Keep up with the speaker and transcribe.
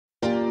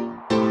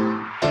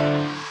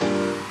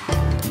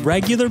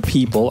regular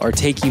people are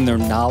taking their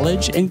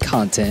knowledge and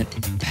content,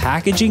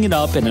 packaging it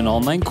up in an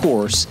online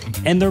course,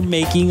 and they're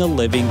making a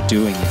living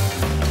doing it.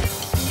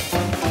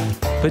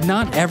 But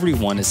not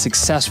everyone is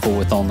successful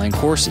with online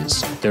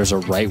courses. There's a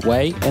right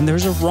way and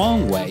there's a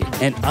wrong way,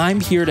 and I'm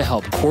here to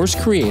help course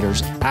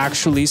creators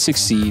actually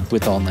succeed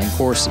with online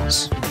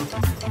courses.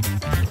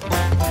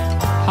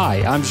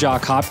 Hi, I'm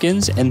Jacques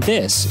Hopkins, and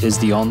this is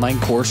the Online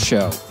Course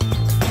Show.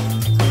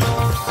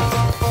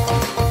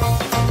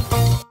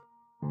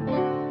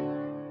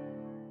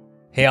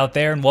 Hey out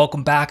there, and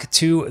welcome back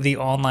to the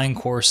Online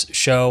Course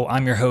Show.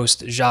 I'm your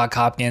host, Jacques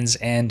Hopkins,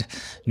 and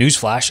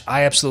newsflash,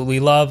 I absolutely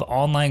love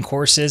online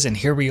courses, and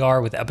here we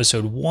are with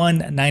episode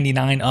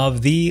 199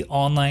 of the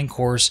Online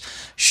Course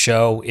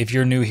Show. If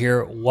you're new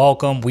here,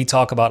 welcome. We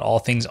talk about all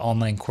things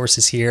online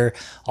courses here.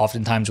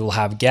 Oftentimes we'll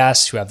have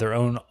guests who have their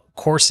own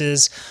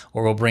courses,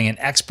 or we'll bring in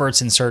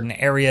experts in certain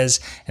areas,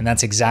 and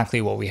that's exactly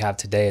what we have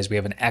today. Is we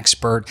have an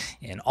expert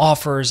in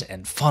offers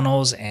and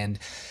funnels and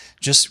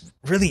just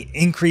really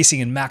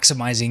increasing and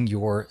maximizing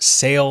your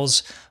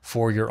sales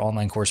for your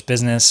online course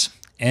business.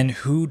 And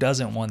who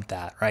doesn't want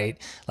that, right?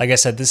 Like I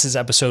said, this is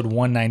episode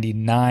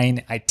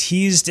 199. I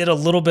teased it a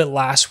little bit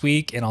last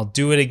week, and I'll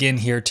do it again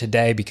here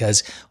today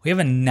because we have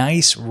a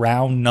nice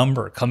round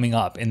number coming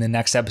up in the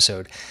next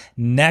episode.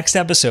 Next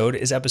episode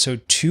is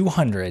episode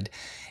 200.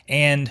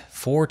 And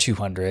for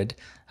 200,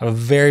 I have a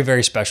very,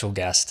 very special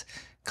guest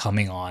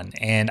coming on.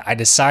 And I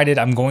decided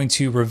I'm going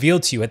to reveal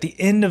to you at the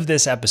end of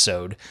this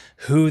episode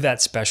who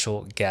that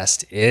special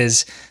guest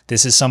is.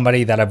 This is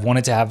somebody that I've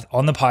wanted to have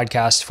on the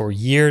podcast for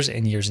years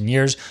and years and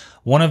years.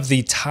 One of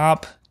the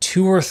top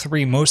 2 or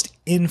 3 most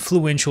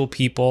influential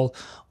people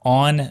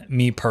on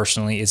me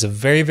personally. Is a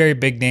very, very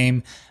big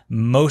name.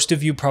 Most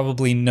of you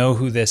probably know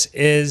who this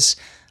is.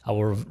 I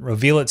will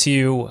reveal it to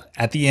you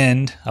at the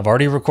end. I've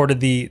already recorded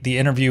the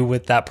interview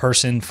with that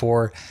person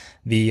for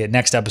the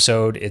next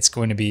episode. It's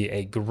going to be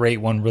a great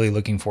one. Really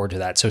looking forward to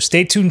that. So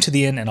stay tuned to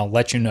the end and I'll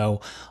let you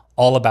know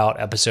all about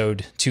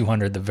episode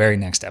 200, the very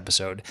next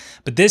episode.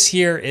 But this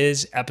here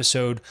is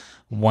episode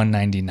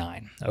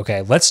 199.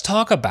 Okay, let's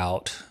talk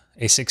about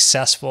a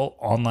successful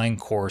online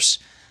course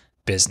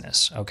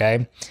business.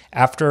 Okay,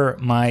 after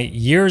my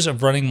years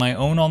of running my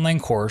own online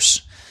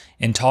course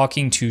and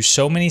talking to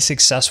so many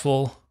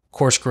successful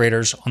course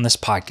creators on this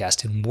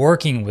podcast and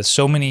working with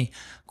so many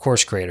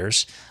course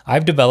creators,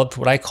 I've developed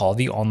what I call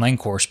the online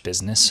course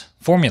business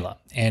formula.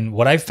 And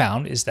what I've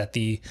found is that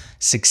the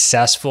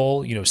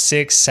successful,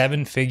 6,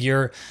 7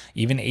 figure,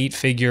 even 8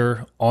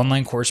 figure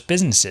online course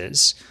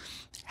businesses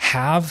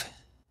have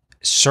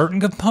certain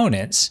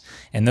components,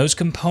 and those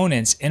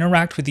components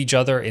interact with each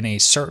other in a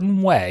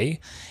certain way,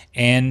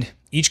 and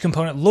each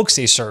component looks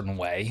a certain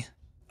way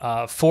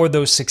for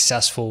those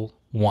successful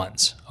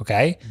ones,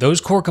 okay? Those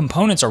core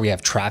components are we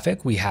have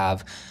traffic, we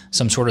have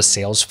some sort of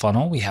sales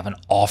funnel, we have an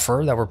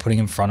offer that we're putting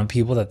in front of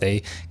people that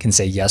they can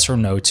say yes or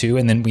no to,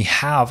 and then we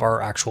have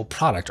our actual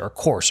product, our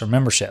course, or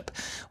membership.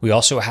 We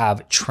also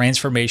have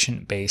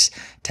transformation-based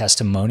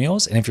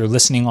testimonials, and if you're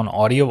listening on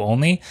audio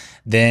only,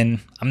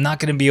 then I'm not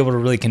going to be able to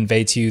really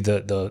convey to you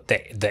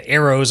the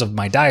arrows of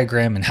my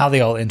diagram and how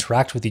they all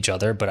interact with each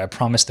other, but I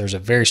promise there's a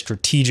very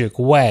strategic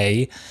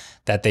way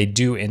that they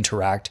do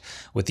interact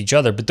with each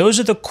other. But those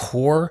are the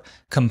core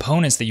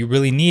components that you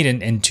really need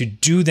and to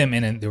do them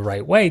in the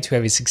right way to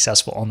have a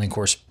successful online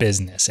course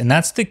business. And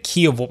that's the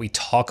key of what we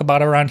talk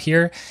about around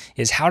here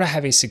is how to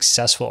have a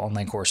successful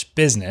online course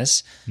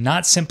business,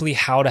 not simply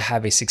how to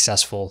have a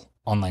successful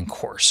online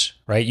course,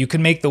 right? You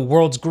can make the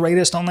world's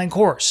greatest online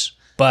course,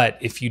 but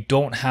if you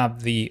don't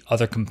have the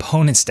other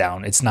components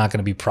down, it's not going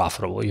to be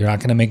profitable. You're not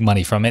going to make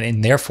money from it,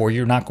 and therefore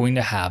you're not going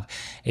to have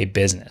a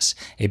business.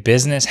 A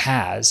business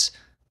has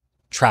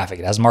traffic,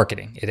 it has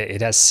marketing,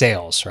 it has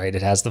sales, right?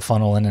 It has the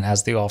funnel and it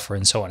has the offer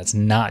and so on. It's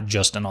not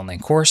just an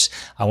online course.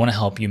 I want to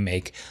help you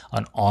make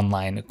an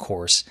online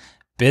course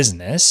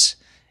business.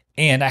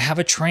 And I have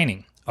a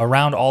training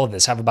around all of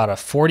this. I have about a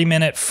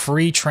 40-minute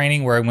free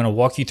training where I'm going to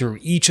walk you through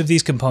each of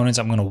these components.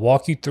 I'm going to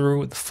walk you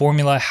through the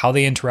formula, how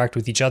they interact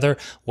with each other,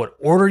 what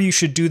order you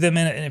should do them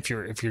in, and if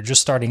you're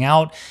just starting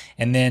out,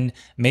 and then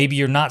maybe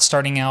you're not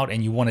starting out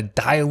and you want to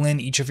dial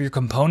in each of your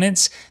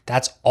components,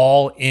 that's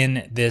all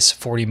in this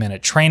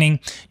 40-minute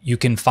training. You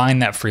can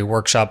find that free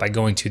workshop by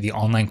going to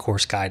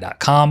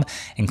theonlinecourseguy.com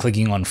and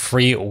clicking on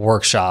free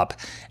workshop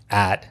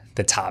at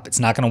the top. It's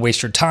not going to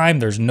waste your time.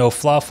 There's no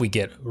fluff. We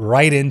get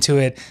right into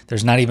it.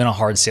 There's not even a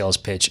hard sales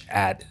pitch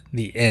at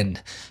the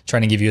end,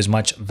 trying to give you as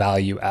much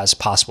value as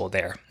possible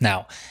there.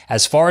 Now,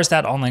 as far as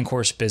that online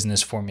course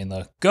business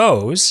formula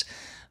goes,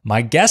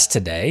 my guest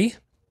today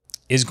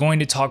is going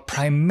to talk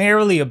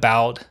primarily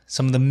about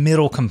some of the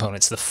middle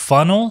components, the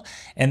funnel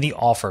and the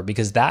offer,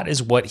 because that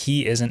is what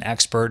he is an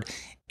expert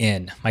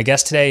in. My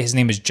guest today, his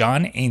name is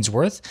John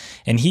Ainsworth,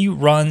 and he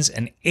runs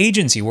an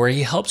agency where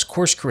he helps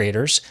course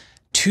creators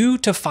 2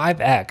 to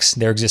 5x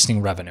their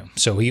existing revenue.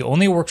 So he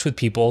only works with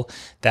people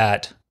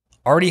that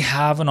already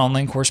have an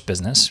online course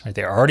business, right?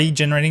 They're already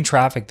generating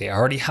traffic. They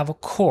already have a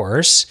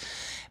course,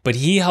 but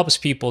he helps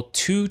people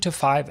 2 to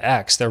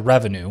 5x their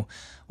revenue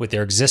with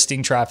their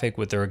existing traffic,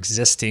 with their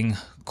existing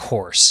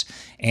course.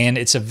 And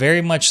it's a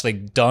very much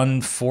like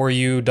done for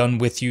you, done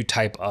with you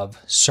type of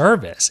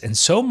service. And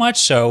so much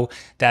so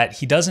that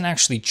he doesn't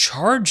actually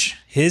charge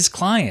his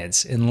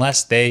clients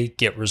unless they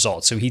get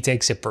results. So he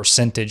takes a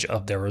percentage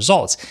of their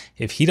results.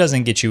 If he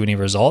doesn't get you any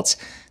results,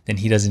 then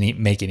he doesn't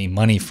make any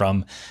money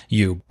from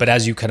you. But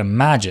as you can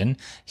imagine,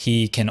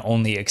 he can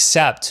only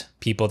accept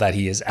people that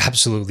he is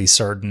absolutely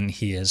certain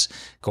he is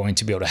going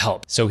to be able to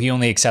help. So he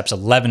only accepts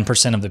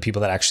 11% of the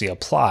people that actually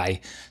apply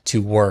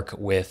to work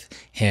with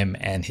him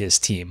and his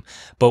team.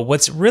 But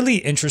what's really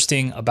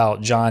interesting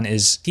about John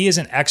is he is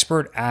an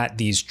expert at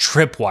these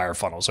tripwire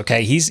funnels.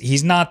 Okay,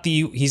 he's not a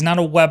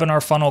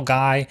webinar funnel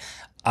guy.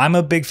 I'm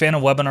a big fan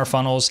of webinar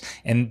funnels.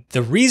 And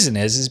the reason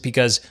is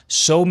because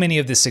so many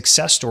of the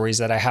success stories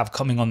that I have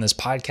coming on this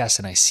podcast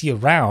and I see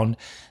around,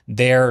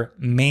 their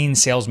main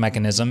sales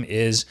mechanism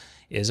is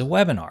a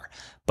webinar.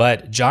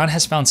 But John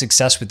has found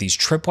success with these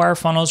tripwire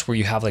funnels where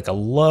you have like a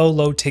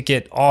low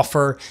ticket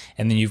offer,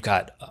 and then you've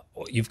got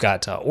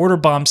order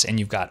bumps and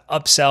you've got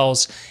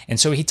upsells. And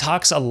so he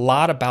talks a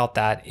lot about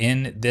that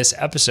in this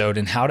episode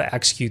and how to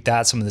execute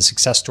that, some of the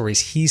success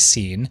stories he's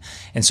seen.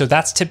 And so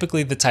that's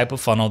typically the type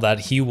of funnel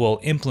that he will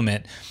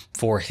implement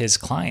for his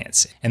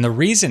clients. And the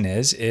reason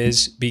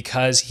is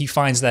because he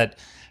finds that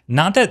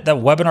not that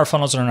webinar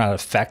funnels are not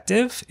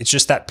effective, it's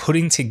just that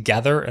putting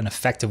together an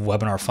effective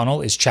webinar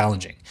funnel is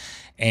challenging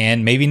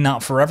and maybe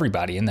not for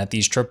everybody, and that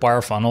these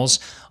tripwire funnels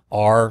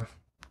are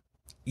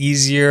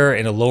easier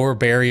and a lower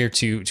barrier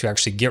to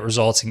actually get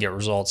results and get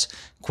results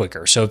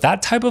quicker. So if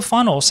that type of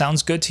funnel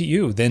sounds good to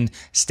you, then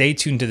stay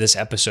tuned to this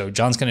episode.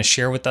 John's going to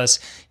share with us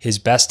his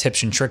best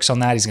tips and tricks on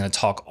that. He's going to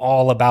talk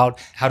all about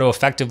how to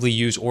effectively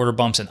use order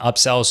bumps and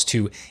upsells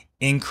to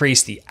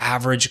increase the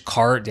average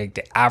cart,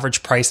 the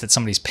average price that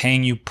somebody's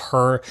paying you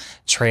per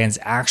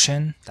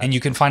transaction. And you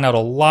can find out a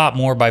lot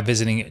more by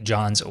visiting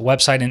John's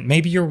website. And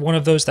maybe you're one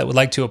of those that would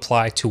like to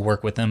apply to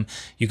work with him.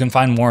 You can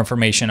find more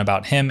information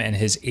about him and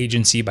his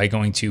agency by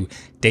going to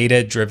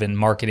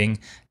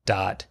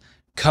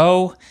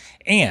datadrivenmarketing.co.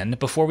 And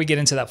before we get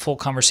into that full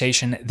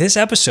conversation, this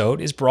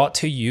episode is brought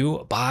to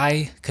you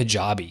by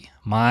Kajabi,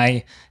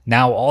 my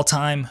now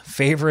all-time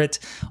favorite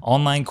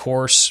online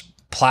course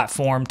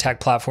platform, tech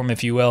platform,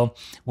 if you will.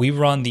 We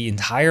run the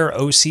entire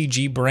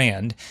OCG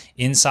brand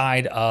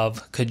inside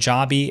of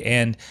Kajabi.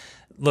 And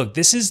look,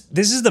 this is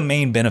the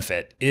main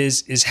benefit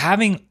is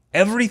having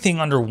everything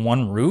under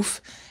one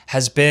roof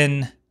has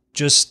been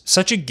just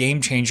such a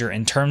game changer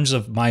in terms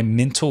of my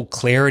mental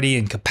clarity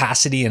and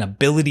capacity and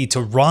ability to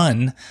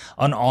run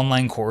an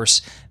online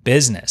course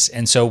business.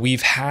 And so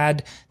we've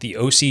had the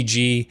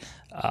OCG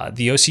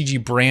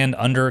brand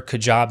under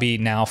Kajabi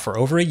now for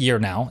over a year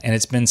now, and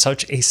it's been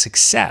such a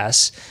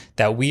success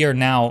that we are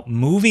now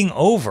moving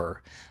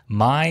over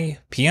my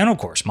piano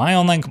course,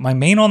 my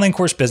main online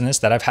course business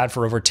that I've had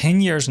for over 10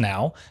 years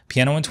now,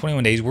 Piano in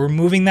 21 Days. We're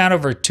moving that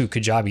over to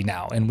Kajabi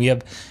now, and we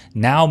have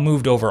now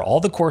moved over all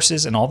the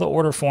courses and all the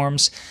order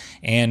forms,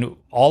 and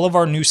all of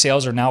our new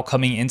sales are now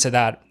coming into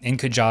that in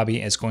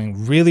Kajabi. It's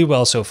going really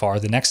well so far.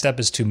 The next step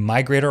is to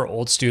migrate our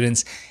old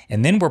students,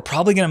 and then we're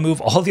probably going to move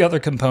all the other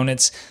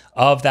components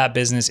of that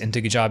business into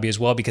Kajabi as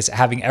well, because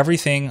having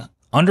everything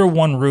under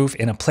one roof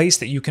in a place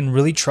that you can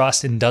really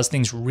trust and does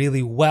things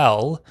really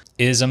well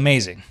is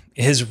amazing.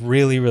 Is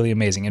really, really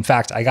amazing. In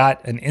fact, I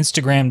got an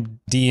Instagram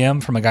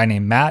DM from a guy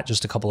named Matt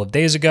just a couple of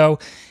days ago.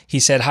 He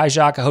said, "Hi,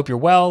 Jacques, I hope you're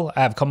well.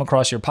 I have come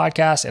across your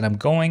podcast and I'm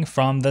going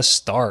from the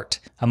start.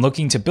 I'm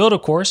looking to build a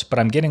course, but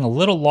I'm getting a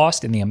little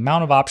lost in the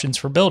amount of options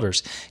for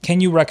builders.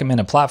 Can you recommend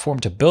a platform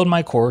to build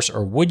my course,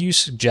 or would you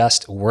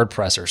suggest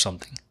WordPress or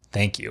something?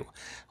 Thank you."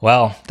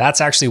 Well,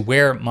 that's actually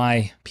where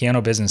my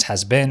piano business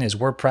has been, is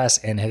WordPress,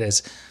 and it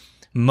has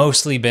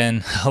mostly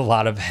been a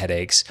lot of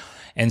headaches.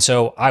 And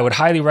so I would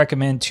highly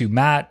recommend to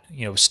Matt,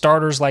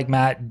 starters like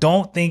Matt,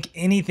 don't think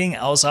anything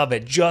else of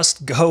it.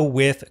 Just go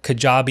with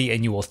Kajabi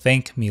and you will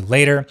thank me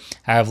later.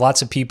 I have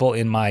lots of people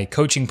in my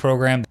coaching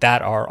program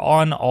that are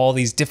on all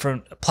these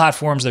different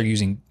platforms. They're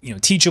using,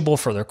 Teachable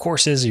for their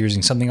courses. They're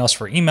using something else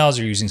for emails.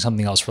 They're using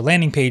something else for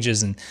landing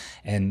pages,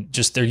 and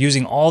just they're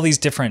using all these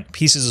different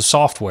pieces of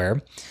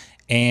software.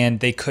 And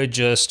they could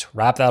just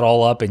wrap that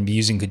all up and be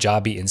using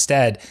Kajabi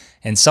instead.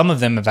 And some of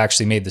them have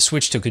actually made the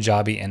switch to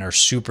Kajabi and are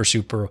super,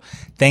 super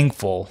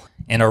thankful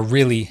and are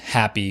really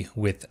happy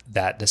with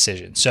that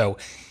decision. So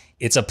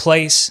it's a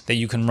place that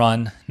you can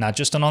run not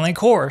just an online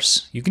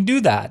course, you can do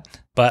that,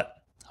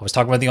 but I was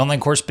talking about the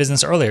online course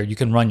business earlier. You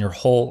can run your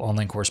whole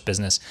online course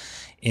business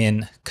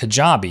in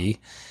Kajabi.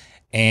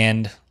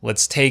 And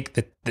let's take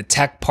the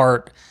tech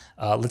part,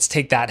 let's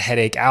take that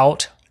headache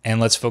out. And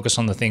let's focus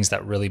on the things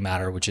that really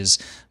matter, which is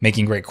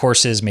making great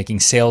courses, making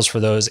sales for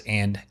those,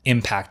 and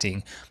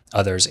impacting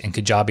others. And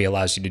Kajabi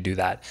allows you to do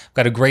that. I've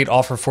got a great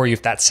offer for you.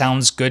 If that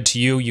sounds good to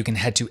you, you can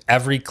head to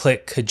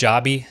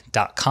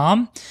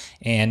everyclickkajabi.com.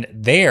 And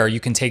there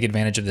you can take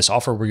advantage of this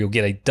offer where you'll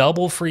get a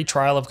double free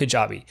trial of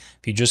Kajabi.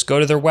 If you just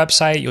go to their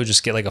website, you'll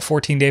just get like a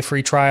 14-day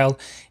free trial.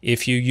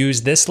 If you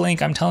use this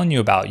link I'm telling you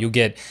about, you'll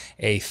get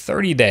a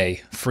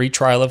 30-day free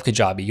trial of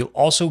Kajabi. You'll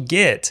also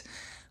get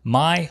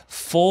my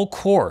full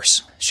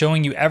course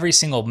showing you every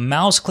single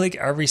mouse click,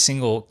 every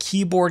single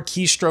keyboard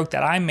keystroke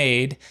that I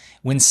made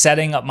when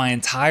setting up my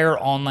entire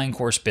online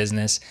course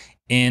business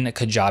in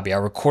Kajabi. I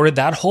recorded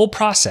that whole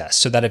process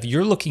so that if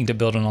you're looking to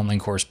build an online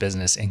course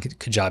business in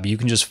Kajabi, you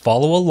can just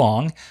follow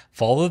along,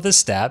 follow the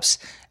steps,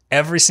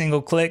 every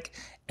single click,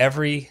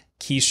 every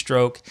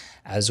keystroke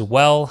as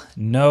well.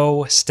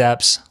 No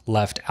steps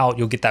left out.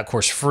 You'll get that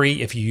course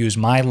free if you use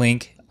my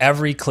link,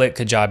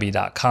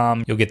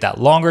 everyclickkajabi.com. You'll get that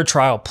longer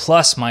trial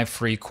plus my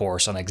free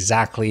course on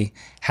exactly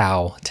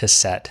how to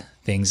set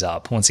things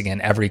up. Once again,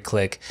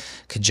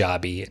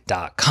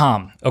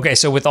 everyclickkajabi.com. Okay,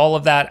 so with all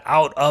of that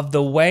out of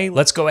the way,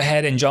 let's go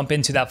ahead and jump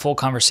into that full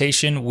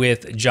conversation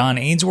with John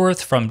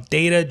Ainsworth from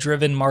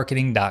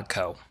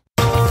datadrivenmarketing.co.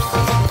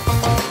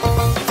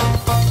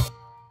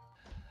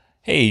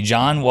 Hey,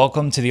 John,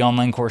 welcome to the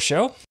Online Course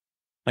Show.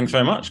 Thanks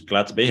very much.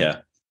 Glad to be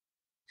here.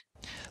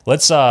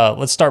 Let's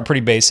start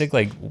pretty basic.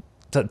 Like,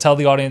 tell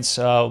the audience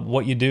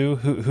what you do.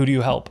 Who do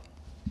you help?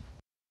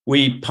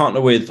 We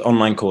partner with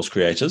online course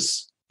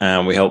creators,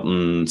 and we help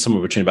them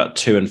somewhere between about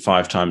 2 and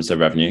 5 times their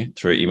revenue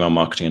through email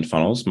marketing and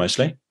funnels,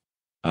 mostly.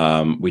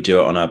 We do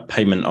it on a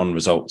payment on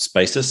results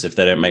basis. If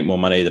they don't make more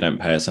money, they don't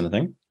pay us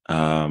anything.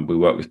 We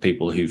work with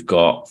people who've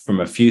got from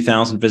a few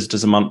thousand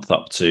visitors a month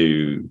up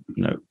to,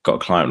 got a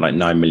client like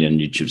 9 million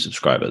YouTube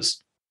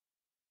subscribers.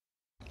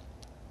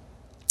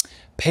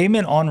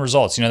 Payment on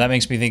results. That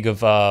makes me think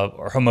of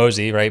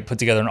Hormozi, right? Put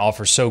together an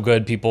offer so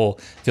good, people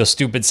feel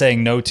stupid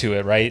saying no to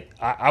it, right?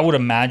 I would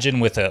imagine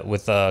with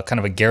a kind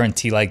of a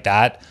guarantee like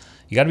that,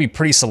 you got to be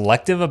pretty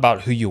selective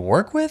about who you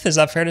work with. Is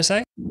that fair to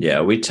say?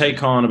 Yeah, we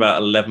take on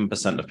about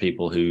 11% of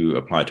people who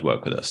apply to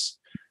work with us.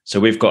 So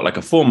we've got like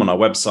a form on our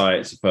website.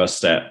 It's the first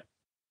step.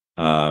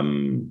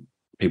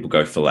 People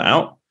go fill it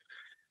out.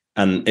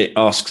 And it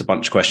asks a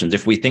bunch of questions.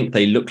 If we think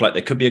they look like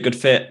they could be a good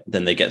fit,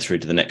 then they get through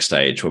to the next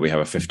stage where we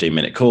have a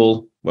 15-minute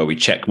call where we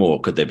check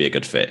more, could they be a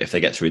good fit? If they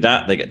get through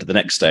that, they get to the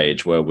next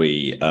stage where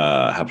we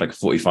have like a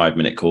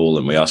 45-minute call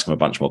and we ask them a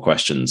bunch more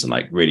questions and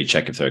like really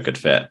check if they're a good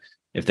fit.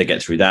 If they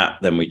get through that,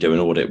 then we do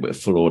a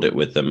full audit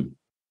with them.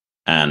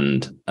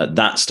 And at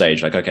that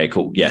stage, like, okay,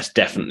 cool. Yes,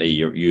 definitely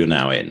you're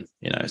now in,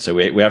 so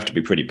we have to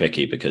be pretty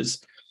picky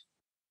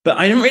but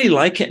I don't really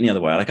like it any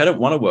other way. Like, I don't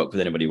want to work with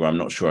anybody where I'm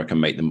not sure I can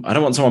make them. I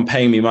don't want someone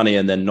paying me money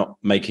and then not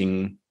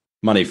making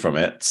money from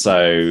it.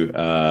 So,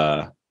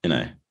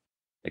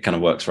 it kind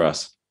of works for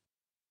us.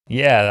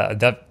 Yeah,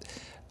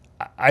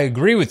 I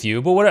agree with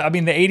you. But the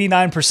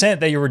 89%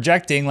 that you're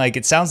rejecting, like,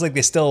 it sounds like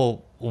they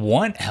still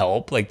want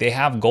help. Like, they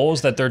have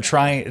goals that they're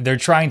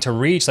trying to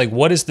reach. Like,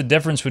 what is the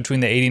difference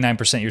between the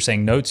 89% you're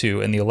saying no to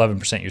and the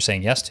 11% you're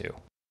saying yes to?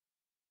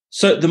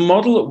 So the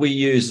model that we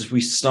use is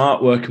we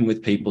start working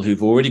with people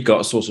who've already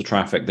got a source of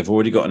traffic, they've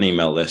already got an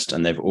email list,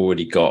 and they've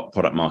already got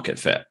product market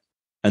fit.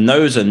 And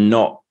those are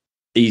not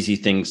easy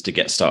things to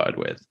get started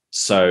with.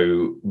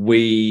 So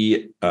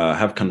we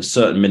have kind of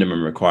certain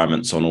minimum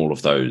requirements on all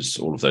of those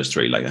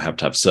 3. Like, they have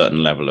to have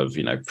certain level of,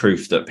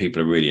 proof that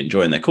people are really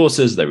enjoying their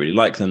courses, they really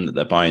like them, that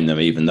they're buying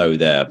them, even though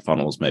their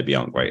funnels maybe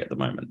aren't great at the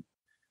moment.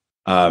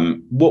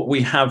 What we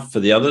have for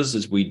the others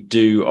is we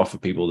do offer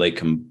people they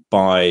can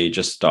buy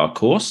just our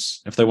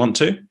course if they want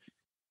to.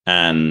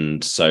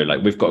 And so,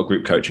 like, we've got a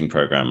group coaching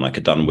program, like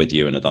a done with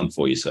you and a done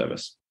for you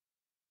service,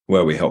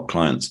 where we help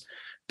clients.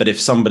 But if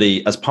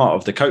somebody, as part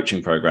of the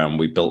coaching program,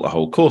 we built a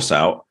whole course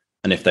out,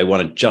 and if they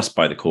want to just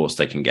buy the course,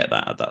 they can get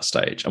that at that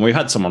stage. And we've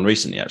had someone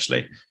recently,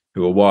 actually,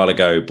 who a while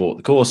ago bought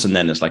the course and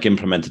then it's like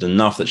implemented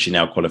enough that she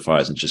now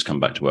qualifies and just come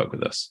back to work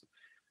with us.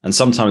 And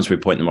sometimes we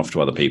point them off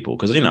to other people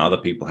because, other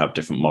people have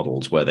different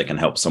models where they can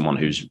help someone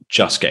who's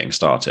just getting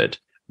started.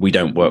 We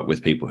don't work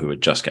with people who are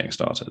just getting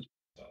started.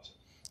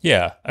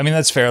 Yeah,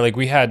 that's fair. Like,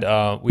 we had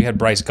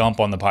Bryce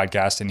Gump on the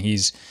podcast, and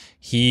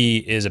he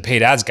is a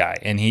paid ads guy,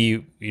 and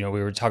we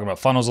were talking about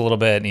funnels a little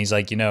bit, and he's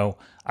like,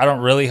 I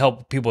don't really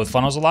help people with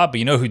funnels a lot, but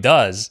who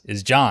does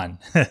is John.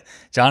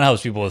 John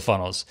helps people with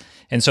funnels.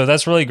 And so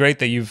that's really great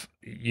that you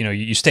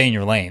stay in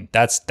your lane.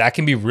 That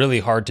can be really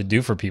hard to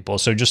do for people.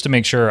 So just to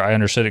make sure I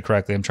understood it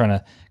correctly, I'm trying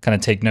to kind of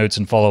take notes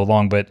and follow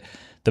along. But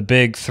the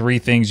big 3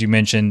 things you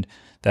mentioned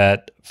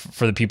that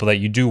for the people that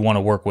you do want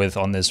to work with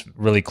on this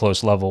really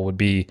close level would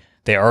be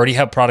they already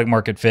have product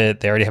market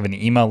fit, they already have an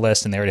email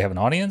list, and they already have an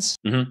audience.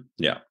 Mm-hmm.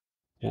 Yeah.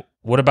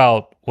 What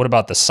about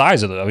the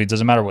size of it?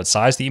 Does it matter what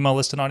size the email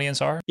list and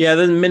audience are? Yeah,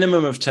 the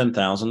minimum of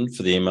 10,000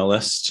 for the email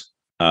list.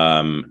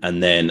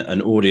 And then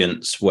an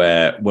audience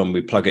where when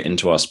we plug it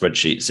into our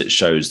spreadsheets, it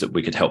shows that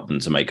we could help them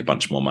to make a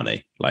bunch more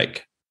money.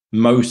 Like,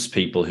 most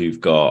people who've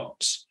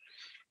got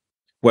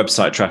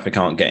website traffic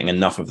aren't getting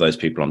enough of those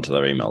people onto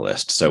their email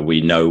list. So we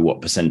know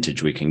what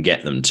percentage we can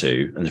get them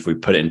to. And if we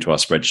put it into our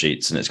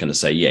spreadsheets and it's going to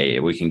say, yeah,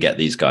 we can get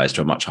these guys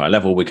to a much higher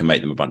level, we can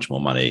make them a bunch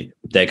more money.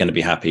 They're going to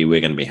be happy.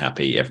 We're going to be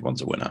happy.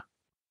 Everyone's a winner.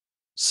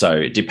 So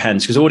it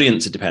depends, because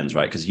audience, it depends,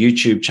 right? Because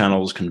YouTube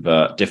channels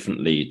convert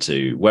differently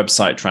to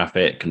website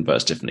traffic,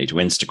 converts differently to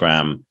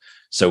Instagram.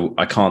 So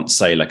I can't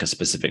say like a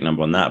specific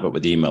number on that, but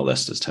with the email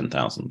list, it's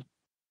 10,000.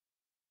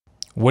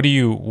 What do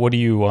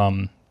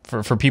you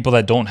for people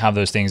that don't have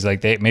those things,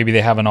 like maybe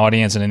they have an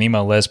audience and an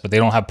email list, but they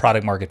don't have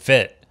product market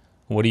fit.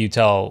 What do you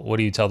tell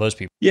those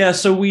people? Yeah,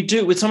 so we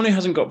do with someone who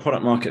hasn't got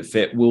product market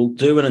fit, we'll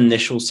do an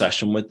initial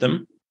session with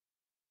them,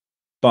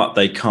 but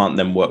they can't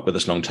then work with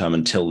us long term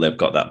until they've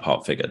got that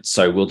part figured.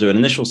 So we'll do an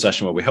initial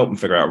session where we help them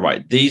figure out,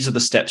 right, these are the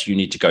steps you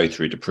need to go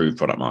through to prove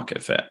product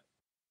market fit.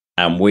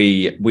 And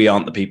we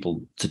aren't the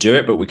people to do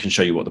it, but we can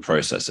show you what the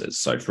process is.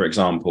 So for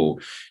example,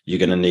 you're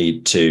going to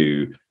need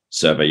to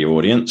survey your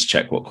audience,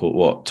 check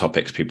what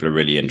topics people are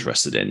really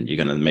interested in.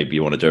 You're going to maybe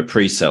you want to do a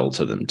pre-sell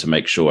to them to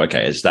make sure,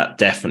 okay, is that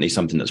definitely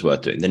something that's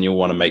worth doing? Then you'll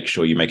want to make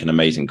sure you make an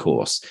amazing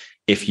course.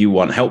 If you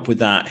want help with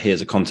that,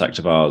 here's a contact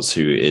of ours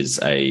who is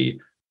an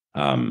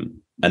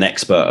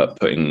expert at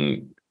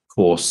putting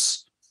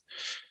courses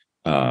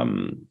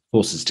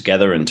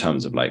together in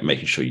terms of like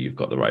making sure you've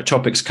got the right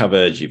topics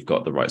covered, you've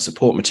got the right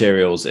support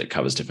materials, it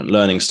covers different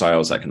learning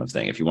styles, that kind of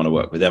thing, if you want to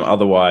work with them.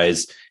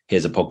 Otherwise,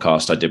 here's a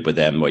podcast I did with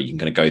them where you can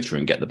kind of go through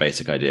and get the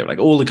basic idea of like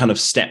all the kind of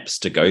steps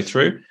to go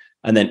through.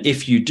 And then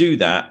if you do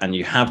that and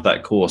you have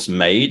that course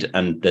made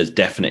and there's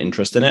definite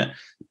interest in it,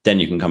 then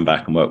you can come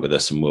back and work with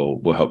us and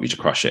we'll help you to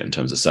crush it in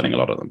terms of selling a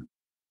lot of them.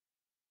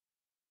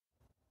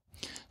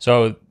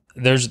 So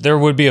there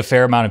would be a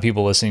fair amount of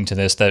people listening to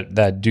this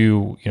that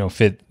do,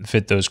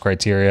 fit those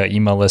criteria.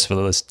 Email list for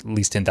at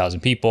least 10,000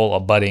 people, a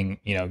budding,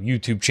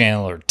 YouTube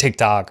channel or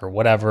TikTok or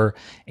whatever,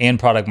 and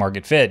product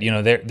market fit.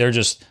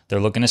 They're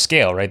looking to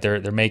scale, right?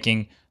 They're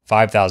making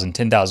 $5,000,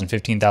 $10,000,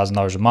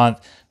 $15,000 a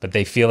month, but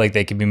they feel like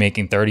they could be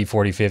making 30,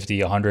 40,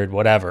 50, 100,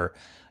 whatever.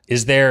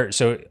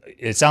 So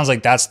it sounds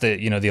like that's the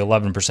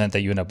 11%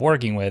 that you end up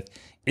working with.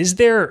 Is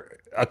there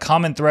a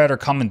common thread or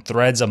common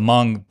threads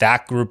among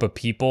that group of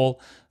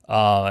people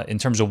in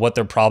terms of what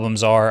their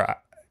problems are?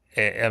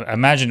 I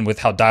imagine with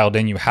how dialed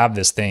in you have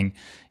this thing,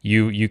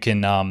 you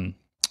can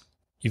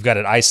you've got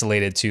it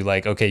isolated to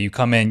like, okay, you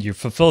come in, you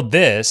fulfilled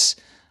this.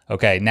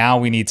 Okay, now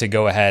we need to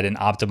go ahead and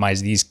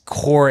optimize these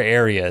core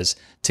areas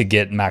to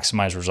get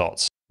maximized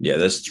results. Yeah,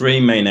 there's three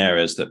main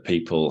areas that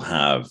people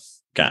have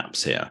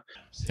gaps here.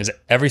 Is it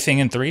everything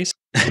in threes?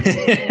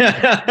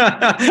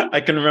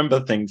 I can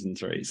remember things in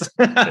threes.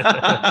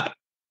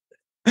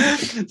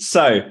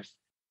 So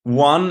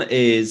one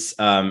is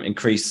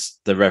increase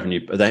the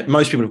revenue.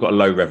 Most people have got a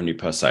low revenue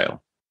per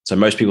sale. So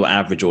most people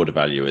average order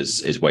value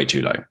is way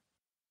too low.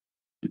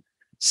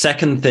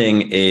 Second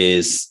thing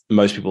is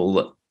most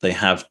people, they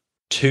have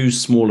too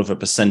small of a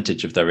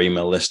percentage of their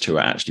email list who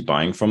are actually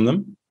buying from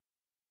them.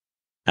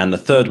 And the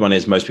third one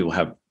is most people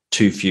have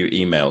too few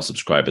email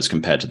subscribers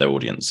compared to their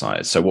audience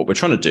size. So what we're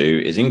trying to do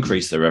is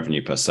increase the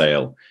revenue per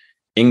sale,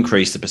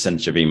 increase the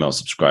percentage of email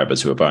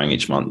subscribers who are buying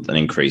each month, and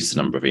increase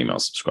the number of email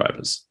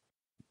subscribers.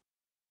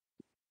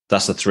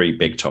 That's the three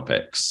big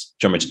topics.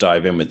 Do you want me to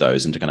dive in with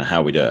those into kind of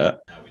how we do it?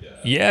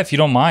 Yeah, if you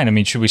don't mind. I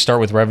mean, should we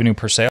start with revenue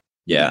per sale?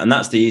 Yeah, and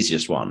that's the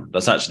easiest one.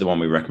 That's actually the one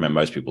we recommend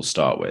most people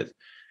start with.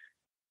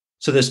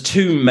 So there's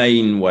two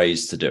main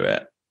ways to do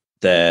it.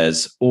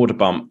 There's order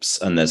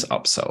bumps and there's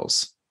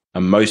upsells.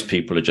 And most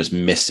people are just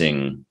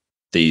missing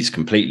these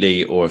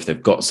completely, or if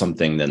they've got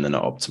something, then they're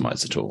not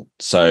optimized at all.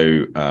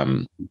 So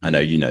I know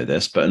you know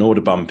this, but an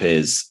order bump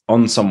is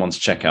on someone's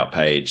checkout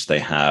page, they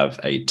have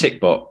a tick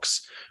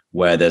box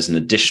where there's an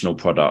additional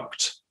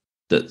product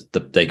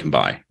that they can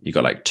buy. You've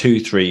got like 2,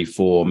 3,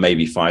 4,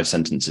 maybe 5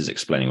 sentences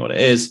explaining what it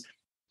is.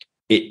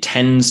 It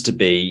tends to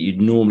be, you'd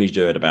normally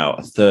do it about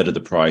a third of the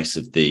price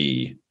of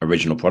the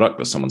original product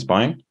that someone's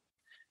buying.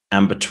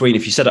 And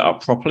if you set it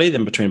up properly,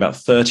 then between about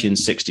 30 and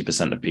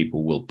 60% of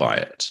people will buy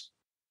it.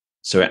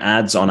 So it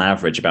adds on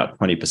average about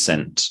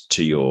 20%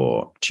 to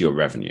your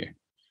revenue.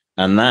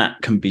 And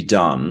that can be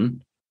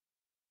done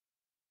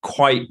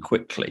quite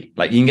quickly.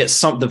 Like you can get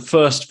the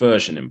first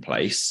version in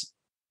place.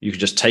 You can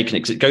just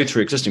go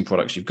through existing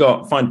products you've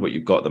got, find what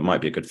you've got that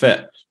might be a good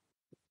fit,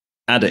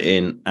 add it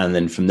in, and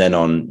then from then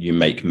on, you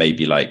make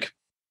maybe like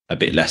a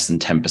bit less than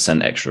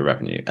 10% extra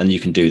revenue. And you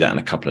can do that in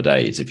a couple of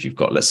days. If you've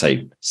got, let's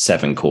say,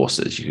 7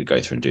 courses, you could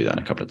go through and do that in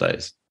a couple of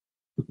days.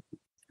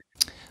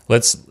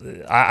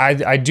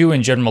 I do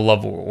in general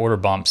love order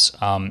bumps.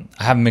 I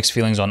have mixed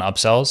feelings on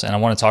upsells, and I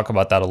want to talk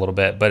about that a little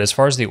bit. But as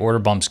far as the order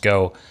bumps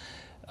go,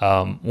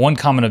 one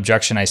common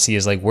objection I see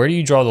is like, where do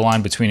you draw the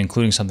line between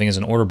including something as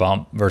an order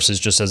bump versus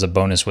just as a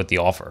bonus with the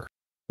offer?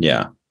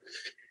 Yeah,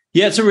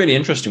 it's a really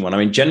interesting one. I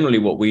mean, generally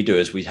what we do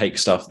is we take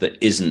stuff that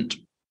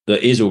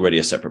is already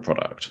a separate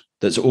product,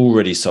 that's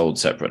already sold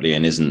separately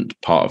and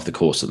isn't part of the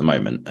course at the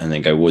moment, and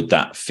then go, would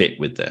that fit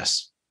with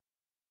this?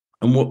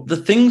 And what the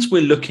things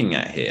we're looking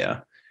at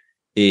here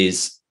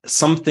is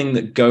something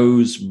that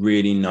goes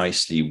really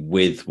nicely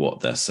with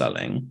what they're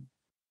selling,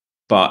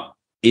 but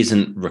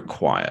isn't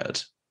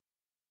required.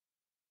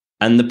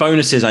 And the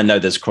bonuses, I know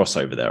there's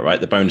crossover there, right?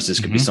 The bonuses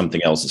could be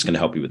something else that's going to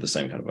help you with the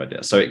same kind of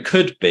idea. So it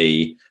could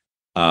be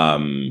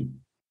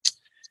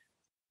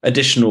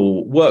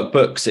additional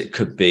workbooks. It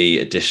could be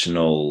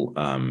additional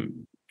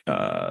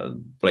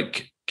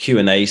like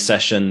Q&A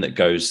session that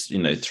goes,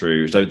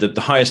 through. So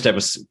the highest ever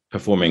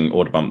performing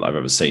order bump that I've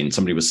ever seen,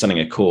 somebody was selling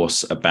a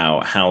course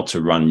about how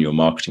to run your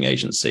marketing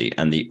agency.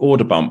 And the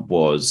order bump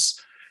was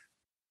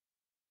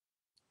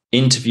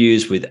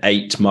interviews with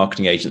 8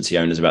 marketing agency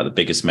owners about the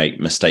biggest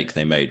mistake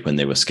they made when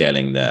they were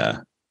scaling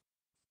their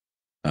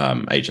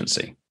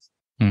agency.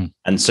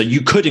 And so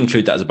you could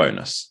include that as a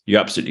bonus. You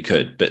absolutely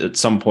could. But at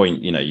some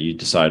point, you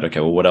decide, okay,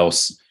 well, what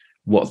else?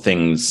 What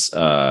things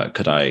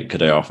could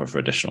I offer for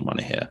additional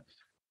money here?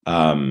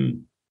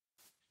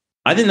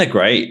 I think they're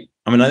great.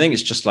 I mean, I think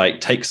it's just like,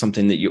 take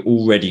something that you're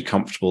already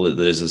comfortable that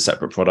there's a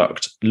separate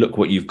product. Look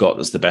what you've got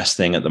that's the best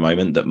thing at the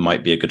moment that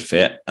might be a good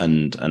fit,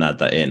 and add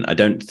that in. I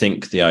don't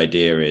think the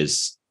idea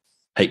is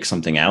take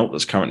something out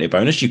that's currently a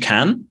bonus. You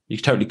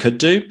totally could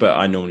do, but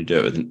I normally do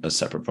it with a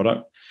separate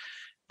product.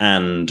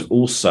 And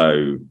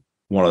also,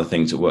 one of the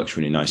things that works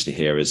really nicely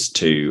here is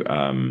to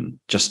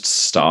just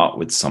start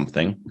with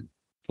something.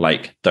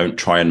 Like, don't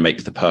try and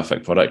make the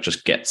perfect product,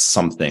 just get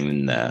something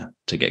in there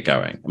to get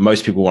going.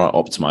 Most people want to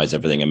optimize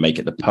everything and make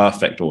it the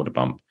perfect order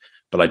bump,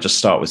 but like, just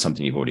start with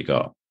something you've already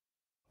got.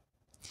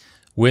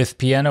 With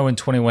Piano in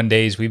 21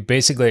 days, we've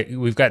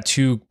got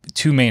two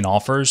main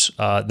offers.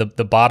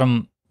 The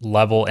bottom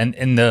level and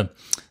the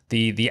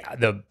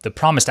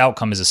promised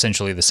outcome is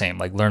essentially the same,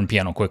 like learn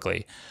piano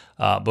quickly.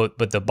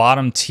 But the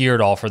bottom tiered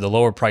offer, the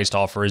lower priced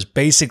offer, is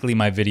basically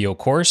my video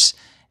course,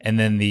 and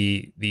then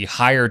the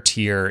higher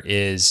tier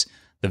is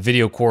the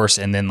video course,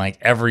 and then like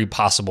every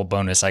possible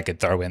bonus I could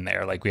throw in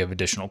there. Like, we have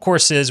additional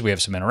courses, we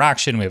have some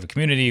interaction, we have a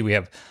community, we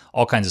have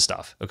all kinds of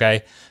stuff.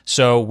 Okay,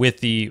 so with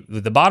the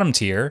bottom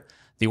tier,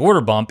 the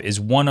order bump is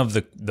one of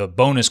the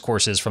bonus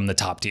courses from the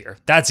top tier.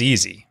 That's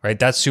easy, right?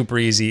 That's super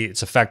easy.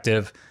 It's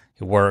effective.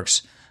 It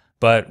works.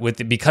 But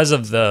because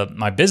of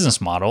my business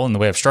model and the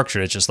way I've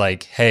structured it, it's just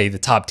like, hey, the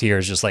top tier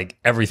is just like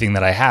everything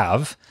that I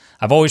have.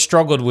 I've always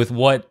struggled with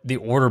what the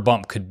order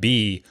bump could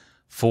be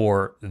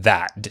for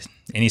that.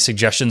 Any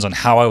suggestions on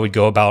how I would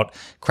go about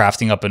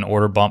crafting up an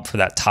order bump for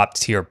that top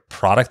tier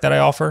product that I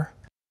offer?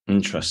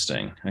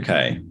 Interesting.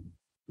 Okay.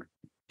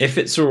 If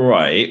it's all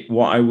right,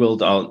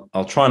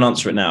 I'll try and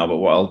answer it now, but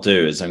what I'll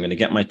do is I'm going to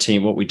get my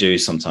team. What we do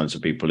sometimes for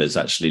people is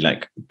actually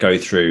like go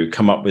through,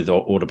 come up with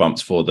order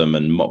bumps for them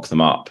and mock them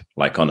up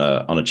like on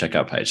a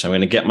checkout page. So I'm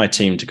going to get my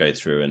team to go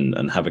through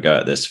and have a go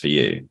at this for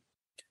you.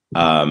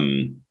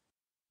 But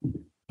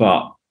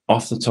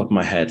off the top of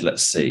my head,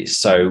 let's see.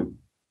 So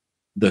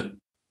the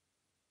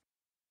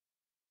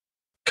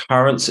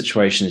current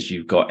situation is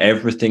you've got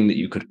everything that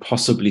you could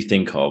possibly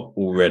think of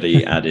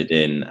already added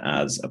in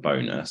as a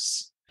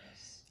bonus.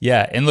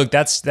 Yeah, and look,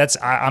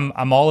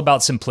 I'm all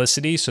about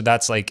simplicity. So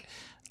that's like,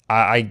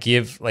 I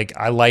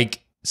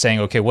like saying,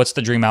 okay, what's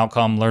the dream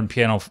outcome? Learn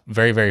piano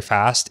very, very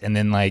fast, and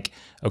then like,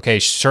 okay,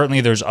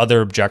 certainly there's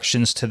other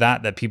objections to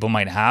that people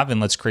might have,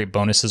 and let's create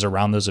bonuses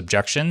around those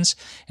objections.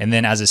 And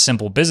then as a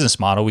simple business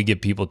model, we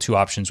give people 2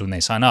 options when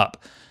they sign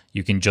up.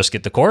 You can just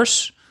get the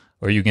course,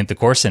 or you get the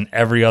course and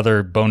every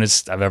other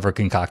bonus I've ever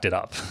concocted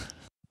up.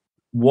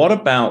 What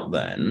about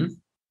then,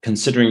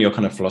 considering your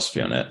kind of philosophy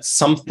on it,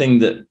 something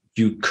that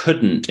you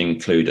couldn't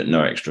include at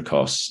no extra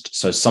cost?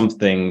 So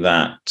something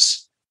that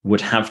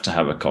would have to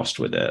have a cost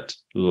with it,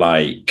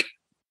 like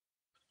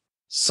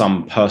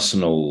some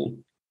personal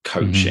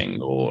coaching,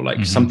 or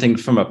like something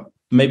from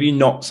maybe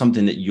not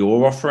something that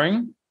you're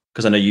offering,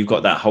 because I know you've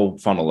got that whole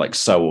funnel like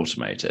so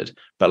automated,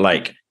 but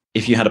like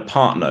if you had a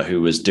partner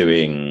who was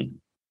doing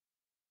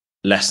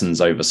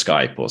lessons over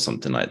Skype or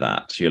something like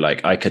that, so you're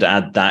like, I could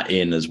add that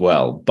in as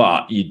well,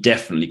 but you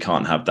definitely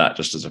can't have that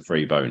just as a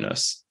free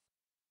bonus.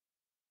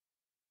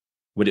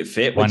 Would it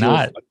fit? Why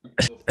not?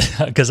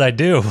 Because I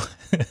do.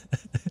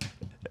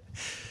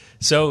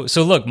 So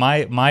look,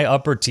 my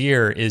upper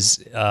tier is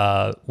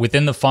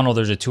within the funnel.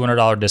 There's a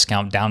 $200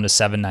 discount down to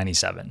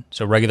 $797.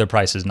 So regular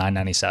price is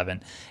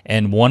 $997,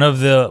 and one of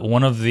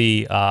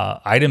the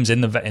items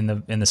in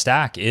the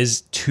stack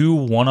is 2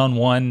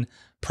 one-on-one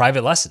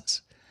private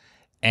lessons,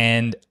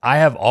 and I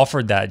have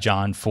offered that,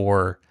 John,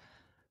 for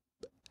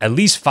at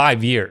least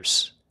 5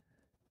 years.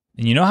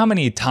 And you know how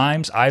many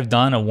times I've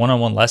done a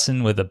one-on-one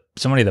lesson with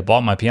somebody that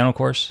bought my piano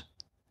course?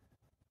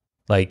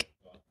 Like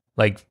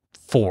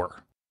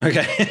 4.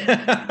 Okay.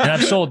 And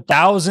I've sold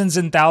thousands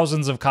and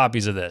thousands of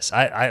copies of this.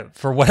 I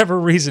for whatever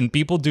reason,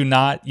 people do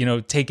not,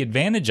 take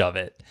advantage of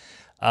it.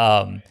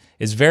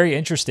 It's very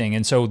interesting.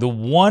 And so the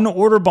one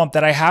order bump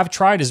that I have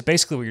tried is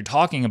basically what you're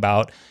talking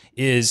about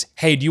is,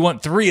 hey, do you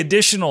want 3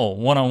 additional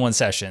one-on-one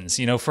sessions,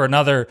 for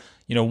another,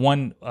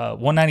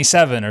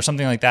 $197 or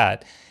something like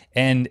that.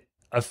 And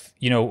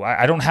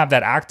I don't have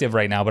that active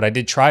right now, but I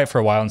did try it for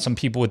a while, and some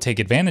people would take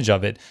advantage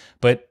of it,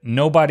 but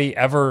nobody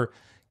ever,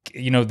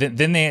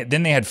 then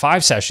they had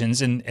 5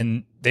 sessions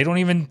and they don't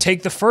even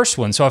take the first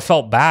one. So I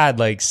felt bad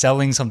like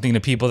selling something to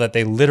people that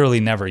they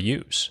literally never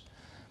use.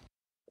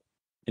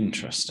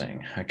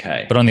 Interesting.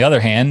 Okay. But on the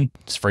other hand,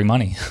 it's free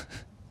money.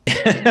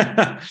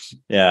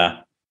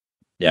 Yeah.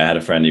 I had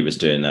a friend who was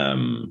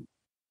doing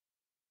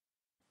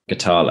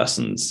guitar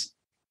lessons,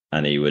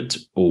 and he would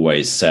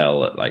always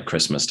sell at like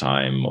Christmas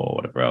time or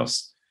whatever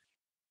else.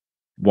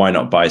 Why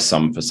not buy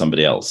some for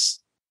somebody else?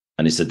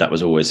 And he said that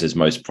was always his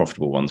most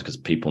profitable ones, because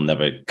people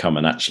never come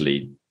and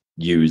actually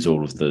use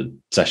all of the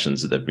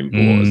sessions that they've been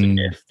bought as a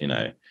gift,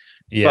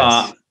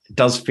 Yes. But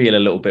does feel a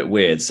little bit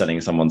weird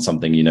selling someone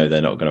something you know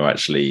they're not going to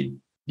actually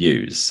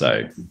use.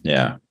 So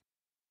yeah,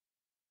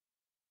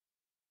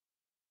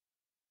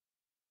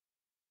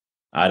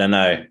 I don't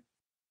know.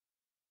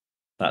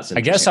 That's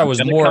I guess interesting. I I'm was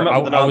going to more, come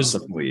up with an answer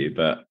for you,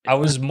 but I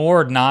was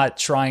more not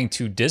trying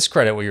to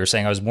discredit what you were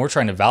saying. I was more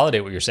trying to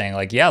validate what you're saying.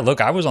 Like, yeah, look,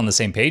 I was on the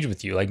same page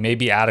with you. Like,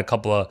 maybe add a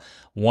couple of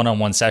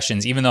one-on-one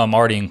sessions, even though I'm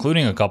already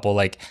including a couple.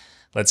 Like,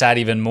 let's add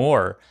even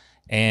more.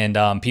 And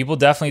people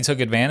definitely took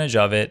advantage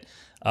of it.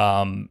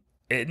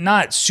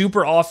 Not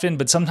super often,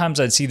 but sometimes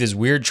I'd see this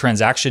weird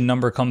transaction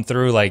number come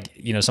through. Like,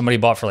 somebody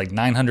bought for like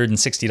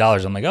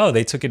 $960. I'm like, oh,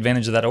 they took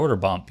advantage of that order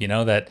bump.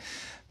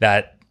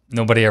 That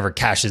nobody ever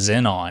cashes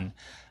in on.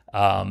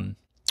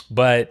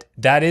 But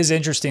that is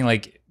interesting.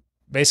 Like,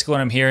 basically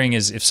what I'm hearing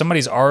is if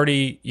somebody's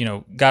already,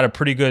 got a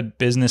pretty good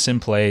business in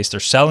place, they're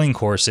selling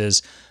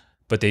courses,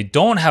 but they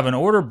don't have an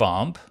order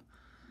bump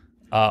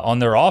on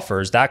their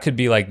offers, that could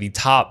be like the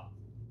top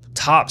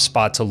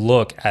spot to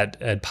look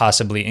at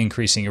possibly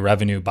increasing your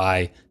revenue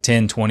by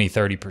 10, 20,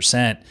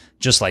 30%,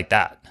 just like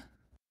that.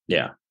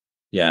 Yeah.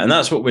 Yeah. And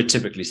that's what we're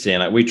typically seeing.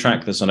 Like, we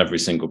track this on every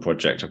single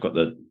project. I've got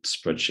the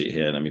spreadsheet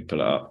here. Let me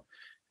pull it up.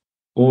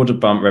 Order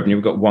bump revenue.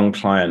 We've got one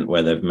client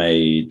where they've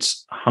made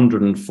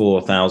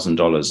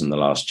 $104,000 in the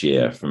last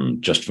year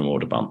from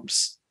order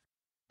bumps.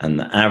 And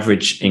the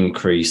average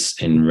increase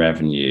in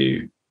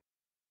revenue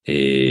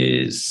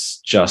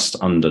is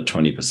just under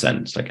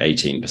 20%, it's like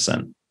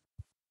 18%.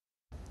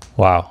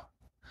 Wow.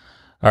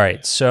 All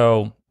right.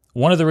 So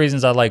one of the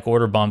reasons I like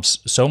order bumps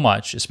so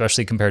much,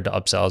 especially compared to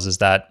upsells, is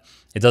that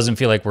it doesn't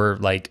feel like we're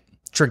like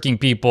tricking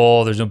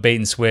people. There's no bait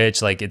and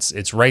switch. Like,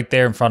 it's right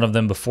there in front of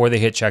them before they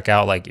hit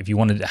checkout. Like, if you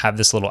wanted to have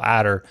this little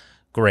adder,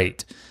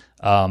 great.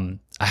 I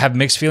have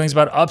mixed feelings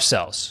about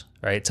upsells,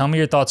 right? Tell me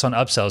your thoughts on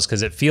upsells,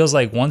 because it feels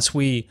like once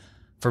we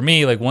hit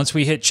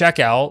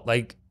checkout,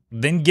 like,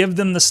 then give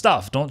them the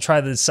stuff. Don't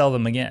try to sell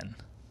them again.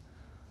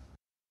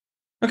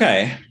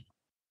 Okay.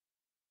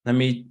 Let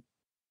me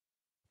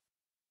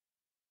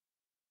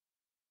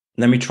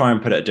try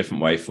and put it a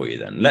different way for you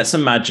then. Let's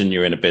imagine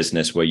you're in a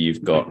business where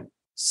you've got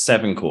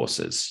 7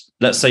 courses.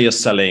 Let's say you're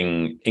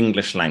selling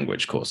English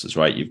language courses,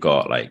 right? You've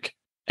got like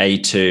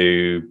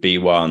A2,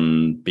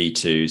 B1,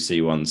 B2,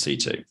 C1,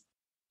 C2.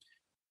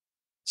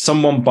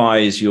 Someone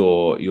buys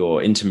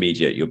your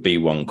intermediate, your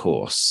B1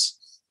 course.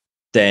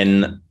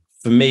 Then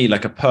for me,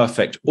 like, a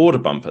perfect order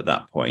bump at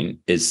that point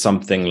is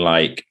something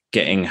like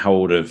getting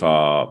hold of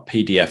our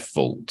PDF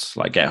vault,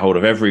 like get hold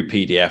of every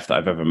PDF that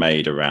I've ever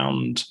made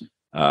around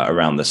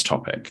this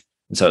topic.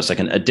 And so it's like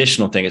an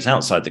additional thing. It's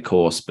outside the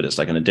course, but it's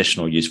like an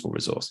additional useful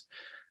resource.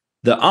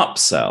 The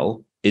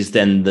upsell is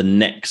then the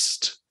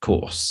next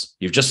course.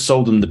 You've just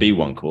sold them the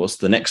B1 course.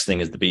 The next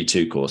thing is the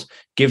B2 course.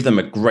 Give them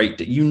a great,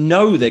 they're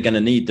going to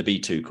need the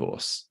B2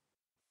 course.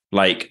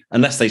 Like,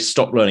 unless they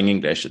stop learning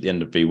English at the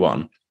end of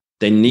B1,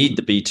 they need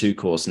the B2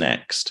 course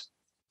next.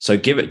 So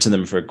give it to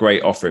them for a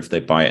great offer if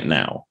they buy it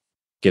now.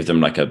 Give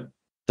them like a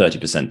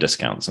 30%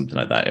 discount, something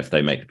like that, if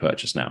they make a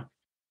purchase now.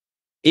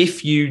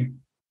 If you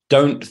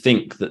don't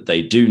think that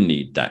they do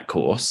need that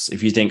course,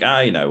 if you think,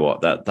 you know what,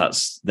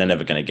 that's they're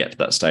never going to get to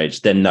that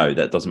stage, then no,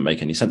 that doesn't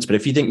make any sense. But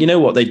if you think, you know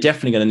what, they're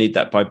definitely going to need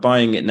that, by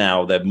buying it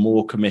now, they're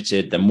more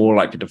committed, they're more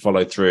likely to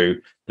follow through,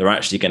 they're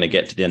actually going to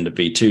get to the end of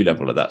B2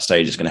 level at that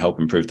stage, it's going to help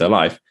improve their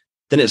life,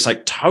 then it's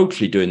like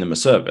totally doing them a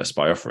service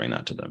by offering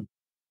that to them.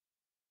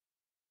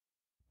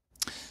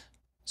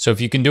 So if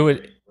you can do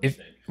it, if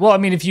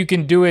you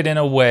can do it in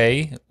a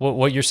way,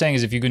 what you're saying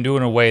is if you can do it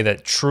in a way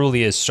that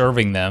truly is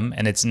serving them,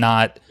 and it's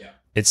not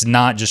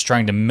just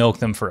trying to milk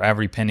them for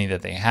every penny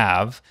that they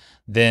have,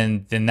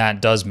 then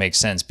that does make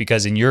sense.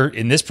 Because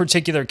in this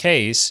particular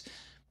case,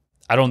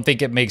 I don't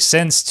think it makes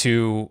sense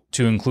to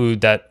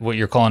include that, what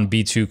you're calling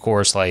B2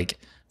 course, like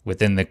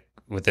within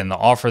the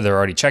offer they're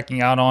already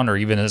checking out on, or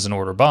even as an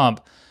order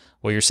bump.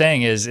 What you're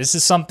saying is this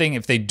is something,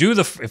 if they do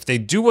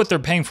what they're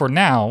paying for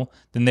now,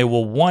 then they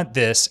will want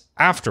this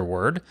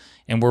afterward,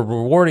 and we're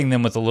rewarding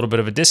them with a little bit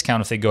of a discount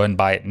if they go ahead and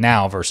buy it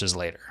now versus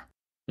later.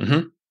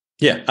 Mm-hmm.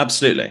 Yeah,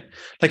 absolutely.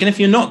 Like, and if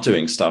you're not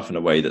doing stuff in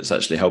a way that's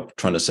actually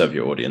trying to serve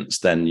your audience,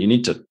 then you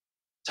need to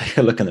take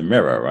a look in the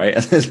mirror, right?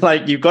 It's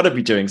like, you've got to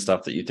be doing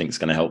stuff that you think is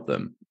going to help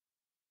them.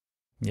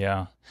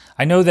 Yeah.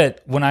 I know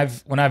that when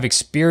I've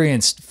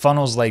experienced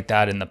funnels like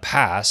that in the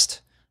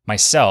past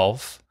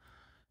myself,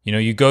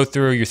 you go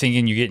through, you're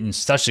thinking you're getting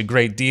such a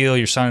great deal,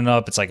 you're signing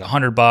up, it's like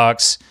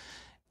 $100,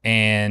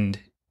 and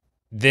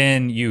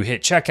then you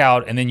hit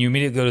checkout, and then you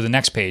immediately go to the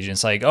next page, and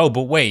it's like, oh,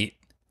 but wait,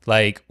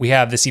 like, we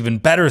have this even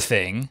better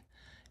thing,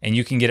 and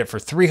you can get it for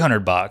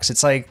 $300.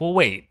 It's like, well,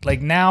 wait,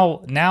 like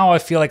now I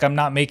feel like I'm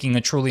not making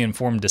a truly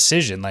informed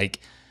decision. Like,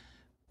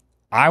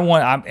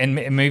 and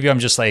maybe I'm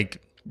just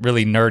like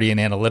really nerdy and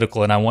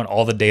analytical, and I want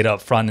all the data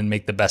up front and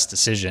make the best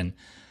decision.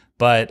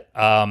 But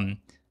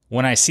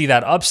when I see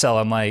that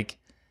upsell, I'm like,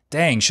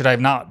 dang, should I have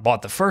not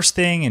bought the first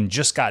thing and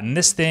just gotten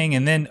this thing?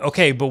 And then,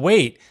 okay, but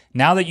wait,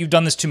 now that you've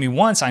done this to me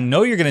once, I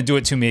know you're going to do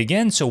it to me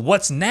again. So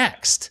what's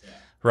next?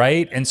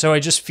 Right? And so I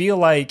just feel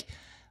like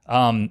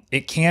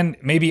It can,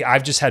 maybe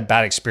I've just had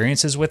bad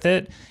experiences with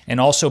it, and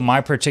also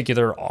my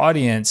particular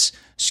audience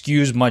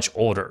skews much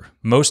older.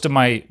 Most of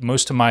my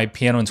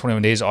Piano in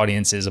 21 Days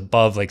audience is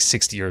above like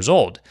 60 years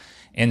old,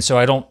 and so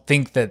I don't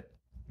think that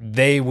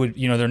they would,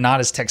 they're not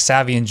as tech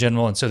savvy in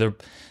general, and so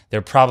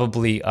they're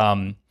probably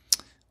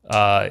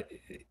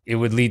it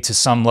would lead to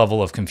some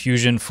level of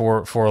confusion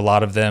for a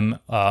lot of them.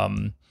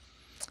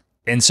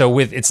 And so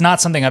it's not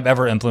something I've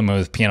ever implemented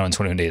with Piano in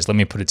 21 Days. Let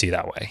me put it to you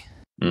that way.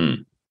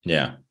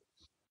 Yeah.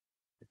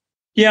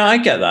 Yeah, I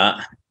get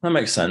that. That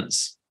makes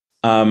sense.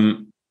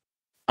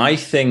 I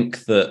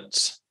think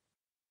that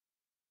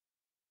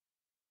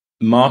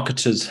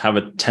marketers have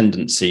a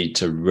tendency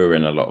to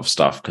ruin a lot of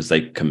stuff because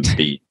they can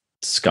be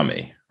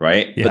scummy,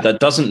 right? Yeah. But that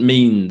doesn't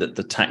mean that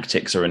the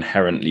tactics are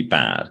inherently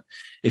bad.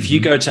 If you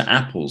go to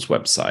Apple's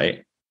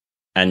website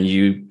and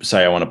you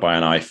say, I want to buy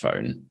an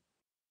iPhone,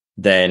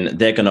 then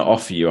they're going to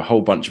offer you a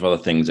whole bunch of other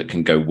things that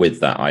can go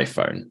with that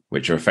iPhone,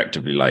 which are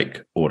effectively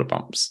like order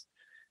bumps.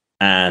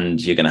 And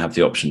you're going to have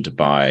the option to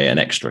buy an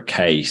extra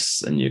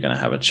case, and you're going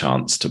to have a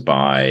chance to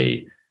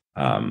buy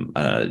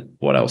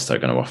what else they're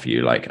going to offer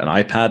you, like an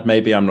iPad,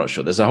 maybe. I'm not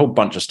sure. There's a whole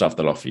bunch of stuff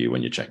they'll offer you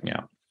when you're checking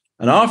out.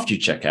 And after you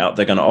check out,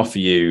 they're going to offer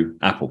you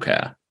Apple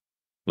Care,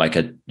 like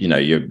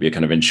your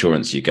kind of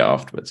insurance you get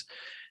afterwards.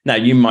 Now,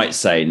 you might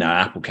say, no,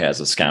 Apple Care is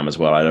a scam as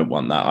well. I don't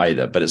want that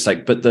either. But it's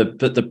like, but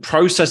the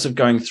process of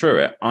going through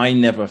it, I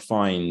never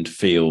find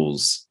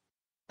feels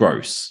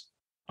gross.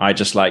 I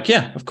just like,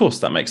 yeah, of course,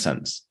 that makes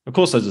sense. Of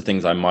course, those are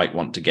things I might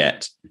want to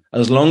get,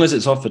 as long as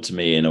it's offered to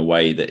me in a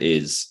way that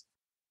is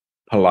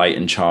polite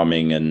and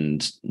charming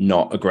and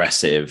not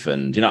aggressive.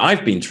 And,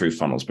 I've been through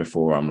funnels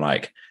before. I'm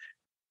like,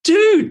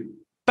 dude,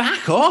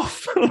 back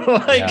off.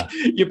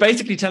 You're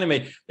basically telling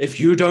me, if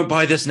you don't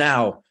buy this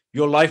now,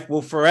 your life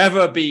will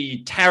forever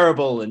be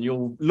terrible. And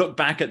you'll look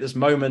back at this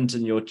moment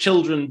and your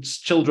children's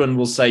children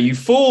will say, you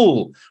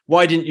fool,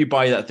 why didn't you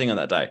buy that thing on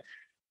that day?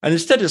 And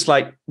instead, it's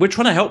like, we're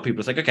trying to help people.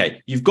 It's like,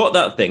 okay, you've got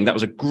that thing. That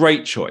was a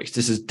great choice.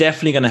 This is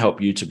definitely going to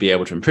help you to be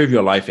able to improve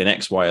your life in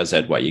X, Y, or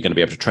Z way. You're going to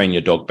be able to train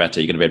your dog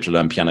better. You're going to be able to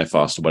learn piano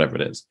faster, whatever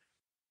it is.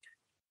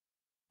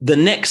 The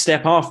next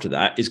step after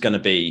that is going to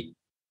be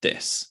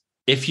this.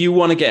 If you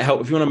want to get help,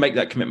 if you want to make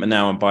that commitment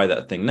now and buy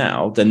that thing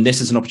now, then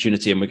this is an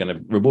opportunity, and we're going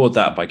to reward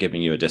that by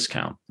giving you a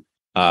discount.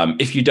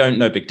 If you don't,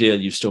 no big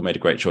deal. You've still made a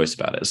great choice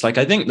about it. It's like,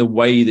 I think the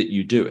way that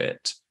you do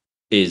it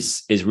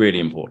is really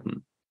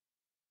important.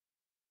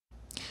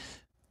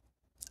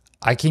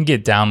 I can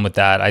get down with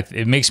that.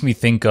 It makes me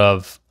think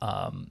of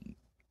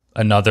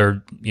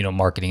another,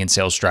 marketing and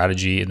sales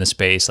strategy in the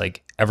space,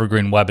 like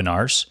evergreen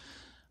webinars.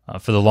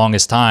 For the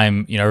longest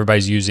time,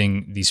 everybody's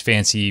using these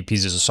fancy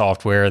pieces of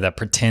software that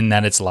pretend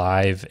that it's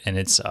live, and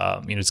it's,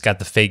 it's got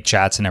the fake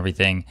chats and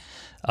everything.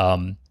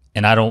 And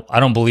I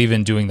don't believe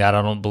in doing that.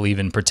 I don't believe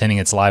in pretending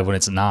it's live when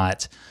it's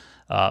not.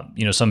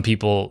 Some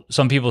people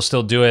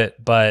still do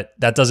it, but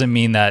that doesn't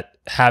mean that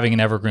having an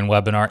evergreen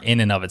webinar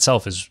in and of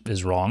itself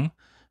is wrong.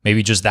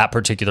 Maybe just that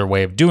particular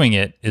way of doing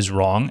it is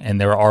wrong,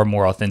 and there are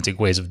more authentic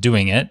ways of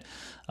doing it,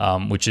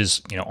 which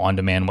is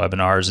on-demand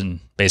webinars and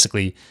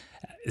basically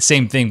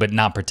same thing, but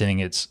not pretending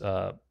it's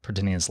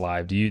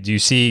live. Do you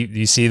see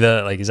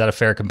the, like, is that a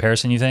fair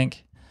comparison, you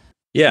think?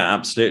 Yeah,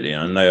 absolutely.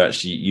 I know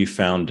actually you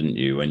found, didn't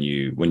you,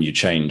 when you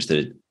changed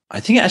it, I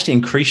think it actually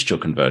increased your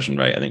conversion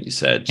rate. I think you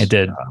said it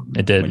did.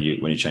 It did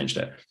when you changed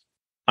it.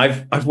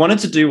 I've wanted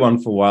to do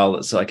one for a while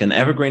that's like an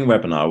evergreen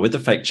webinar with the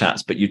fake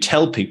chats, but you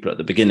tell people at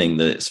the beginning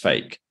that it's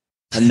fake.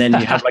 And then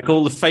you have like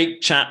all the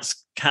fake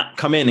chats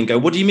come in and go,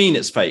 what do you mean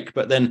it's fake?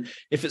 But then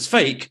if it's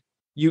fake,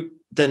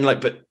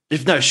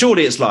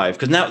 surely it's live,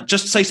 because now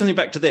just say something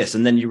back to this.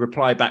 And then you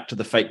reply back to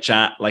the fake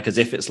chat, like as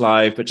if it's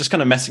live, but just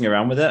kind of messing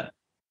around with it.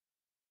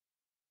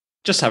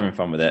 Just having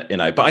fun with it,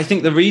 But I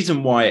think the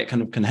reason why it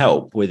kind of can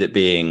help with it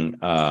being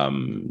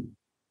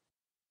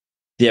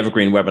the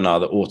evergreen webinar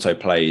that auto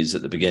plays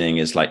at the beginning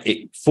is like,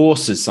 it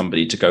forces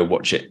somebody to go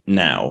watch it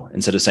now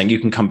instead of saying, you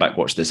can come back,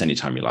 watch this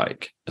anytime you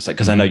like. It's like,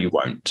 because I know you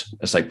won't.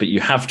 It's like, but you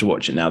have to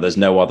watch it now. There's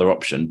no other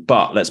option,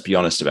 but let's be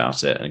honest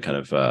about it and kind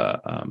of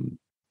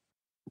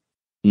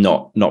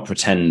not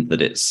pretend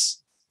that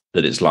it's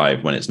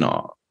live when it's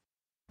not.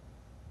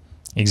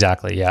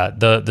 Exactly. Yeah.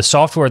 The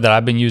software that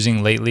I've been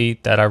using lately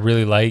that I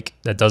really like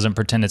that doesn't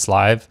pretend it's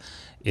live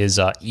is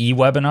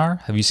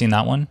eWebinar. Have you seen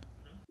that one?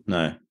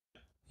 No.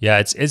 Yeah,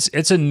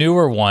 it's a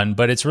newer one,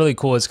 but it's really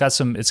cool. It's got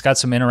some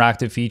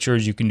interactive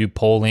features. You can do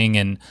polling,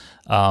 and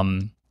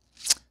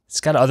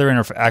it's got other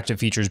interactive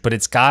features, but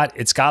it's got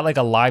like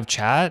a live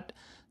chat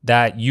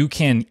that you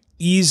can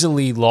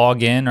easily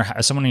log in,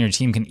 or someone on your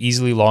team can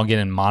easily log in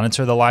and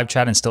monitor the live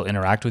chat and still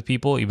interact with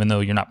people, even though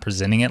you're not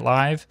presenting it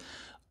live.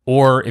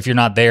 Or if you're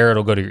not there,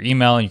 it'll go to your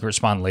email and you can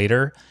respond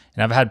later.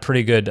 And I've had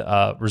pretty good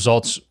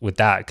results with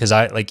that, because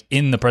I, like,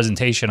 in the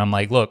presentation, I'm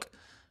like, look,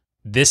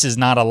 this is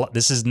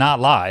not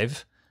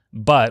live,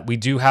 but we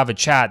do have a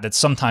chat that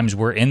sometimes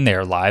we're in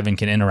there live and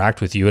can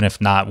interact with you. And if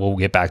not, we'll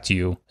get back to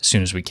you as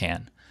soon as we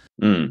can.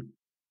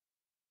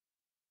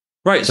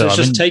 Right. So it's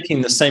just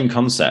taking the same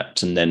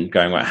concept and then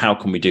going, well, how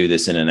can we do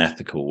this in an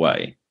ethical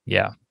way?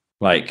 Yeah.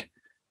 Like,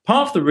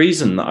 Part of the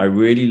reason that I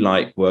really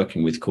like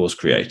working with course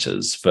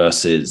creators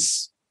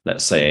versus,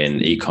 let's say,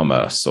 in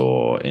e-commerce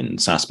or in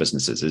SaaS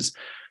businesses is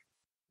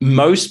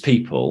most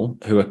people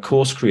who are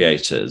course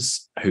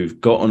creators who've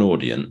got an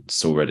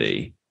audience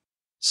already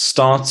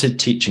started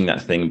teaching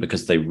that thing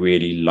because they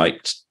really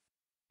liked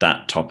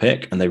that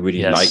topic and they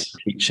really liked Yes.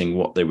 teaching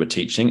what they were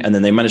teaching. And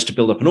then they managed to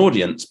build up an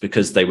audience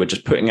because they were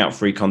just putting out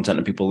free content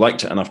and people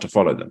liked it enough to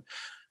follow them.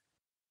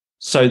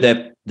 So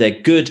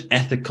they're good,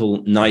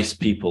 ethical, nice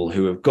people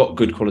who have got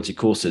good quality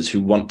courses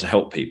who want to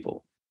help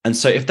people. And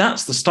so if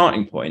that's the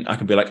starting point, I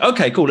can be like,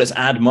 okay, cool, let's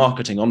add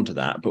marketing onto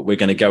that, but we're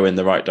going to go in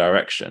the right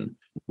direction.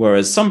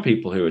 Whereas some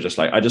people who are just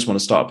like, I just want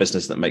to start a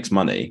business that makes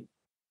money,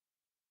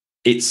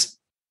 it's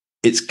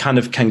kind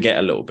of can get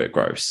a little bit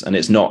gross. And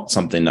it's not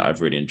something that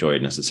I've really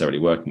enjoyed necessarily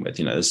working with.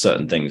 You know, there's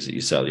certain things that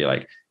you sell, you're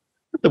like,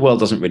 the world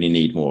doesn't really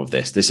need more of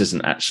this. This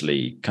isn't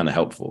actually kind of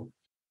helpful.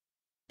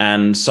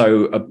 And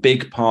so a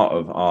big part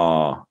of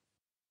our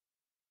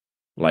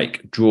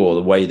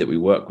the way that we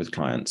work with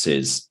clients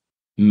is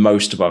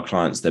most of our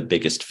clients, their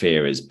biggest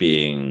fear is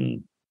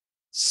being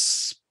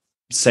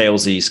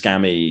salesy,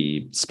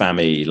 scammy,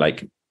 spammy,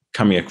 like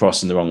coming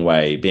across in the wrong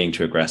way, being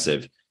too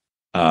aggressive.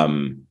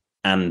 And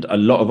a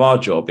lot of our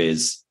job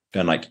is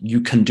going like, you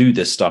can do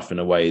this stuff in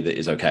a way that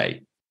is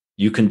okay.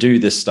 You can do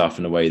this stuff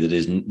in a way that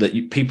is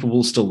people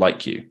will still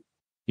like you.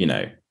 You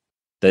know,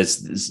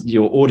 there's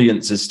your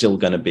audience is still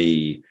going to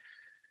be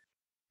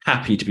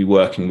happy to be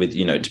working with,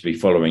 you know, to be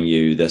following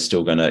you. You're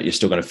still going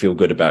to feel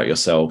good about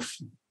yourself,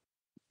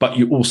 but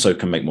you also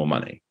can make more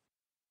money.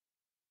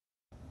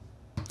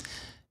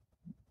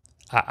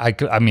 I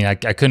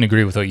couldn't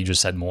agree with what you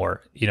just said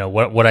more. You know,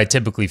 what I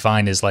typically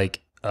find is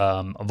like,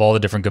 of all the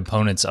different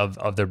components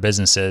of their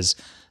businesses,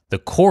 the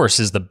course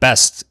is the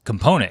best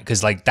component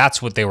because like that's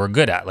what they were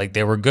good at. Like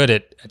they were good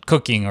at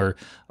cooking or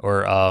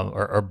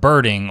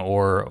birding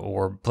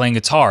or playing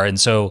guitar, and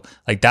so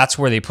like that's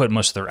where they put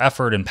most of their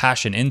effort and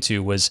passion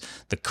into was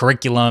the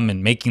curriculum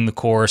and making the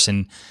course,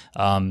 and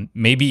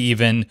maybe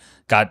even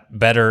got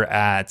better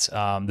at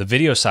the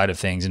video side of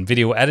things and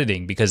video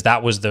editing because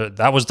that was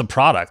the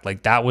product.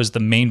 Like that was the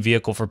main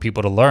vehicle for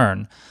people to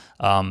learn.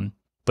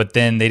 But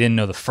then they didn't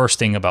know the first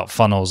thing about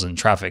funnels and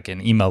traffic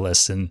and email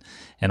lists and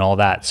all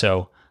that.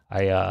 So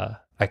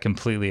I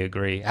completely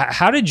agree.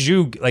 How did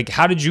you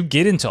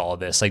get into all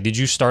this? Like, did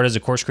you start as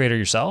a course creator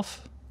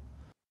yourself?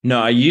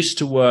 No, I used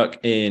to work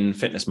in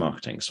fitness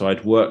marketing. So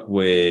I'd work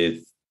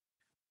with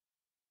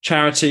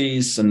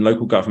charities and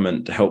local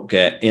government to help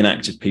get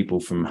inactive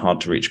people from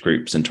hard to reach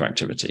groups into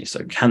activity.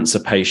 So cancer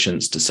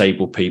patients,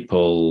 disabled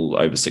people,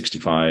 over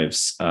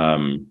 65s.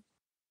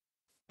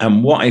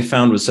 And what I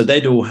found was, so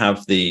they'd all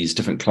have these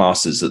different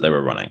classes that they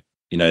were running.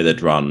 You know,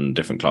 they'd run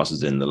different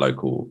classes in the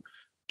local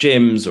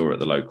gyms or at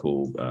the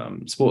local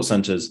sports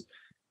centers.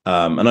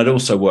 And I'd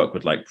also work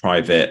with like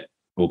private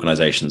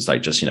organizations,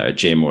 like just, you know, a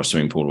gym or a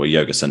swimming pool or a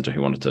yoga center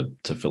who wanted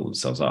to fill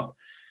themselves up.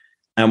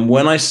 And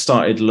when I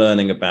started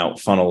learning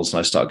about funnels and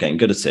I started getting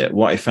good at it,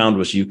 what I found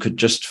was you could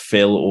just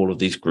fill all of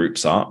these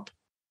groups up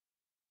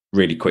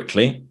really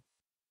quickly.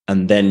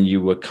 And then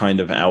you were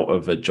kind of out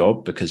of a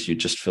job because you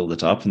just filled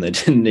it up and they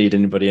didn't need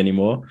anybody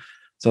anymore.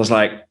 So I was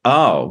like,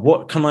 oh,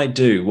 what can I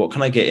do? What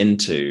can I get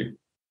into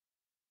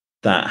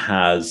that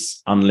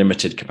has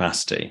unlimited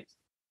capacity?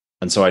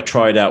 And so I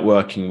tried out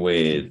working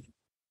with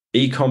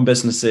e-com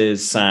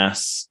businesses,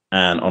 SaaS,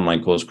 and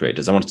online course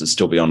creators. I wanted to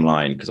still be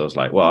online because I was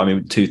like, well, I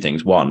mean, two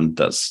things. One,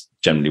 that's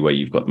generally where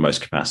you've got the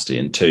most capacity.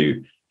 And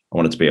two, I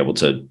wanted to be able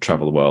to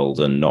travel the world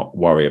and not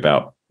worry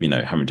about, you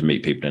know, having to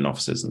meet people in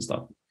offices and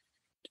stuff.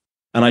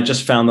 And I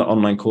just found that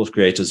online course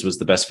creators was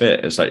the best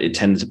fit. It's like, it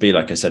tended to be,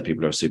 like I said,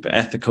 people who are super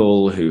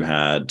ethical, who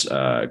had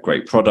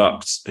great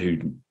products,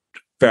 who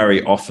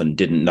very often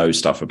didn't know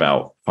stuff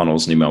about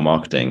funnels and email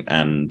marketing,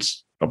 and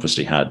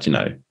obviously had, you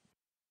know,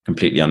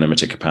 completely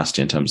unlimited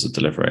capacity in terms of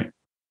delivery.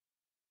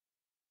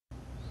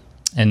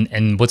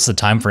 And what's the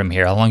time frame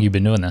here? How long have you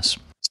been doing this?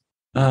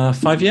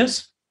 5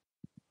 years.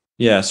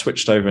 Yeah,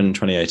 switched over in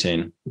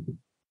 2018.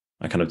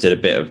 I kind of did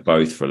a bit of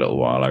both for a little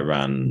while. I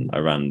ran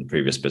the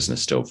previous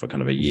business still for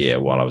kind of a year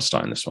while I was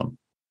starting this one.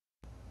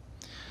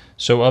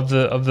 So of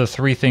the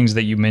three things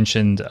that you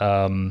mentioned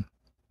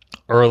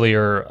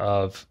earlier,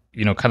 of,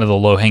 you know, kind of the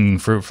low hanging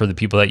fruit for the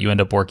people that you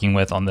end up working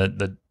with on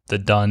the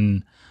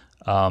done,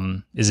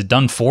 is it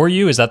done for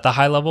you? Is that the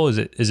high level? Is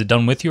it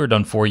done with you or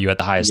done for you at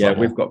the highest level?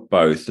 Yeah, we've got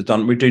both.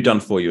 We do done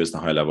for you as the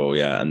high level,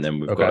 yeah, and then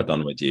we've got a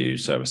done with you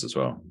service as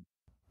well.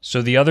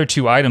 So the other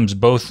two items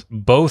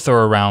both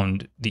are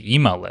around the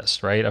email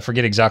list, right? I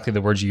forget exactly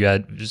the words you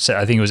had said.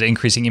 I think it was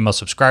increasing email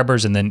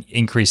subscribers and then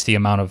increase the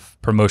amount of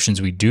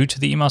promotions we do to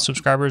the email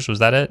subscribers. Was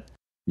that it?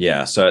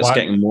 Yeah, so it's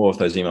getting more of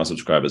those email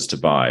subscribers to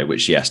buy,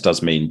 which, yes,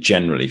 does mean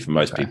generally for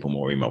most people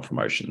more email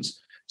promotions.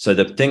 So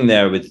the thing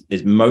there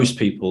is most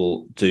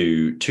people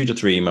do 2 to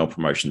 3 email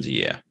promotions a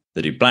year.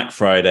 They do Black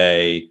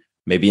Friday,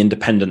 maybe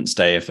Independence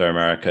Day if they're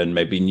American,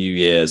 maybe New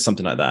Year's,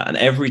 something like that. And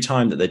every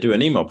time that they do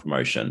an email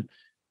promotion,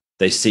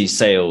 they see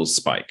sales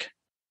spike.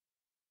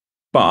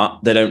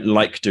 But they don't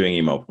like doing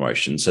email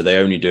promotions, so they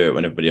only do it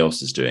when everybody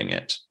else is doing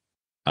it.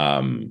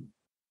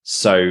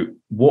 So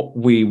what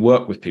we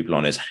work with people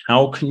on is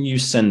how can you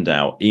send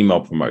out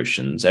email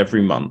promotions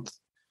every month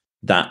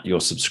that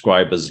your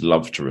subscribers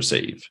love to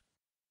receive?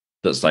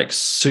 That's like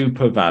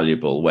super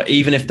valuable, where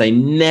even if they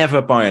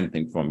never buy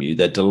anything from you,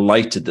 they're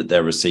delighted that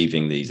they're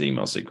receiving these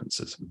email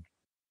sequences.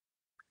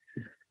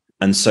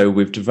 And so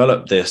we've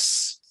developed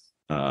this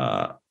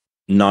 9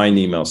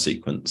 email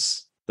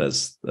sequence.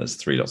 There's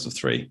 3 lots of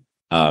 3.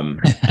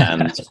 And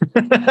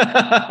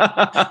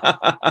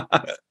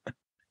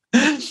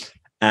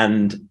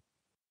and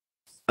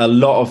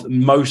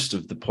most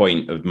of the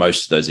point of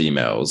most of those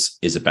emails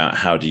is about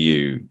how do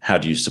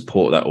you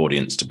support that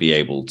audience to be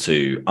able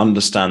to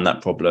understand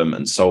that problem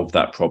and solve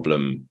that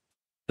problem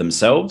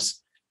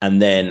themselves.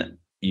 And then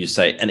you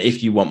say, and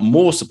if you want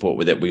more support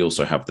with it, we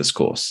also have this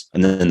course.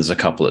 And then there's a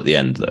couple at the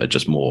end that are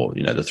just more,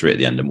 the 3 at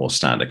the end are more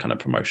standard kind of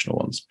promotional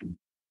ones.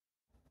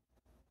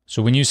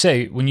 So when you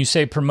say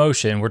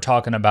promotion, we're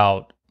talking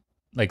about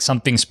like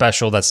something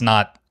special that's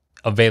not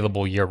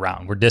available year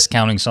round. We're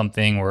discounting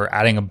something, we're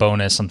adding a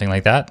bonus, something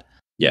like that.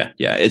 Yeah.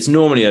 It's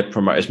normally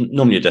it's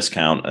normally a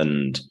discount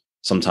and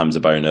sometimes a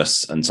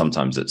bonus, and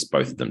sometimes it's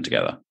both of them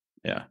together.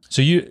 Yeah.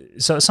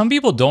 So some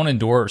people don't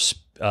endorse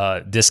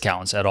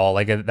discounts at all.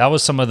 Like that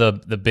was some of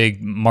the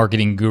big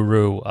marketing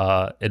guru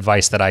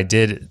advice that I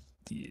did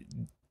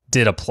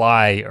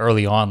apply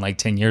early on, like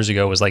 10 years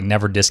ago, was like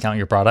never discount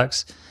your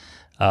products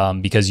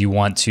because you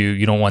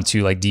don't want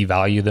to like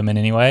devalue them in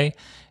any way.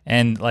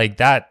 And like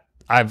that,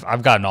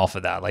 I've gotten off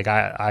of that. Like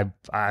I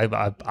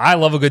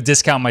love a good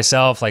discount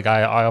myself. Like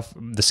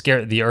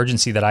the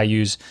urgency that I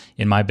use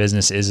in my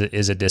business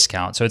is a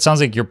discount. So it sounds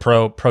like you're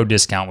pro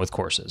discount with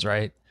courses,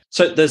 right?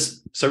 So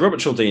Robert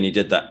Cialdini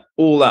did that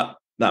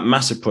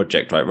massive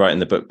project, right in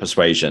the book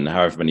Persuasion,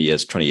 however many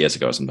years, 20 years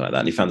ago or something like that.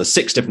 And he found the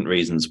 6 different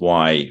reasons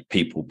why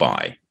people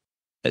buy.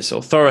 It's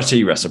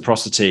authority,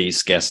 reciprocity,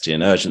 scarcity,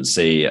 and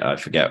urgency. I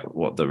forget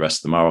what the rest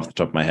of them are off the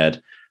top of my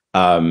head.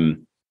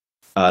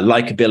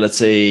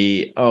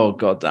 Likability. Oh,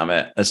 God damn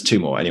it. There's 2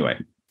 more. Anyway,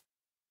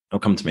 it'll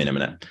come to me in a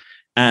minute.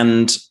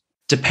 And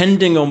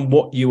depending on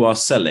what you are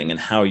selling and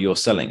how you're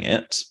selling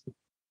it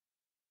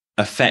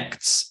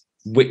affects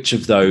which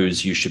of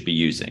those you should be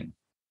using.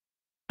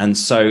 And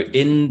so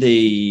in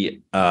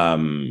the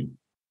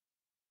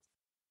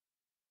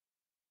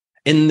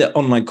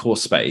online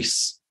course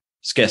space,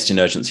 scarcity and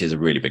urgency is a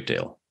really big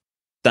deal.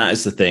 That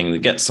is the thing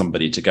that gets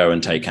somebody to go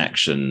and take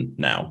action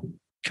now.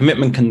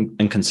 Commitment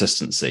and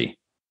consistency.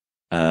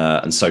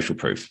 And social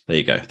proof. There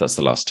you go. That's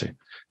the last 2.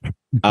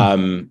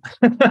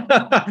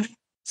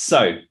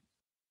 So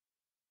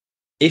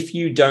if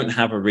you don't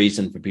have a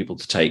reason for people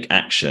to take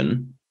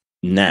action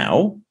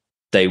now,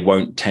 they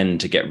won't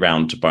tend to get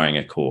round to buying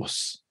a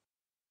course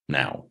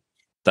now.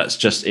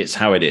 It's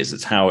how it is.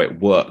 It's how it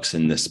works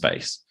in this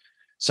space.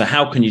 So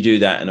how can you do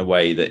that in a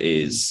way that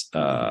is,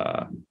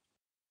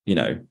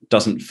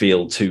 doesn't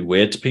feel too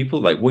weird to people?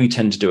 Like we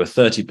tend to do a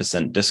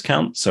 30%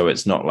 discount. So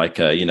it's not like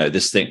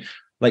this thing.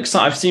 Like, so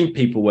I've seen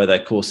people where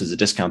their courses are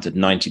discounted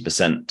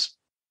 90%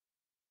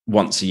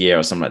 once a year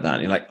or something like that.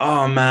 And you're like,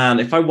 oh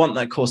man, if I want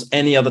that course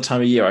any other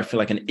time of year, I feel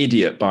like an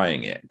idiot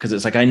buying it, because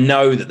it's like, I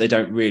know that they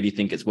don't really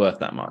think it's worth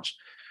that much.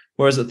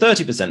 Whereas at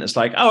 30%, it's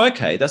like, oh,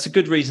 okay, that's a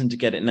good reason to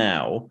get it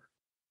now.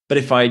 But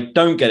if I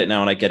don't get it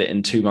now and I get it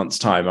in 2 months'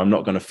 time, I'm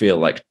not going to feel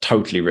like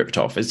totally ripped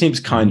off. It seems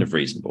kind of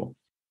reasonable.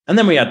 And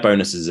then we add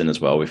bonuses in as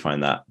well. We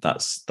find that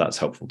that's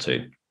helpful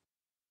too.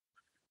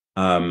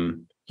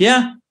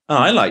 Yeah. Oh,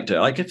 I liked it.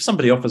 Like if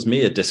somebody offers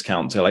me a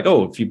discount to like,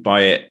 oh, if you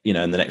buy it,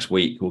 in the next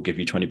week, we'll give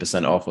you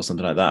 20% off or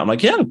something like that. I'm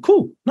like, yeah,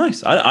 cool.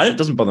 Nice. It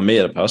doesn't bother me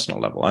at a personal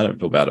level. I don't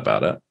feel bad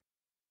about it.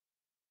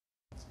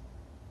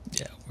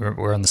 Yeah,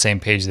 we're on the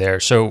same page there.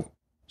 So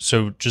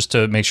just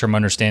to make sure I'm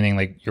understanding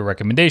like your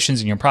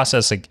recommendations and your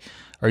process, like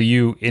are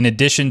you, in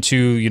addition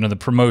to, the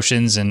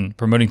promotions and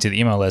promoting to the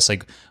email list,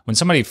 like when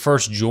somebody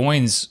first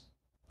joins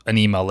an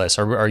email list,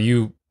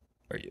 you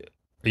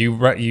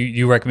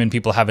recommend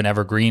people have an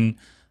evergreen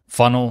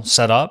funnel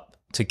set up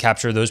to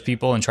capture those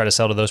people and try to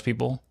sell to those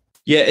people?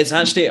 Yeah, it's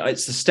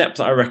the step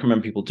that I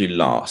recommend people do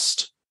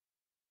last.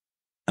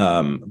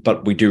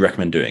 But we do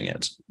recommend doing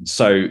it.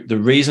 So the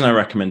reason I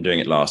recommend doing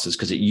it last is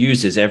because it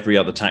uses every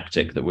other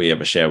tactic that we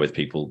ever share with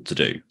people to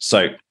do.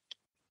 So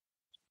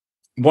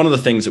one of the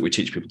things that we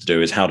teach people to do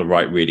is how to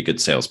write really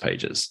good sales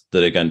pages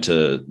that are going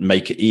to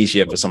make it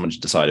easier for someone to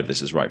decide if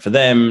this is right for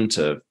them,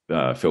 to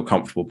feel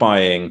comfortable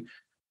buying,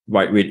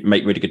 make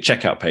really good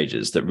checkout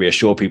pages that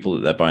reassure people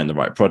that they're buying the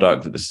right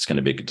product, that this is going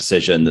to be a good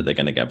decision, that they're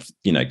going to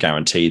get,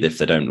 guaranteed if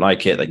they don't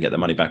like it, they can get their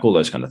money back, all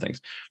those kind of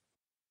things.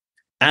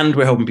 And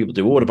we're helping people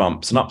do order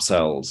bumps and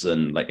upsells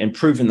and like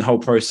improving the whole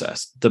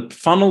process. The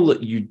funnel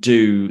that you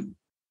do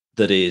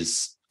that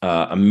is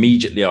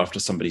immediately after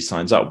somebody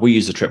signs up, we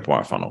use a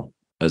tripwire funnel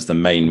as the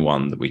main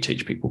one that we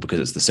teach people because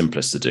it's the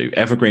simplest to do.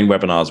 Evergreen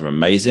webinars are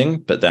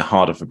amazing, but they're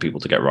harder for people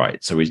to get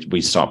right. So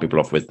we start people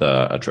off with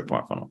a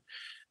tripwire funnel.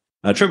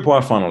 A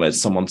tripwire funnel is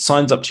someone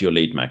signs up to your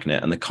lead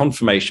magnet and the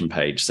confirmation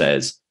page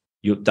says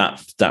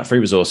that free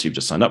resource you've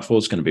just signed up for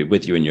is going to be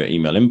with you in your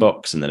email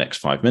inbox in the next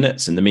 5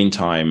 minutes. In the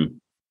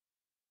meantime,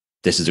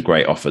 this is a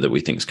great offer that we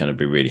think is going to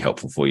be really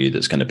helpful for you.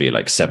 That's going to be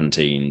like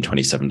 $17,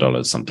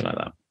 $27, something like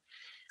that.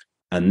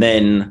 And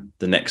then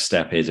the next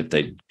step is if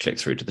they click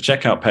through to the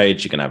checkout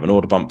page, you're going to have an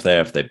order bump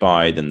there. If they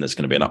buy, then there's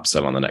going to be an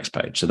upsell on the next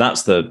page. So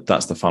that's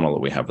the funnel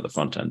that we have at the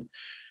front end.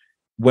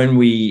 When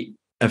we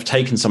have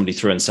taken somebody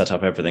through and set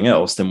up everything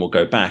else, then we'll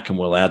go back and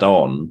we'll add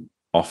on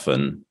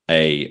often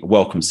a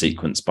welcome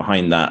sequence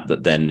behind that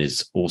then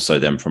is also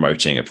then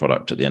promoting a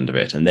product at the end of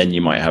it. And then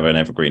you might have an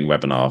evergreen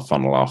webinar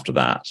funnel after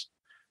that.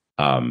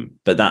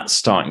 But that's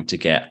starting to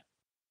get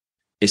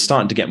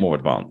more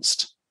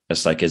advanced.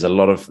 It's like there's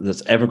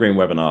evergreen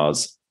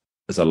webinars.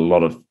 There's a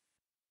lot of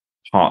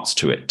parts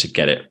to it to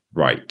get it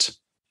right.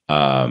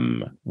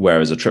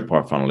 Whereas a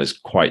tripwire funnel is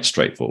quite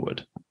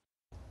straightforward.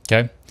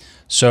 Okay.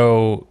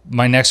 So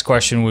my next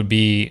question would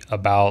be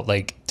about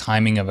like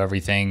timing of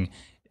everything.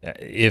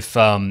 If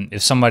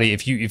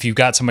you've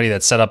got somebody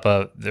that set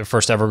up their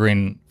first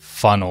evergreen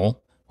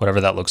funnel,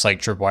 whatever that looks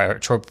like,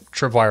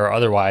 tripwire or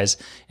otherwise,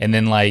 and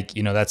then like,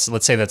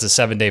 let's say that's a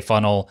 7-day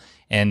funnel,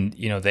 and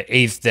the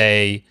 8th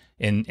day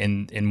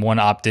in one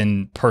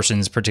opt-in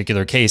person's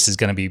particular case is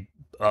going to be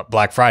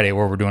Black Friday,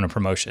 where we're doing a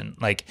promotion.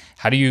 Like,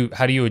 how do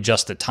you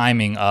adjust the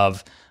timing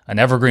of an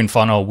evergreen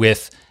funnel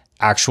with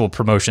actual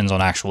promotions on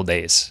actual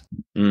days?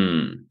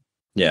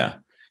 Yeah.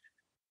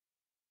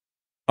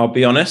 I'll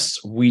be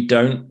honest, we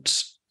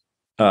don't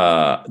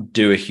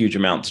do a huge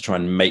amount to try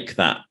and make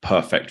that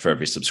perfect for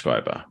every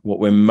subscriber. What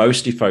we're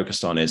mostly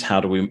focused on is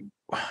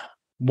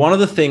one of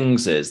the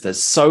things is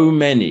there's so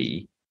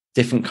many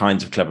different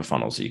kinds of clever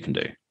funnels that you can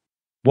do.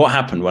 What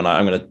happened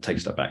I'm going to take a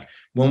step back.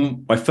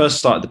 When I first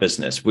started the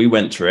business, we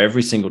went through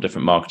every single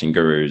different marketing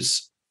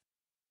guru's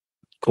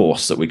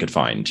course that we could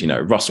find,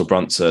 Russell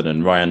Brunson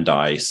and Ryan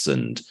Dice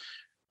and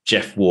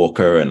Jeff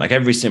Walker, and like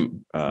every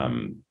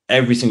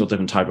single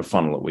different type of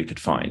funnel that we could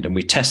find. And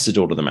we tested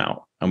all of them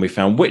out, and we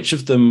found which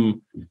of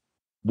them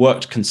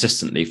worked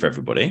consistently for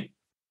everybody,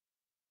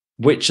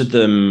 which of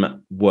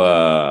them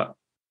were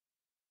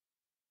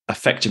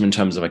effective in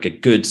terms of like a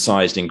good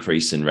sized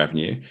increase in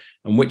revenue,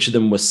 and which of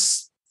them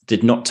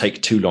did not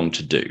take too long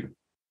to do.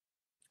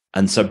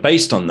 And so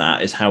based on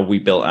that is how we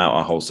built out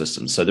our whole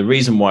system. So the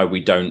reason why we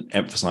don't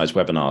emphasize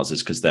webinars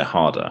is because they're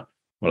harder.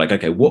 We're like,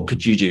 okay, what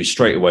could you do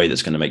straight away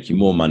that's going to make you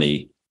more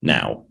money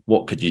now?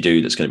 What could you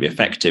do that's going to be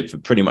effective for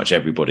pretty much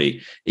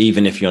everybody,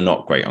 even if you're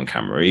not great on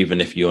camera, even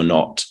if you're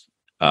not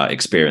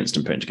experienced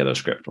in putting together a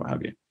script, what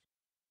have you?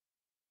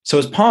 So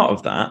as part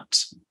of that,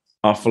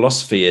 our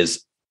philosophy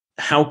is,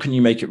 how can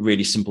you make it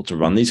really simple to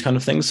run these kind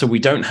of things? So we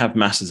don't have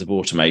masses of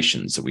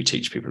automations that we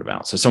teach people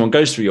about. So someone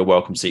goes through your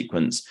welcome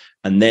sequence,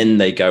 and then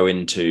they go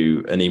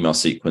into an email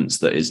sequence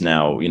that is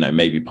now,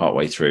 maybe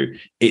partway through.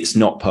 It's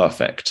not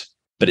perfect,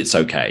 but it's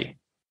okay.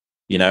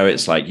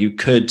 It's like you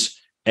could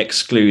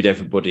exclude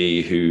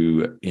everybody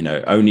who,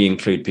 only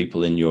include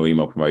people in your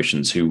email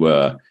promotions who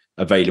were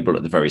available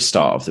at the very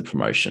start of the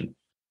promotion.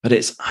 But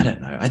I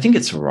don't know. I think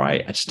it's all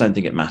right. I just don't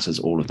think it matters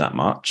all of that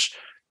much.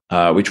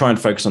 We try and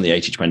focus on the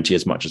 80-20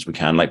 as much as we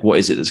can. Like, what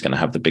is it that's going to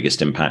have the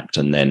biggest impact,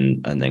 and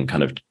then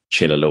kind of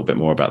chill a little bit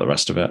more about the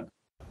rest of it.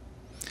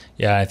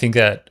 Yeah, I think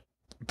that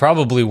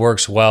probably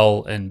works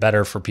well and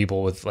better for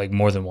people with like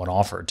more than one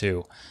offer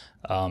too.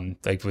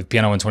 Like with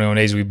Piano in 21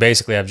 Days, we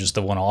basically have just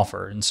the one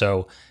offer. And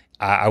so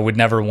I would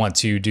never want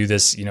to do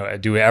this,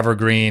 do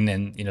evergreen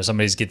and,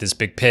 somebody's get this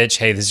big pitch,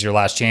 hey, this is your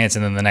last chance.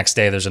 And then the next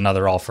day there's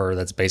another offer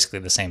that's basically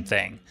the same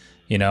thing.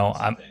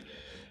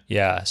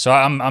 So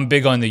I'm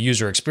big on the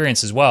user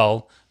experience as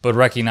well, but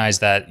recognize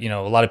that, a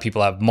lot of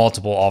people have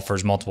multiple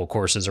offers, multiple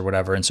courses or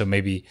whatever. And so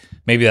maybe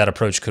that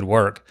approach could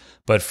work.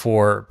 But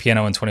for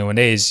Piano in 21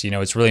 Days,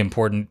 it's really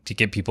important to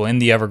get people in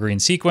the evergreen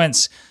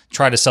sequence,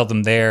 try to sell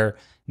them there.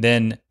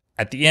 Then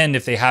at the end,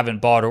 if they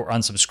haven't bought or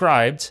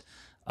unsubscribed,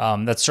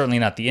 that's certainly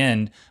not the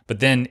end, but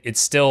then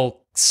it's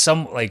still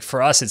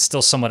for us, it's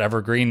still somewhat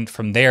evergreen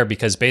from there,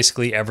 because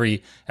basically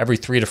every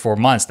 3 to 4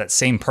 months, that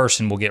same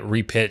person will get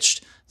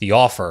repitched the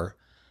offer,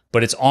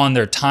 but it's on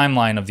their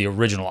timeline of the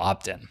original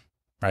opt-in,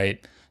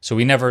 right? So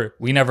we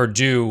never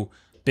do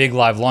big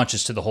live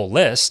launches to the whole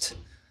list.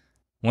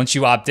 Once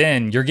you opt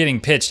in, you're getting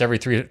pitched every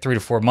three to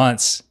 4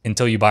 months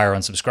until you buy or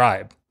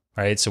unsubscribe,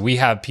 right? So we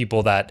have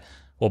people that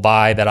will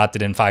buy that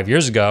opted in 5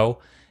 years ago,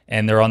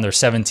 and they're on their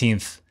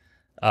 17th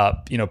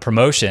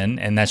promotion,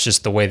 and that's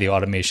just the way the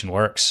automation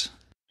works.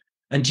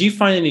 And do you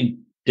find any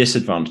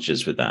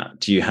disadvantages with that?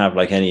 Do you have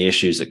like any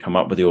issues that come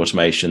up with the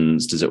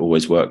automations? Does it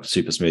always work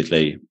super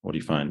smoothly? What do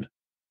you find?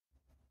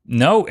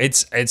 No,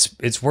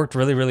 it's worked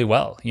really, really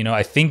well.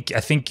 I think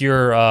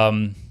you're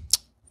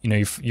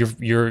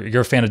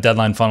you're a fan of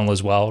deadline funnel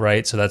as well,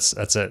 right? So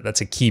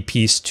that's a key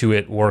piece to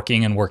it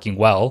working and working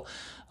well.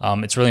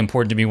 It's really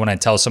important to me when I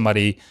tell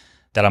somebody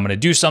that I'm going to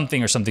do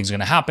something or something's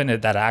going to happen,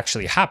 that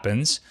actually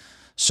happens.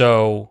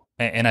 So,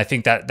 and I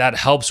think that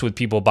helps with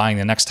people buying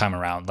the next time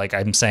around. Like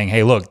I'm saying,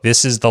 hey, look,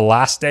 this is the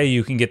last day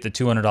you can get the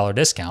 $200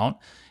 discount.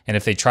 And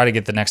if they try to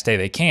get the next day,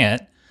 they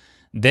can't,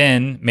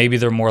 then maybe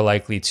they're more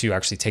likely to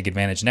actually take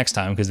advantage next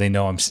time, because they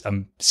know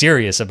I'm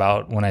serious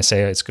about when I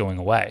say it's going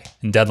away.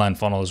 And deadline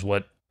funnel is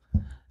what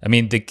I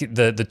mean,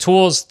 the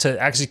tools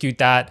to execute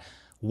that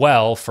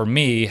well for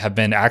me have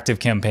been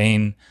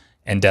ActiveCampaign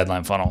and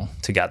Deadline Funnel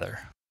together.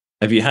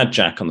 Have you had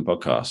Jack on the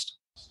podcast?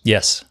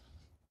 Yes.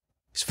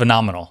 He's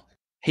phenomenal.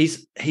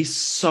 He's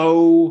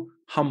so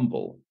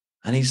humble,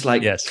 and he's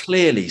like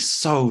clearly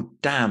so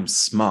damn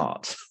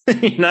smart,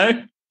 you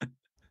know?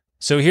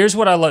 So here's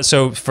what I love.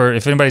 So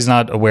if anybody's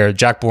not aware,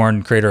 Jack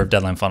Bourne, creator of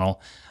Deadline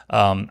Funnel,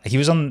 he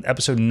was on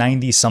episode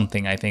 90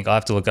 something, I think. I'll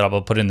have to look it up.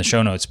 I'll put it in the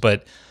show notes.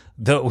 But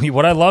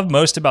what I love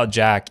most about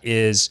Jack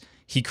is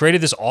he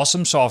created this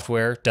awesome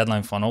software,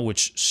 Deadline Funnel,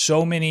 which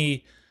so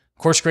many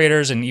course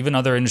creators and even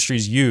other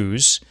industries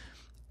use.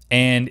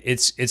 And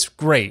it's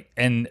great.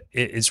 And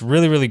it's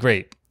really, really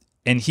great.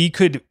 And he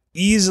could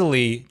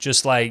easily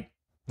just like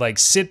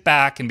sit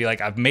back and be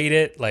like, I've made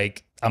it.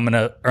 Like, I'm going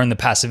to earn the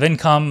passive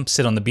income,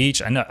 sit on the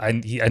beach. I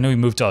know he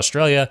moved to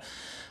Australia.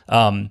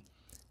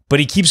 But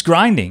he keeps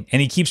grinding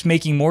and he keeps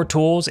making more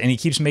tools and he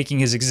keeps making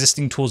his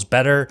existing tools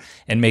better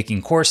and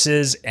making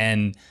courses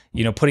and,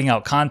 you know, putting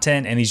out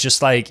content. And he's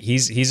just like,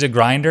 he's a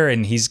grinder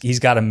and he's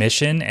got a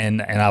mission.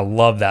 And I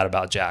love that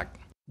about Jack.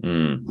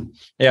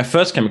 Yeah. I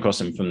first came across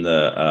him from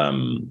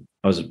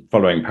I was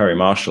following Perry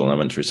Marshall and I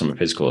went through some of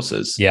his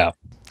courses. Yeah.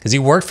 Because he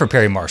worked for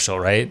Perry Marshall,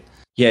 right?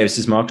 Yeah. He was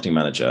his marketing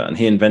manager and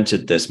he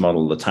invented this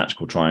model, the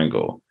tactical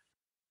triangle.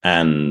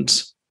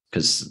 And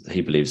because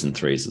he believes in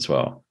threes as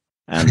well.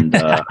 And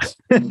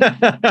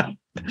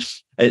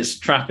it's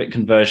traffic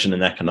conversion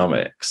and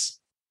economics.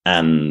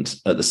 And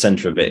at the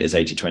center of it is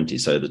 80-20.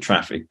 So the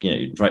traffic,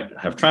 you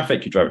have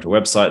traffic, you drive it to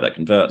a website that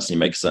converts and you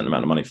make a certain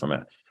amount of money from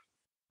it.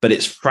 But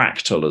it's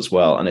fractal as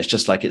well. And it's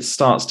just like it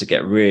starts to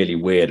get really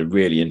weird and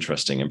really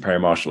interesting. And Perry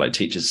Marshall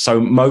teaches. So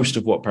most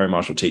of what Perry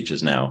Marshall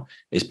teaches now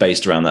is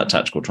based around that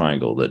tactical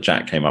triangle that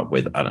Jack came up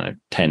with, I don't know,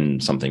 10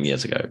 something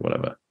years ago,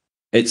 whatever.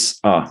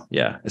 It's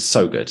it's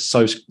so good.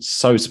 So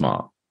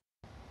smart.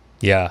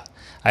 Yeah.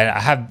 I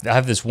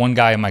have this one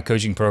guy in my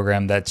coaching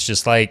program that's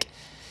just like,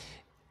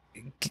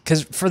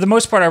 because for the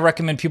most part, I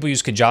recommend people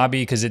use Kajabi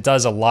because it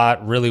does a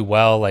lot really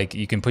well. Like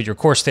you can put your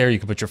course there, you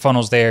can put your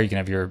funnels there, you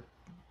can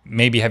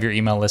maybe have your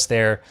email list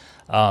there.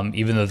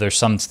 Even though there's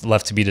some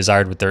left to be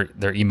desired with their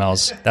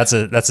emails, that's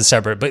a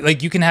separate. But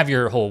like you can have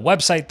your whole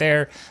website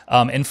there.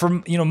 And for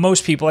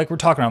most people, like we're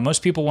talking about,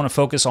 most people want to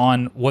focus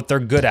on what they're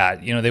good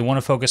at. They want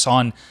to focus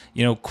on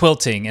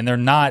quilting, and they're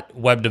not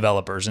web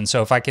developers. And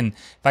so if I can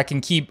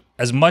keep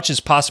as much as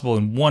possible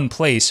in one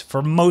place,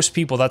 for most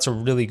people, that's a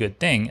really good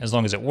thing as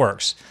long as it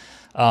works.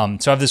 So I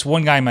have this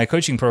one guy in my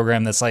coaching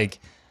program that's like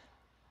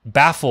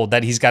baffled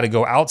that he's got to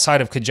go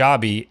outside of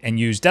Kajabi and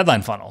use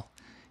Deadline Funnel.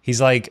 He's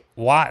like,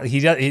 why?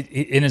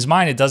 In his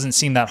mind, it doesn't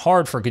seem that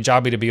hard for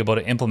Kajabi to be able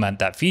to implement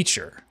that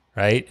feature,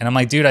 right? And I'm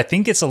like, dude, I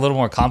think it's a little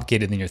more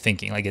complicated than you're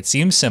thinking. Like, it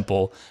seems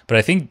simple, but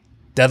I think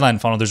Deadline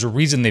Funnel, there's a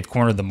reason they've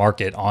cornered the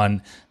market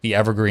on the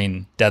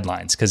evergreen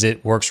deadlines because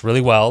it works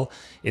really well.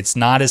 It's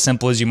not as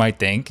simple as you might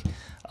think.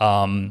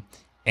 And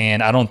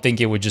I don't think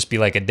it would just be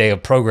like a day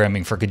of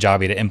programming for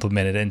Kajabi to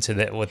implement it into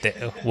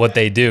what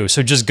they do.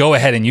 So just go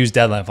ahead and use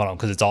Deadline Funnel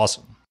because it's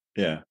awesome.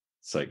 Yeah,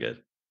 so good.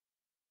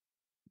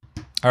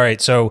 All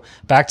right, so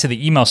back to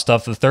the email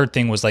stuff. The third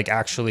thing was like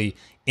actually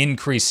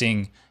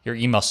increasing your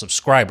email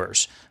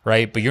subscribers,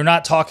 right? But you're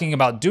not talking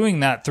about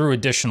doing that through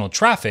additional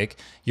traffic.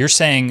 You're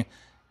saying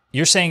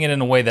it in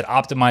a way that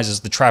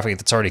optimizes the traffic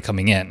that's already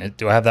coming in.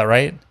 Do I have that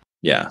right?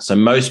 Yeah. So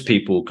most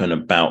people can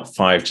about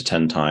 5 to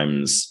 10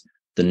 times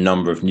the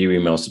number of new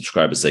email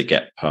subscribers they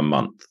get per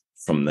month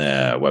from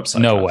their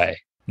website.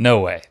 No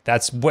way.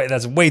 That's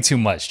way too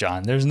much,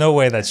 John. There's no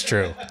way that's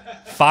true.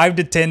 5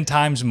 to 10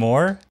 times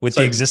more with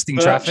the existing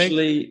traffic?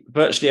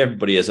 Virtually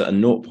everybody is at a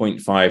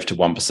 0.5 to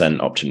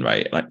 1% opt-in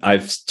rate. Like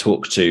I've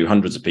talked to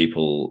hundreds of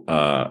people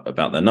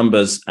about their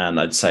numbers, and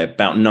I'd say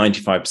about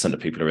 95% of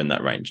people are in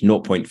that range,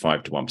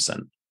 0.5 to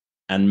 1%.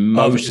 And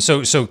most.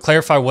 So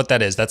clarify what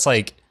that is. That's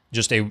like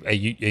just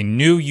a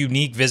new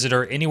unique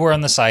visitor anywhere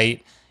on the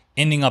site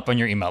ending up on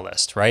your email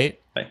list, right?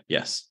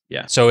 Yes.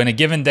 Yeah. So in a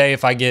given day,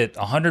 if I get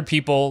 100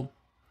 people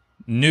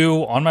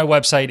new on my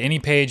website, any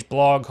page,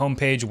 blog,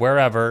 homepage,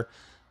 wherever,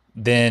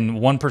 then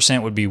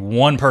 1% would be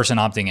one person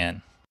opting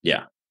in.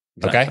 Yeah.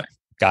 Exactly. Okay.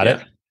 Got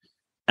it.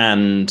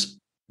 And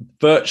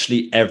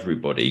virtually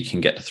everybody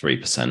can get to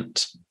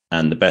 3%.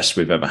 And the best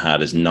we've ever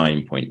had is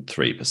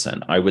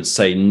 9.3%. I would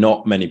say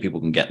not many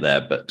people can get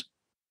there, but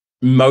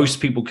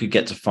most people could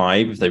get to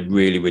 5 if they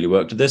really, really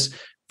worked at this.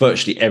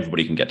 Virtually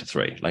everybody can get to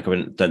 3. Like I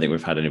don't think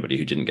we've had anybody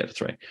who didn't get to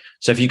 3.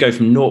 So if you go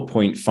from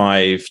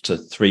 0.5 to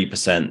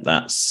 3%,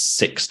 that's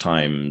 6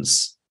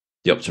 times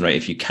the opt-in rate.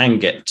 If you can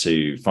get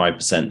to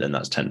 5%, then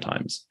that's 10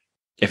 times.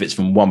 If it's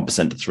from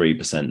 1% to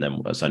 3%,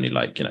 then it's only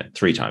like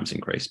 3 times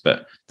increase.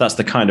 But that's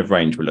the kind of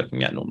range we're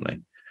looking at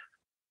normally.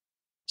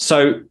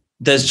 So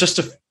there's just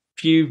a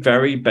few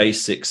very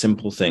basic,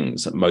 simple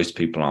things that most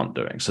people aren't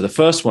doing. So the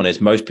first one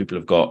is most people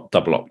have got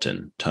double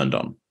opt-in turned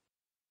on.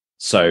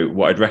 So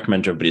what I'd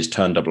recommend to everybody is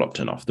turn double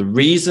opt-in off. The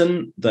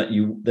reason that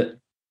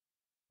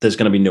there's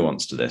going to be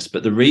nuance to this,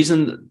 but the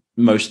reason that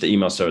most of the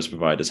email service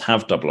providers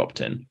have double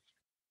opt-in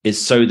is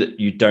so that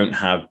you don't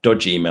have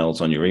dodgy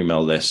emails on your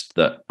email list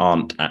that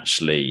aren't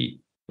actually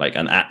like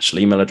an actual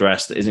email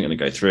address that isn't going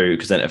to go through,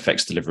 because then it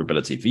affects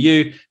deliverability for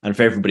you and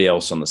for everybody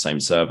else on the same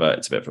server.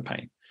 It's a bit of a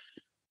pain.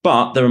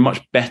 But there are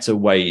much better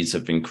ways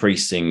of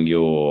increasing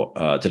your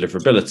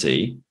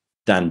deliverability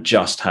than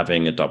just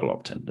having a double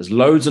opt-in. There's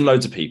loads and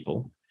loads of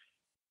people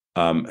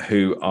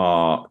who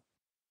are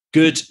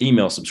good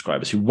email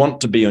subscribers who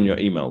want to be on your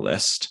email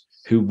list,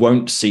 who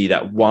won't see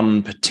that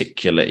one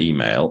particular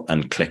email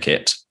and click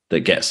it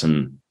that gets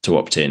them to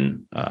opt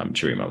in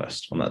to your email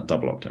list on that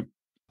double opt-in.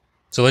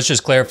 So let's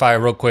just clarify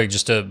real quick,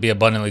 just to be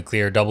abundantly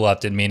clear. Double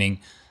opt-in meaning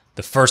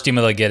the first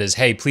email I get is,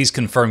 hey, please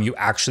confirm you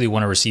actually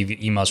want to receive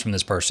emails from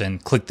this person.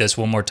 Click this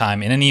one more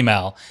time in an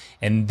email,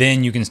 and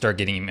then you can start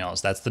getting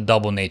emails. That's the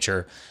double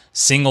nature.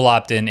 Single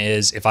opt-in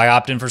is, if I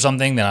opt in for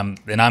something,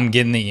 then I'm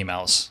getting the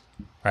emails,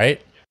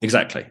 right?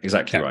 Exactly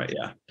right,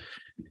 yeah.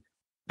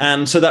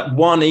 And so that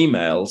one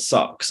email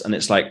sucks. And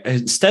it's like,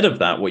 instead of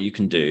that, what you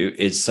can do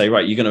is say,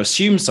 right, you're going to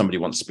assume somebody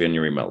wants to be on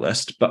your email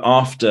list, but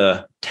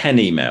after 10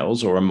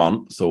 emails or a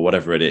month or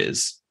whatever it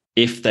is,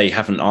 if they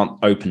haven't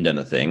opened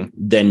anything,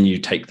 then you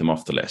take them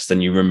off the list,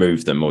 then you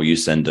remove them, or you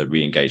send a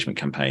re-engagement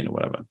campaign or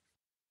whatever.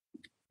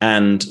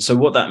 And so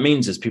what that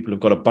means is people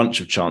have got a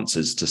bunch of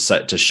chances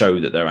to show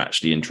that they're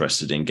actually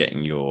interested in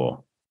getting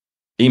your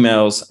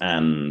emails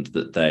and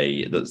that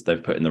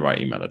they've put in the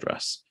right email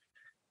address,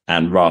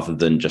 and rather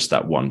than just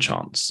that one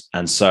chance.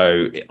 And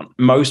so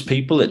most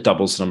people, it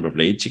doubles the number of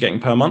leads you're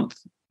getting per month.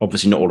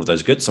 Obviously not all of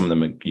those are good. Some of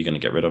them you're going to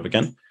get rid of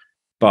again.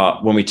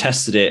 But when we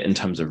tested it in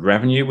terms of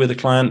revenue with a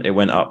client, it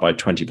went up by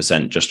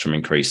 20% just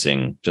from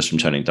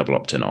turning double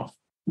opt-in off.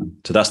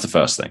 So that's the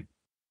first thing.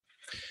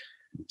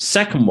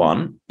 Second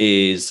one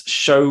is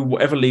show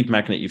whatever lead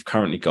magnet you've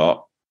currently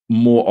got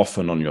more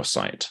often on your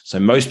site. So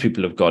most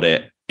people have got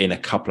it in a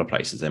couple of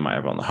places. They might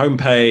have it on the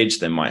homepage,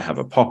 they might have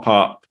a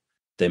pop-up,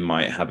 they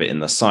might have it in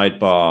the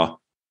sidebar.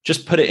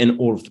 Just put it in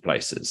all of the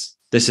places.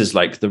 This is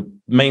like the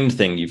main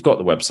thing you've got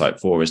the website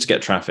for, is to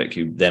get traffic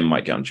who then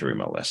might get onto your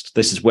email list.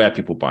 This is where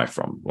people buy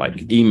from.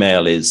 Like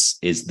email is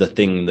the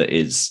thing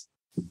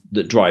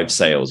that drives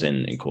sales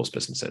in course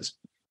businesses.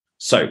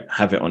 So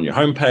have it on your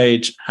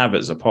homepage, have it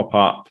as a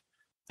pop-up,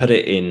 put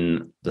it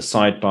in the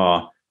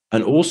sidebar,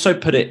 and also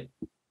put it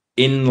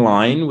in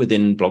line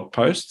within blog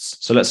posts.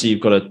 So let's say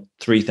you've got a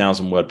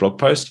 3,000 word blog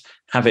post,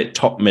 have it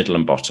top, middle,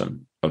 and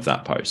bottom of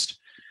that post.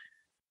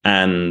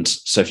 And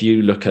so if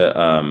you look at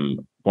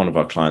one of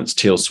our clients,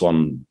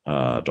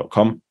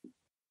 tealswan.com,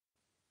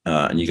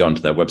 and you go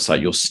onto their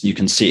website, you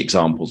can see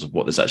examples of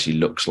what this actually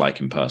looks like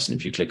in person.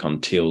 If you click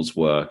on Teal's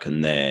work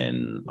and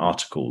then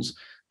articles,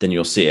 then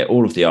you'll see it.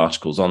 All of the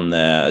articles on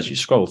there, as you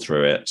scroll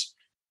through it,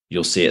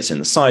 you'll see it's in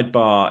the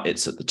sidebar,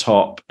 it's at the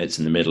top, it's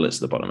in the middle, it's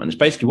at the bottom. And it's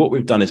basically what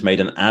we've done is made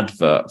an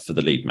advert for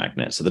the lead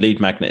magnet. So the lead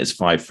magnet is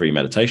 5 free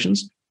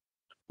meditations.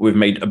 We've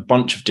made a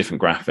bunch of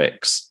different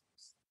graphics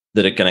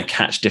that are going to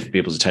catch different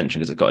people's attention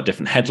because it's got a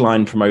different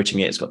headline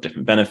promoting it. It's got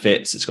different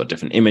benefits. It's got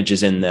different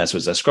images in there. So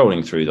as they're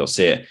scrolling through, they'll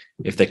see it.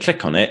 If they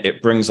click on it,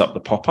 it brings up the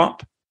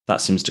pop-up.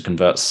 That seems to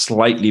convert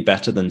slightly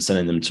better than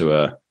sending them to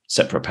a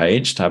separate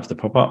page to have the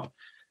pop-up.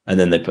 And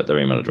then they put their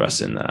email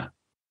address in there.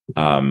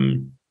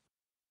 And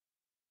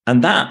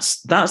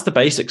that's the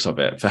basics of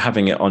it for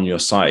having it on your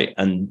site.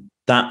 And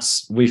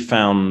we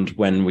found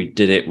when we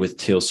did it with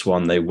Teal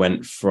Swan, they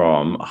went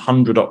from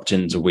 100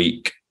 opt-ins a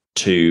week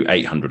to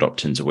 800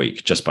 opt-ins a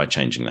week just by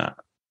changing that.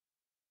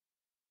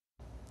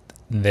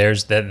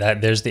 There's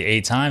there's the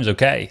 8 times.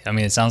 Okay. I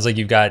mean, it sounds like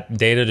you've got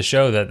data to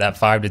show that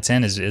 5 to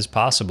 10 is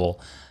possible.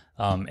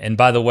 And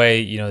by the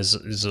way, this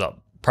is a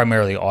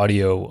primarily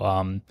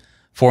audio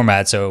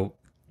format. So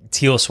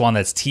Teal Swan,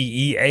 that's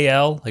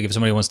TEAL. Like if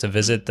somebody wants to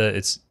visit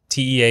it's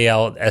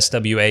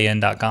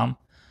TEALSWAN.com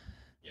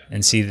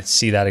and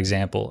see that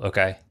example.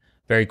 Okay.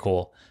 Very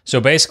cool. So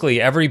basically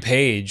every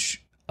page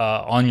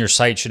on your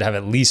site should have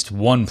at least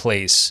one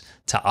place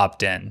to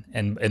opt in,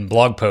 and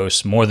blog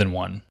posts more than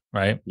one,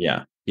 right?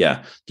 Yeah.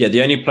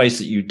 The only place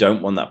that you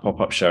don't want that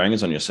pop-up showing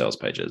is on your sales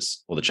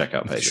pages or the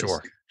checkout pages.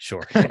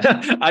 Sure.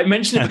 I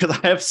mentioned it because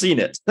I have seen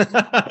it.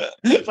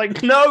 It's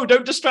like, no,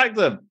 don't distract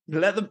them.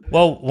 Let them.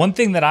 Well, one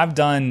thing that I've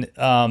done,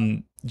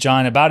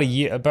 John, about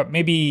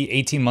maybe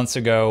 18 months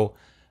ago,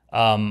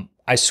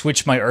 I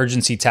switched my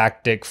urgency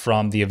tactic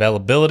from the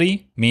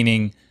availability,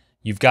 meaning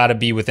you've got to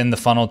be within the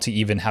funnel to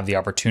even have the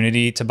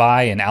opportunity to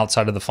buy, and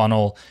outside of the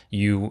funnel,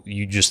 you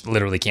just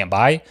literally can't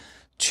buy,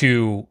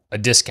 to a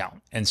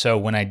discount. And so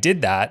when I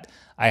did that,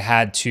 I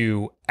had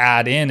to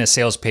add in a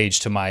sales page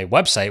to my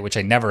website, which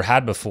I never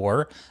had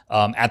before,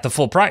 at the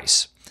full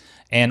price.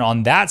 And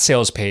on that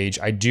sales page,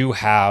 I do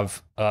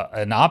have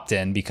an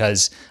opt-in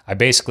because I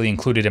basically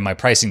included in my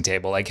pricing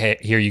table, like, hey,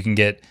 here you can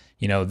get,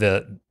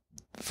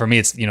 for me,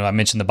 it's, I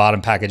mentioned the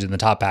bottom package and the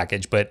top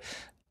package, but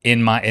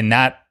in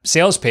that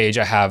sales page,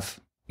 I have,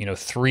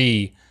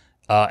 3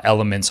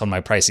 elements on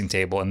my pricing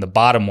table. And the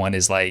bottom one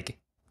is like,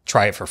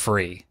 try it for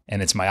free.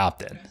 And it's my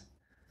opt-in.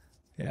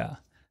 Yeah.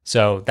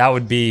 So that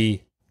would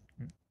be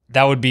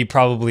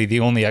probably the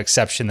only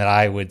exception that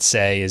I would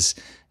say is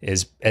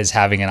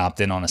having an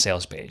opt-in on a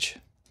sales page.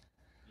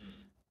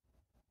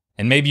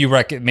 And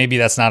maybe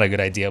that's not a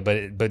good idea,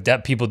 but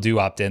that people do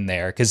opt in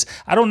there because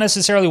I don't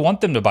necessarily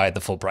want them to buy at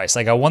the full price.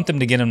 Like I want them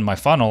to get into my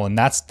funnel, and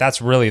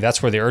that's where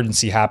the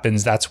urgency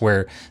happens. That's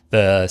where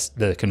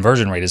the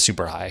conversion rate is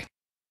super high.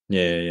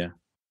 Yeah.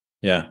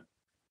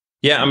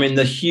 I mean,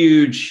 the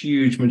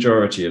huge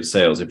majority of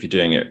sales, if you're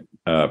doing it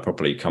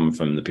properly, come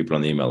from the people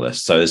on the email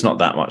list. So there's not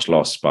that much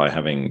loss by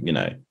having,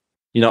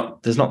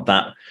 there's not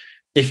that.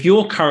 If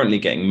you're currently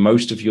getting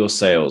most of your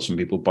sales from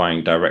people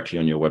buying directly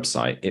on your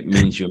website, it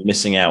means you're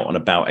missing out on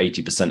about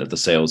 80% of the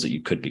sales that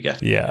you could be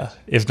getting. Yeah,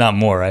 if not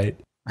more, right?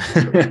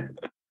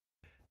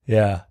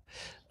 Yeah.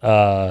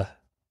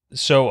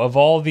 So of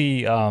all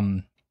the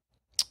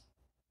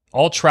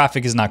all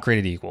traffic is not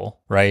created equal,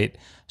 right?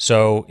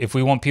 So if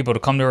we want people to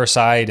come to our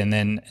site and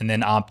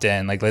then opt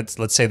in, like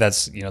let's say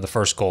that's the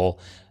first goal,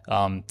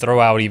 throw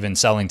out even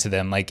selling to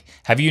them. Like,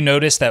 have you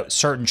noticed that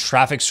certain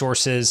traffic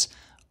sources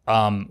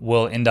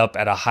will end up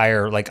at a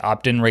higher like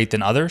opt-in rate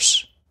than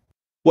others?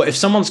 Well, if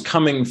someone's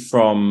coming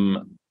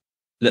from,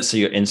 let's say,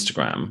 your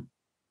Instagram,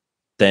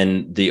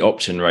 then the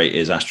opt-in rate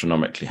is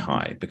astronomically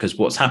high, because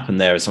what's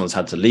happened there is someone's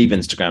had to leave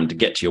Instagram to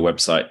get to your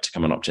website to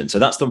come and opt in. So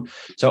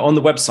on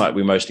the website,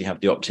 we mostly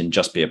have the opt-in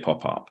just be a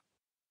pop-up,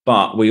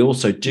 but we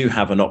also do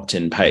have an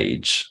opt-in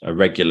page, a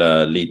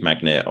regular lead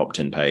magnet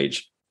opt-in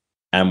page.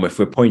 And if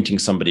we're pointing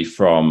somebody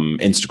from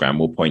Instagram,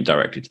 we'll point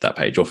directly to that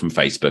page, or from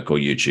Facebook or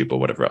YouTube or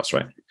whatever else,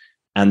 right?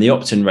 And the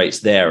opt-in rates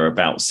there are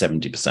about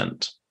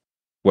 70%.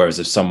 Whereas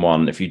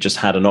if you just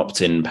had an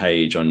opt-in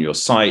page on your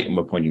site and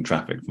we're pointing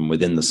traffic from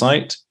within the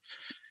site,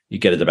 you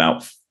get it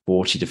about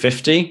 40 to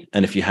 50.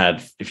 And if you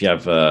have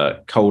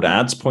cold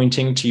ads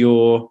pointing to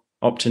your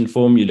opt-in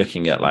form, you're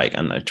looking at like, I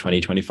don't know,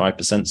 20,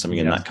 25%, something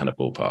in that kind of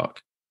ballpark.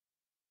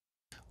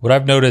 What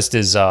I've noticed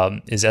is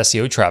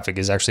SEO traffic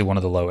is actually one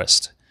of the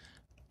lowest.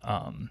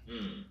 And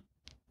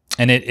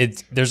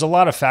there's a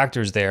lot of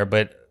factors there,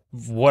 but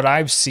what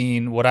I've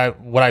seen, what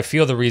I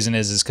feel the reason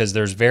is because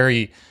there's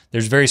very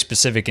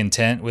specific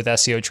intent with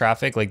SEO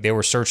traffic. Like they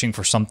were searching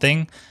for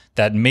something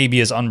that maybe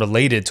is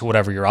unrelated to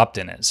whatever your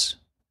opt-in is,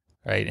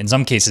 right? In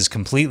some cases,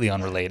 completely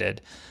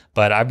unrelated.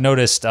 But I've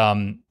noticed,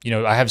 I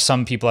have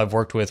some people I've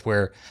worked with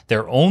where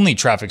their only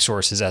traffic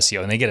source is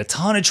SEO, and they get a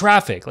ton of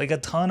traffic,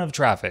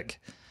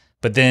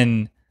 but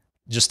then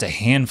just a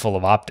handful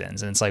of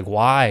opt-ins, and it's like,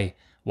 why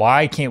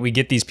can't we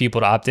get these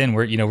people to opt in?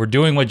 We're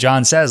doing what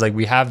John says, like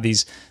we have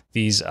these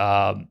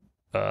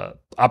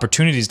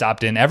opportunities to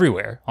opt in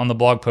everywhere on the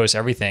blog post,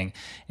 everything.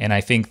 And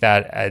I think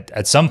that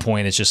at some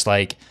point it's just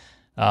like,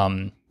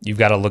 you've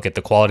got to look at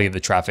the quality of the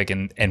traffic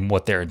and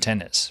what their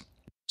intent is.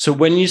 So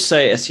when you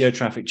say SEO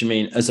traffic, do you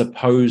mean as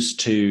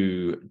opposed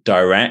to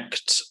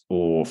direct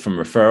or from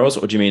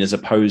referrals, or do you mean as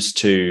opposed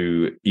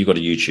to you got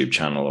a YouTube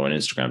channel or an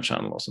Instagram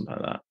channel or something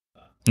like that?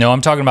 No,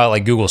 I'm talking about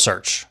like Google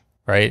search,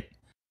 right?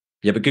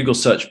 Yeah, but Google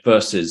search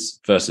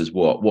versus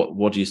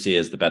what do you see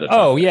as the better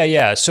traffic? Oh,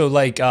 yeah. So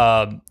like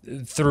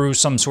through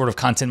some sort of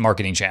content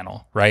marketing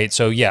channel, right?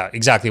 So yeah,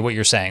 exactly what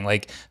you're saying.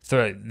 Like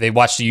they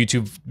watched the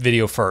YouTube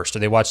video first, or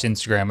they watched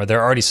Instagram, or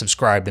they're already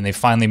subscribed and they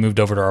finally moved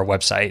over to our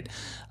website.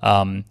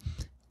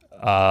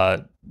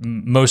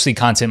 Mostly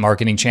content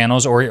marketing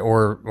channels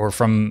or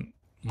from,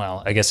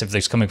 well, I guess if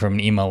they're coming from an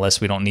email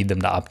list, we don't need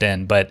them to opt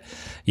in. But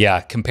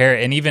yeah, compare,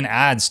 and even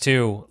ads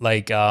too.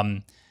 Like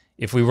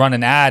if we run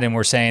an ad and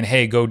we're saying,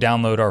 hey, go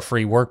download our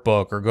free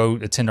workbook or go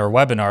attend our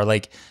webinar,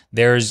 like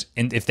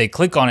if they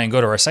click on it and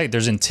go to our site,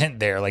 there's intent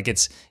there. Like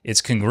it's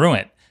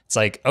congruent. It's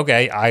like,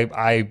 okay,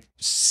 I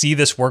see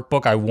this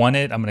workbook, I want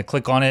it, I'm going to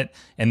click on it,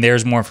 and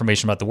there's more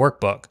information about the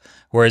workbook.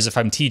 Whereas if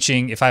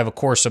I have a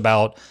course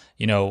about,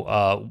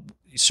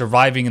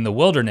 surviving in the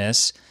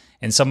wilderness,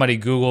 and somebody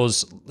is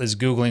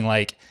Googling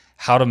like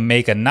how to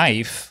make a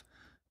knife,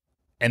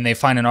 and they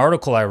find an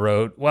article I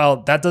wrote, well,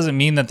 that doesn't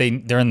mean that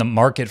they're in the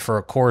market for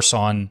a course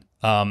on,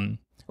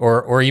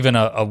 or even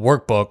a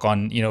workbook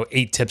on,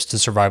 8 tips to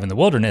survive in the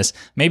wilderness.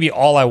 Maybe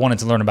all I wanted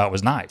to learn about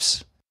was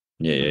knives.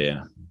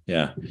 Yeah.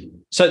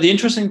 So the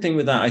interesting thing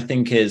with that, I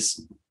think,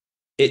 is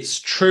it's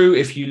true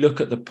if you look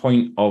at the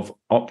point of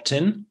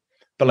opt-in,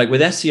 but like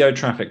with SEO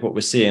traffic, what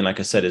we're seeing, like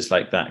I said, is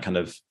like that kind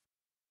of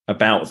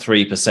about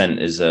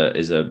 3% is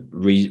a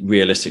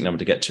realistic number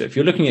to get to. If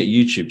you're looking at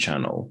YouTube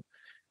channel,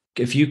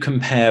 if you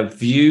compare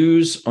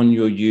views on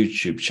your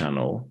YouTube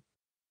channel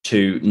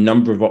to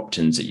number of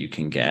opt-ins that you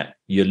can get,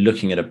 you're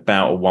looking at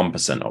about a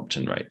 1%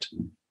 opt-in rate.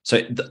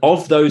 So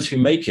of those who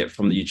make it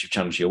from the YouTube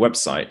channel to your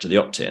website to the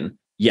opt-in,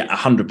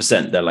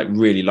 100%, they're like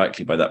really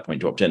likely by that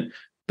point to opt in,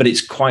 but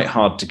it's quite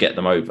hard to get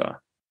them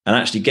over. And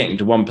actually getting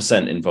to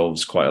 1%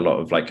 involves quite a lot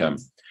of like,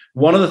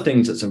 one of the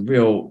things that's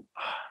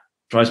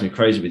drives me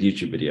crazy with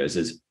YouTube videos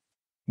is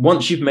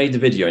once you've made the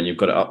video and you've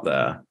got it up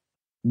there,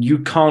 you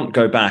can't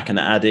go back and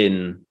add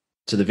in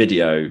to the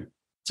video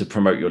to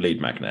promote your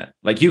lead magnet.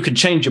 Like you can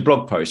change your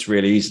blog post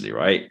really easily,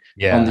 right?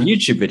 Yeah. On the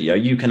YouTube video,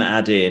 you can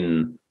add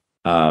in,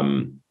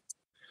 oh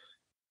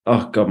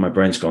God, my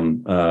brain's gone.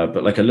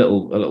 But like a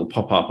little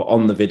pop-up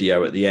on the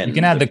video at the end. You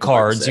can add the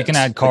cards. You can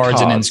add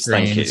cards and end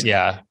screens.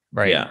 Yeah.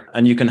 Right. Yeah.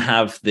 And you can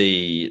have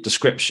the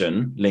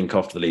description link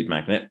off to the lead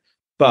magnet,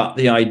 But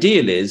the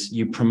ideal is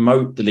you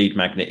promote the lead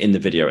magnet in the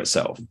video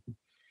itself.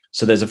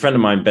 So there's a friend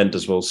of mine, Ben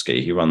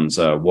Dozwolski, he runs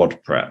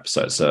WOD Prep.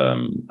 So it's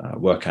a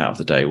workout of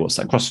the day. What's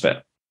that?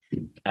 CrossFit.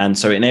 And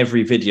so in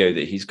every video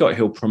that he's got,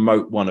 he'll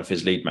promote one of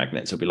his lead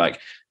magnets. He'll be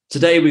like,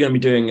 today we're going to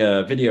be doing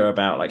a video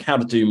about like how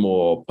to do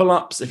more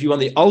pull-ups. If you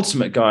want the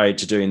ultimate guide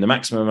to doing the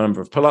maximum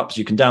number of pull-ups,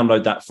 you can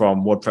download that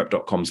from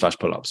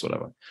wodprep.com/pull-ups,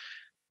 whatever.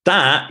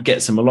 That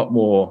gets him a lot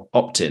more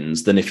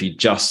opt-ins than if he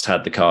just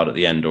had the card at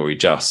the end or he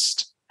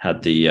just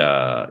had the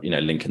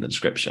link in the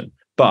description.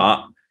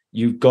 But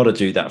you've got to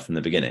do that from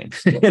the beginning.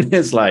 And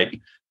it's like,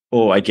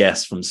 I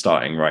guess from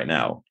starting right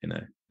now,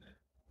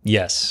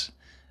 Yes.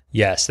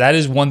 Yes. That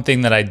is one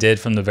thing that I did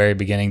from the very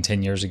beginning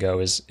 10 years ago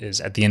is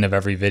at the end of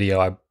every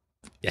video,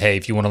 hey,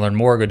 if you want to learn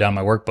more, go down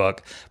my workbook.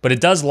 But it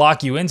does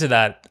lock you into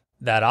that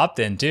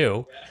opt-in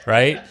too,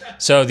 right?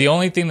 So the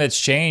only thing that's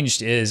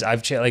changed is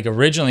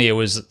originally it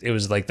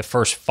was like the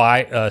first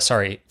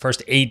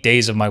 8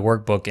 days of my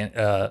workbook,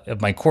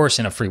 of my course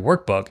in a free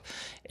workbook.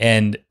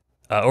 And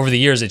over the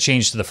years, it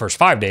changed to the first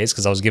 5 days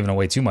because I was giving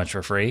away too much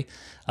for free.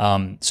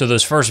 So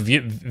those first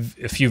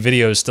few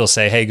videos still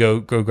say, hey,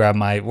 go grab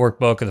my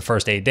workbook of the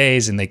first 8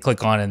 days, and they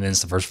click on it and then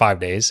it's the first 5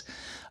 days.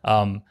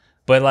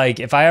 But like,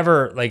 if I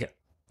ever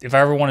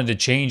wanted to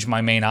change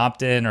my main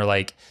opt-in or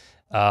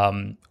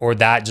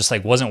that just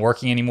like wasn't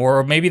working anymore,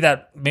 or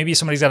maybe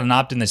somebody's got an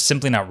opt-in that's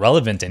simply not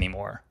relevant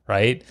anymore,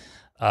 right?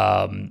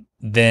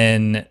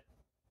 Then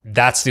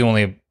that's the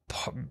only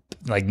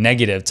like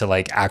negative to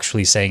like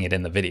actually saying it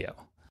in the video.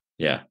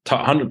 Yeah,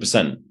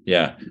 100%.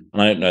 Yeah.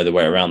 And I don't know the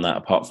way around that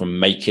apart from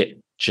make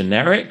it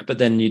generic, but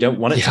then you don't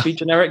want it to be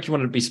generic. You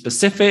want it to be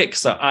specific.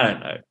 So I don't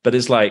know. But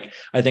it's like,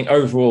 I think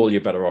overall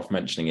you're better off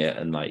mentioning it.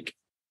 And like,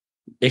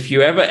 if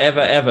you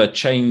ever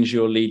change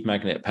your lead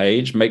magnet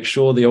page, make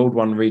sure the old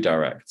one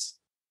redirects.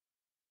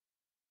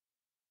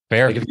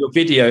 Fair. Like if your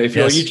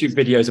YouTube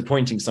videos are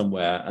pointing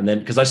somewhere, and then,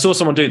 because I saw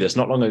someone do this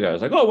not long ago, I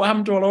was like, oh, what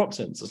happened to all our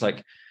opt-ins? It's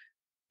like,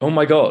 oh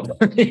my God,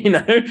 you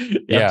have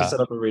to set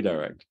up a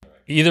redirect.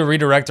 Either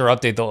redirect or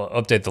update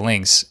the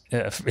links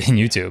in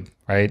YouTube,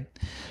 right?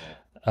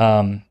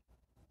 All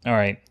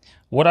right.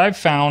 What I've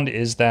found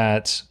is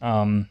that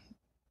a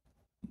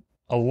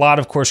lot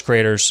of course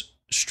creators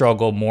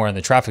struggle more in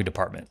the traffic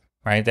department,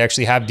 right? They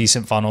actually have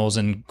decent funnels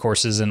and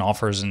courses and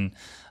offers and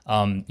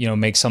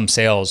make some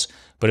sales,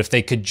 but if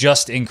they could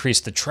just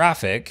increase the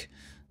traffic,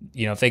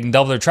 if they can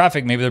double their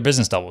traffic, maybe their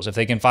business doubles. If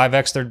they can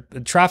 5x their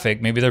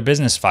traffic, maybe their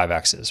business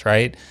 5x's,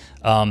 right?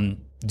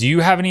 Do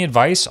you have any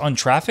advice on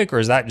traffic, or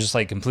is that just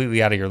like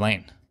completely out of your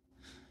lane?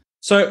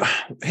 So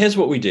here's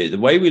what we do. The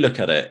way we look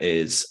at it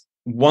is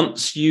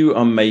once your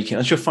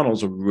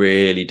funnels are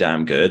really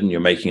damn good and you're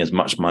making as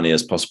much money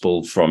as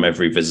possible from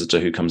every visitor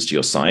who comes to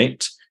your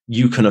site,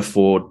 you can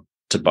afford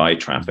to buy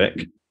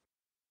traffic.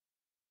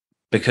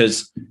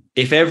 Because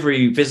if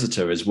every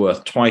visitor is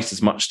worth twice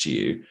as much to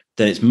you,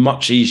 then it's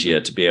much easier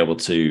to be able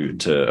to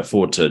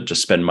afford to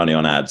just spend money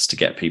on ads to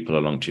get people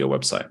along to your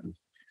website.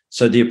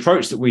 So the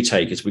approach that we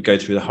take is we go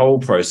through the whole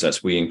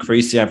process. We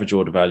increase the average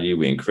order value.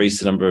 We increase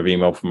the number of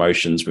email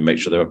promotions. We make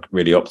sure they're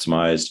really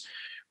optimized.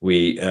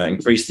 We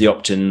increase the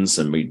opt-ins,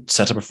 and we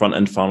set up a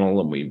front-end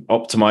funnel, and we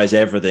optimize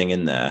everything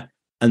in there.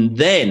 And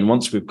then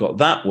once we've got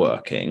that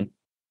working,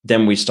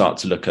 then we start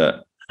to look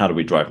at how do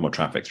we drive more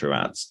traffic through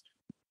ads.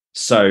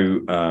 So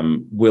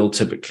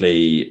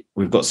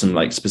we've got some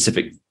like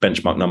specific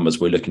benchmark numbers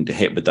we're looking to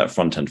hit with that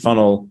front-end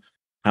funnel.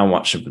 How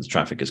much of the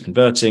traffic is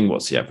converting?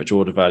 What's the average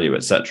order value,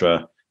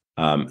 etc.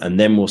 And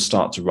then we'll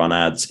start to run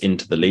ads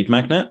into the lead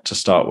magnet to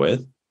start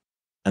with.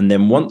 And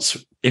then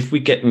if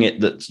we're getting it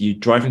that you're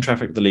driving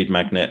traffic to the lead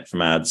magnet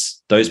from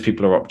ads, those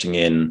people are opting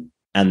in,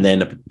 and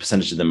then a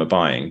percentage of them are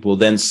buying, we'll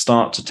then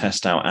start to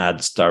test out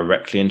ads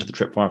directly into the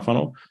Tripwire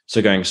funnel.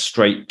 So going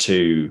straight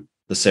to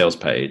the sales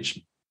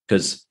page,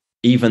 because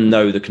even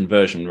though the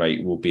conversion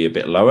rate will be a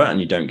bit lower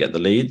and you don't get the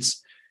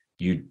leads,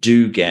 you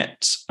do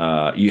get,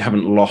 you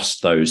haven't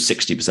lost those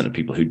 60% of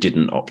people who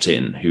didn't opt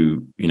in,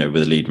 who,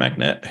 with a lead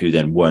magnet, who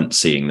then weren't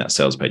seeing that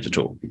sales page at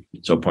all.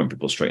 So I'll point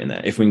people straight in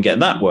there. If we can get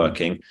that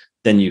working,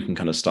 then you can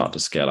kind of start to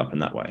scale up in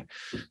that way.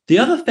 The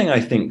other thing I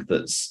think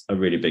that's a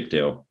really big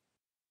deal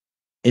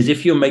is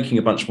if you're making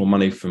a bunch more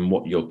money from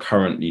what you're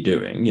currently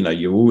doing,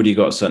 you've already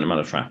got a certain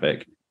amount of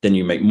traffic, then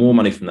you make more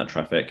money from that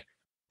traffic,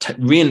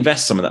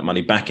 reinvest some of that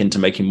money back into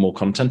making more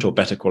content or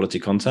better quality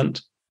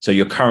content. So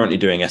you're currently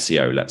doing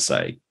SEO, let's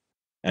say,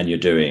 and you're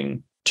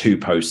doing 2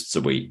 posts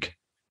a week.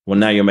 Well,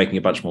 now you're making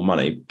a bunch more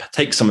money.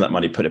 Take some of that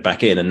money, put it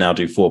back in, and now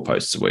do 4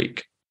 posts a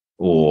week,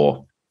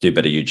 or do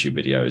better YouTube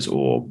videos,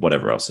 or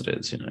whatever else it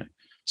is.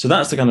 So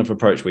that's the kind of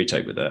approach we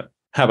take with it.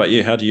 How about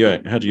you? How do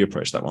you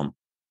approach that one?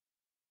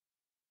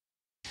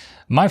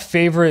 My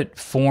favorite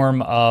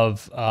form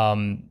of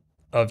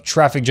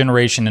traffic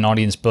generation and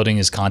audience building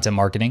is content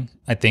marketing.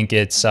 I think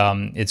it's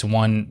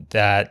one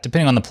that,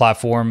 depending on the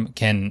platform,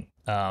 can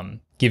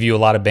give you a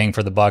lot of bang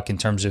for the buck in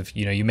terms of,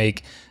 you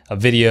make a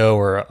video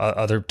or a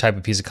other type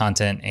of piece of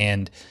content,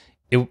 and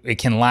it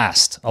can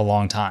last a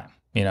long time.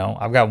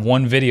 I've got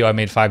one video I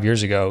made 5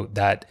 years ago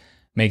that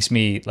makes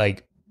me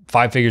like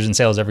 5 figures in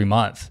sales every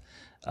month.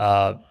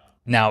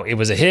 Now it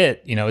was a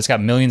hit, it's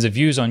got millions of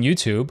views on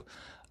YouTube.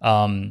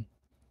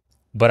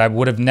 But I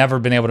would have never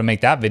been able to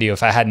make that video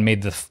if I hadn't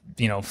made the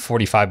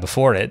 45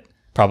 before it,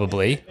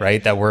 probably,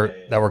 right? That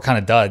were kind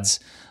of duds.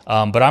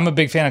 But I'm a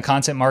big fan of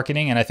content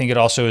marketing, and I think it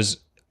also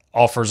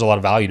offers a lot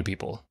of value to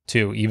people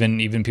too,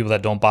 even people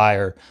that don't buy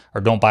or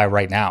don't buy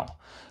right now.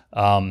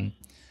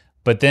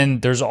 But then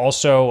there's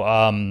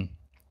also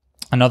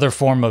another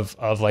form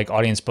of like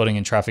audience building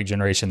and traffic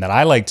generation that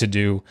I like to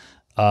do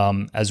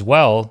as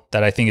well,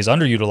 that I think is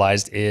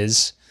underutilized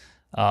is,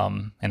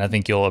 and I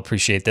think you'll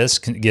appreciate this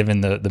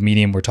given the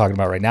medium we're talking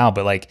about right now,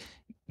 but like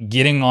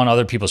getting on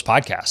other people's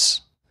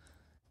podcasts,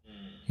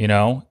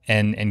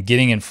 and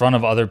getting in front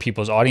of other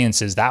people's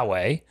audiences that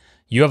way.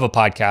 You have a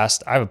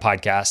podcast, I have a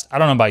podcast. I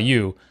don't know about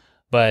you,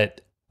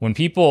 but when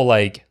people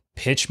like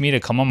pitch me to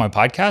come on my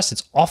podcast,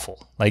 it's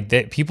awful.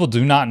 Like people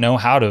do not know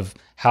how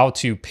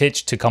to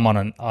pitch to come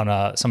on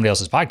somebody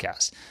else's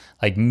podcast.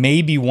 Like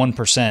maybe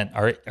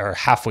 1% are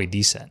halfway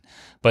decent,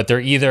 but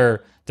they're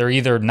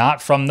either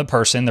not from the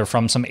person, they're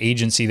from some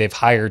agency they've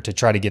hired to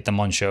try to get them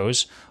on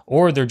shows,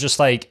 or they're just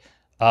like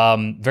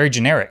very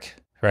generic,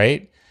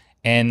 right?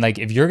 And like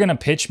if you're gonna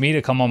pitch me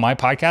to come on my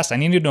podcast, I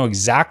need to know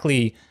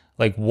exactly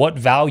like what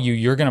value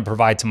you're gonna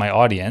provide to my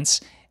audience,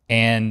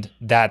 and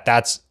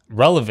that's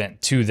relevant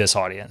to this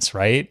audience,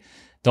 right?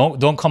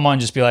 Don't come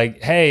on just be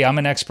like, hey, I'm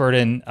an expert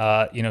in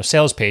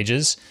sales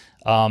pages.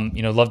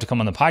 Love to come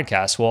on the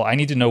podcast. Well, I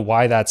need to know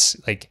why that's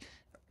like.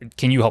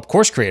 Can you help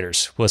course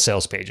creators with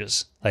sales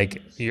pages?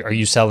 Like, are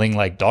you selling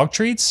like dog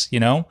treats?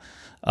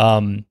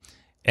 And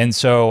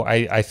so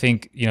I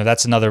think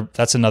that's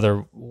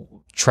another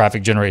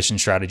traffic generation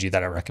strategy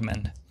that I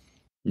recommend.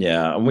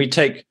 Yeah,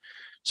 and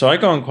so I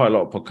go on quite a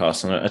lot of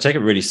podcasts, and I take it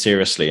really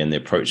seriously in the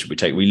approach that we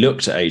take. We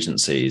looked at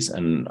agencies,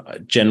 and a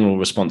general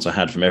response I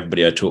had from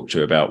everybody I talked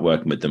to about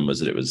working with them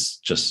was that it was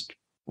just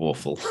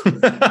awful.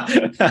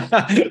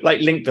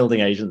 Like link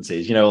building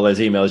agencies, all those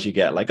emails you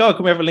get like, oh,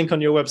 can we have a link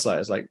on your website?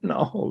 It's like,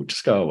 no,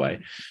 just go away.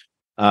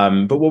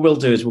 But what we'll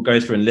do is we'll go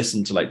through and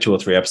listen to like 2 or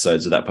 3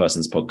 episodes of that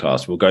person's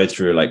podcast. We'll go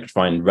through, like,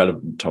 find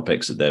relevant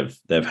topics that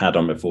they've had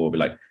on before. We'll be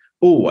like,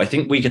 oh, I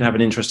think we could have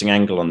an interesting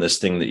angle on this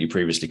thing that you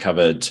previously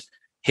covered.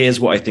 Here's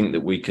what I think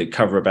that we could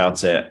cover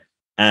about it.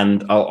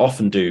 And I'll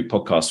often do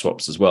podcast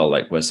swaps as well.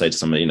 Like we'll say to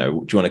somebody, do you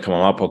want to come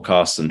on our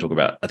podcast and talk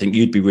about, I think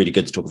you'd be really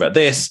good to talk about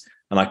this,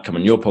 and I can come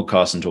on your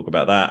podcast and talk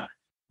about that.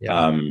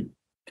 Yeah.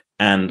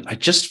 And I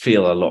just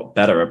feel a lot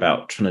better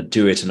about trying to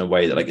do it in a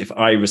way that, like, if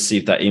I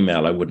received that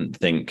email, I wouldn't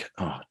think,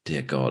 oh,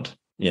 dear God,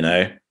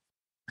 Yeah.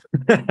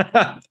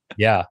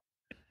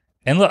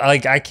 And look,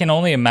 like, I can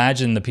only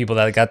imagine the people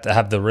that got to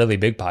have the really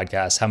big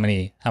podcasts, how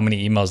many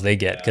emails they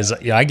get. Cause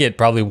I get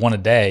probably one a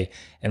day,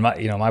 and my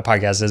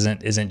podcast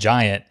isn't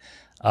giant.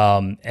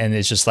 And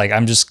it's just like,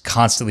 I'm just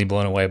constantly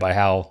blown away by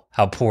how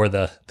poor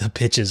the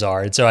pitches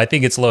are. And so I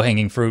think it's low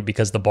hanging fruit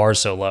because the bar is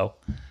so low.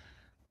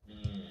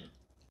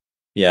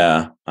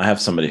 Yeah. I have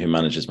somebody who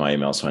manages my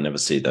email, so I never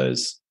see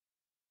those.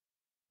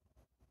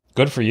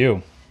 Good for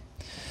you.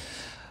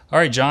 All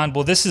right, John.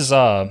 Well, this has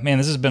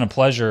been a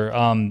pleasure.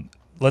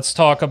 Let's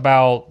talk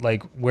about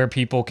like where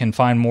people can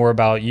find more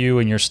about you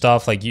and your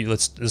stuff. Like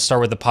let's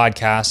start with the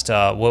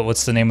podcast.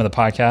 What's the name of the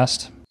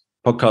podcast?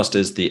 Podcast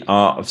is The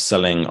Art of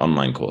Selling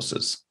Online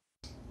Courses.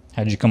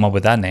 How did you come up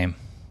with that name?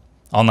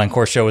 Online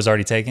course show was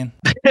already taken?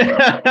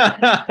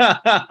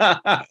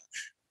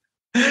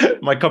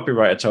 My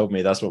copywriter told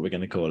me that's what we're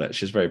going to call it.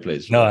 She's very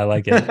pleased. No, I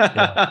like it.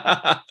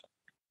 Yeah.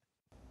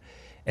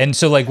 And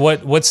so, like,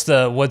 what's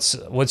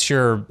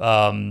your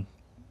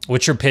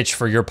pitch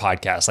for your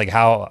podcast? Like,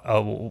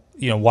 how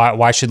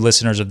why should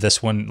listeners of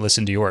this one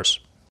listen to yours?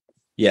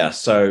 Yeah,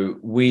 so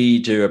we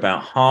do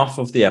about half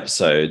of the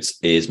episodes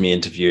is me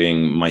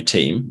interviewing my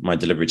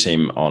delivery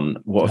team, on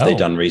what have they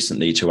done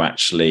recently to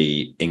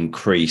actually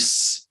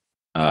increase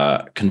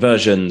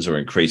conversions or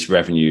increase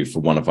revenue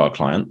for one of our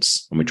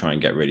clients. And we try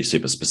and get really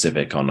super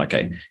specific on,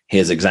 okay,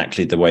 here's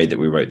exactly the way that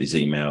we wrote these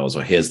emails,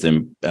 or here's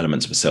the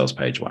elements of a sales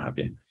page, what have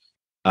you.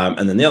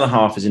 And then the other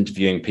half is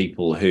interviewing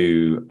people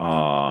who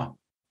are,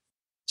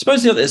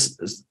 suppose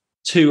there's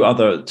two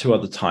other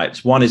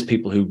types. One is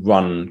people who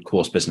run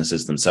course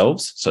businesses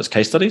themselves, so it's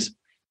case studies.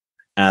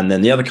 And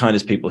then the other kind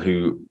is people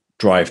who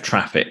drive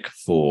traffic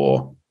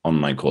for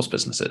online course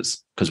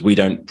businesses, because we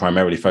don't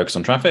primarily focus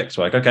on traffic.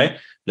 So like, okay,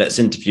 let's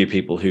interview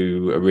people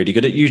who are really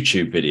good at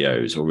YouTube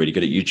videos, or really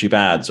good at YouTube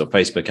ads or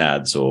Facebook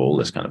ads, or all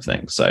this kind of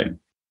thing. So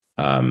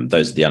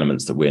those are the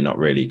elements that we're not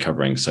really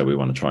covering. So we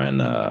want to try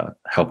and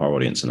help our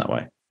audience in that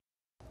way.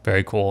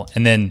 Very cool.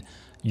 And then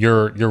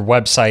your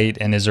website,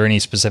 and is there any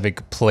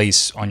specific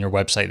place on your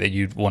website that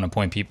you'd want to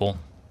point people?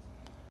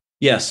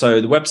 Yeah, so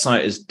the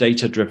website is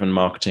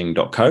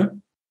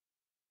datadrivenmarketing.co,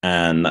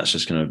 and that's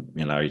just going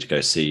to allow you to go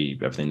see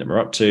everything that we're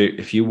up to.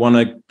 If you want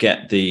to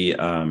get if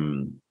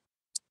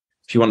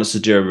you want us to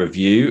do a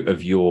review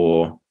of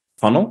your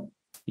funnel,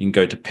 you can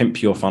go to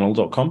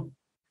pimpyourfunnel.com,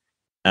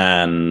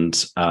 And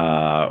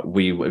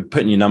we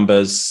put in your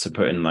numbers, so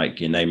put in like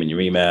your name and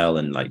your email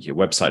and like your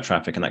website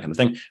traffic and that kind of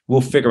thing.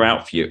 We'll figure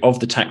out for you of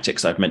the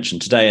tactics I've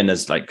mentioned today. And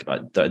there's like, I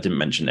didn't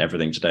mention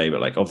everything today, but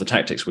like of the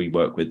tactics we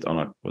work with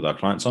with our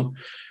clients on,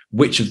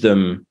 which of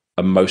them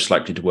are most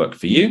likely to work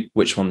for you?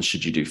 Which ones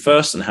should you do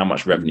first? And how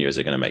much revenue is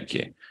it going to make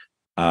you?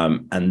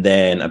 And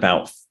then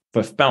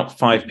for about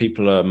 5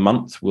 people a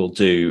month, we'll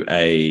do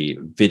a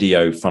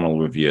video funnel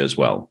review as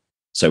well.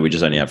 So we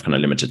just only have kind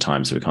of limited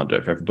time, so we can't do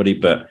it for everybody.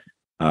 But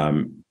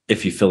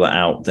if you fill that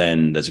out,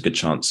 then there's a good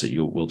chance that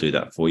we'll do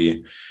that for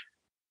you.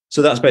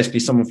 So that's basically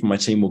someone from my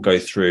team will go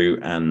through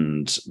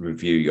and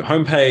review your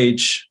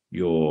homepage,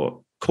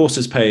 your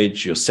courses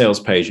page, your sales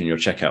page, and your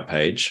checkout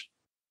page,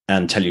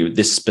 and tell you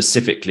this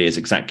specifically is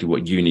exactly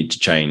what you need to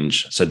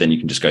change. So then you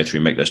can just go through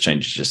and make those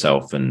changes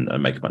yourself and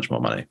make a bunch more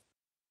money.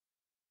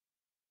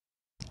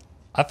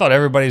 I thought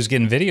everybody was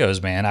getting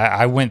videos, man.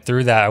 I went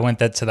through that. I went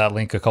to that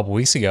link a couple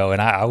weeks ago,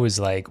 and I was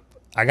like,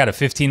 I got a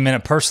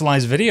 15-minute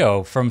personalized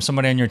video from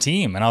somebody on your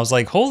team, and I was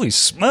like, holy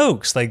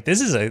smokes! Like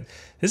this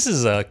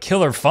is a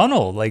killer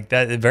funnel, like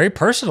that, very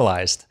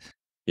personalized.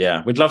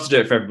 Yeah, we'd love to do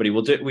it for everybody.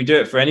 We do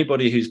it for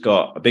anybody who's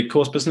got a big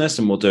course business,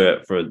 and we'll do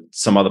it for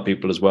some other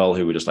people as well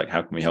who were just like,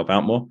 how can we help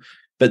out more?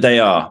 But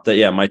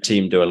my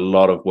team do a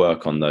lot of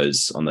work on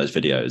those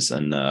videos,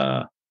 and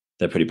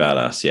they're pretty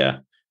badass. Yeah.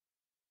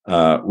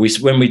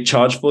 When we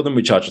charge for them,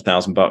 we charge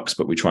 $1,000,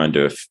 but we try and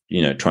do as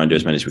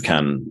many as we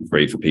can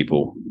free for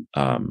people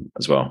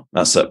as well.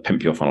 That's at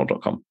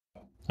pimpyourfunnel.com.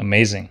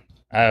 Amazing.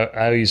 I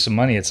owe you some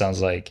money, it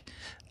sounds like.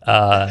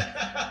 You're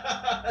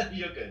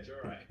good.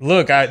 You're all right.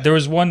 Look, there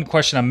was one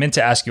question I meant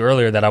to ask you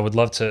earlier that I would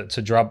love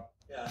to drop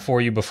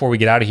for you before we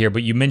get out of here.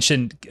 But you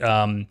mentioned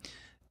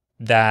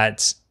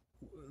that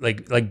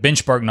like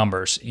benchmark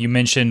numbers. You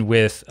mentioned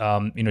with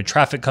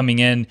traffic coming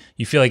in,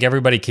 you feel like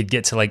everybody could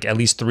get to like at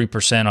least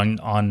 3%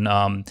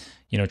 on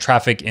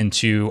traffic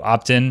into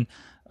opt-in,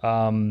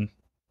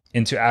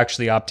 into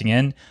actually opting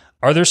in.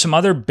 Are there some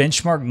other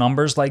benchmark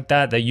numbers like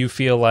that you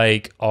feel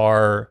like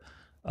are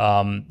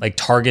like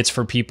targets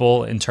for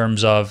people in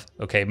terms of,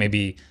 okay,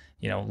 maybe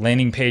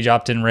landing page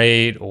opt-in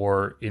rate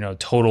or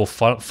total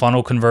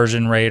funnel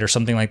conversion rate or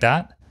something like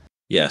that?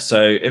 Yeah.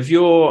 So if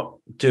you're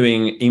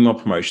doing email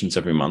promotions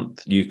every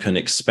month, you can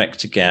expect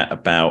to get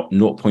about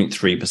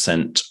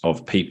 0.3%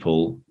 of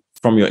people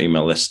from your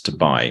email list to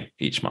buy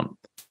each month.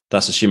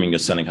 That's assuming you're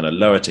selling kind of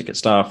lower ticket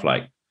stuff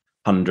like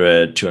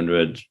 $100,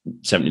 $200,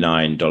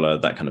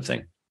 $79, that kind of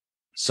thing.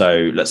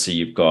 So let's say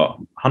you've got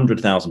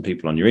 100,000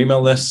 people on your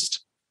email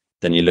list.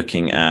 Then you're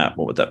looking at,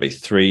 what would that be?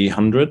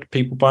 300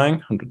 people buying,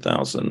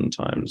 100,000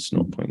 times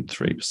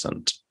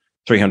 0.3%,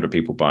 300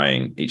 people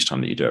buying each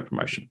time that you do a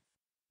promotion.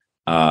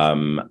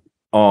 On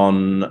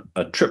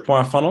a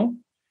tripwire funnel,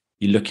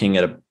 you're looking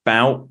at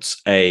about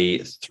a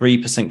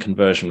 3%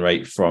 conversion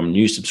rate from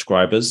new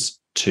subscribers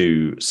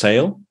to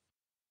sale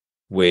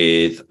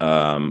with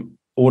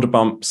order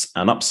bumps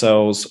and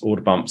upsells.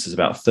 Order bumps is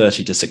about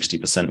 30 to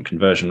 60%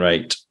 conversion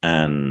rate,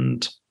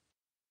 and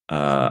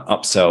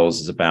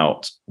upsells is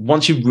about,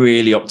 once you've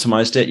really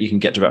optimized it, you can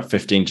get to about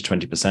 15 to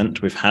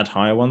 20%. We've had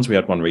higher ones. We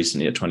had one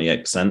recently at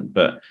 28%,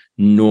 but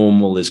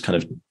normal is kind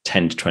of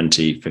 10 to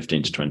 20,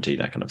 15 to 20,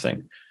 that kind of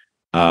thing.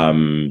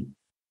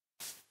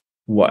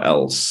 What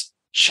else?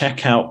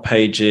 Checkout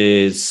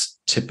pages.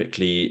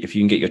 Typically, if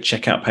you can get your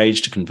checkout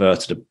page to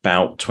convert at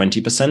about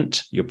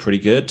 20%, you're pretty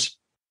good.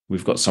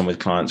 We've got some with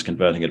clients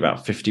converting at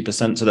about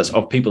 50%. So that's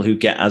of people who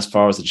get as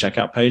far as the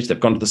checkout page. They've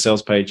gone to the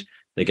sales page.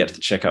 They get to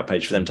the checkout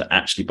page. For them to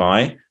actually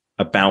buy,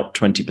 about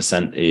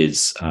 20%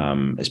 is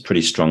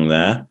pretty strong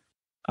there.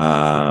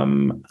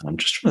 I'm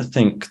just trying to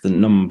think the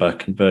number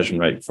conversion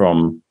rate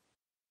from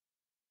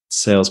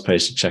sales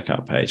page to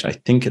checkout page. I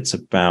think it's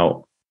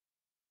about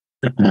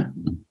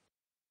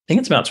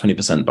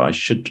 20%, but I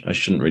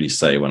shouldn't really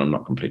say when I'm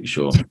not completely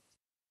sure.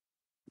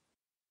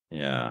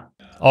 Yeah.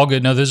 All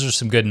good. No, those are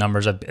some good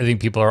numbers. I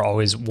think people are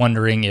always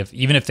wondering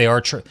even if they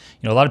are,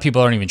 a lot of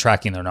people aren't even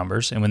tracking their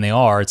numbers. And when they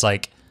are, it's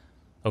like,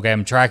 okay,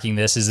 I'm tracking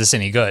this. Is this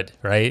any good,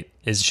 right?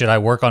 Should I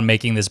work on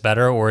making this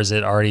better, or is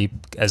it already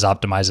as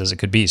optimized as it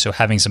could be? So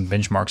having some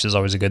benchmarks is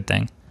always a good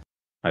thing.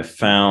 I've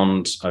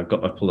pulled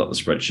up the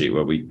spreadsheet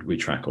where we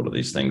track all of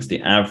these things.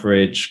 The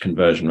average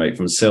conversion rate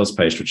from a sales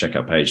page to a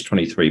checkout page,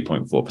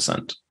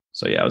 23.4%.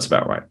 So yeah, it's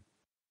about right.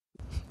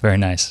 Very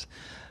nice.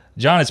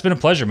 John, it's been a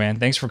pleasure, man.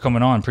 Thanks for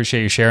coming on.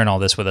 Appreciate you sharing all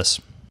this with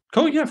us.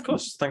 Cool. Yeah, of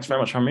course. Thanks very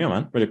much for having me on,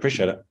 man. Really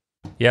appreciate it.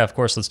 Yeah, of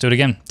course. Let's do it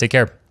again. Take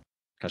care.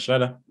 Catch you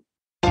later.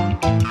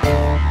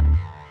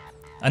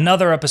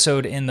 Another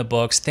episode in the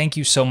books. Thank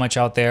you so much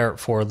out there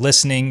for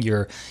listening.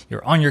 You're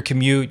on your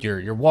commute,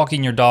 you're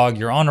walking your dog,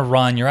 you're on a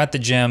run, you're at the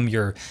gym,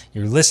 you're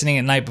listening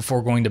at night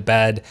before going to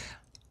bed.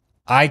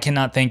 I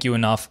cannot thank you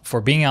enough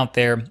for being out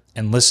there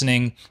and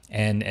listening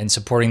and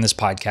supporting this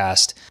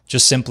podcast.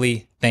 Just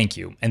simply thank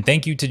you. And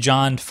thank you to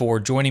John for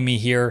joining me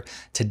here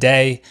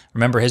today.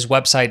 Remember, his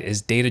website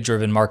is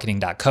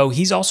datadrivenmarketing.co.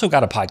 He's also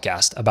got a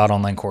podcast about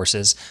online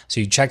courses.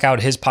 So you check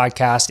out his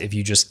podcast if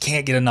you just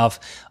can't get enough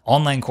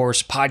online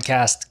course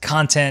podcast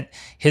content.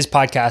 His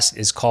podcast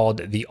is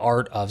called The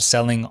Art of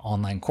Selling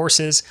Online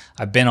Courses.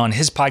 I've been on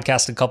his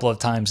podcast a couple of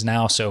times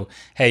now. So,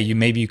 hey,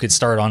 maybe you could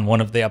start on one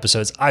of the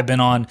episodes I've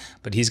been on,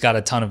 but he's got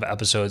a ton of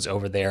episodes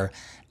over there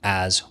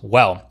as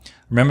well.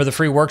 Remember the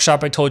free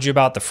workshop I told you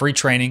about, the free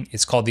training?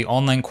 It's called the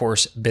Online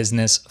Course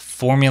Business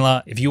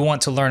Formula. If you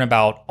want to learn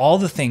about all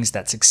the things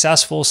that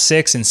successful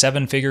 6- and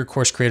 7-figure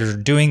course creators are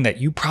doing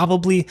that you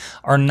probably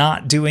are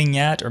not doing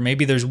yet, or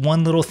maybe there's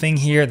one little thing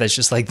here that's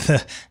just like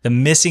the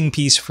missing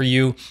piece for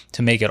you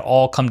to make it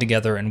all come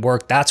together and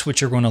work, that's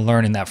what you're going to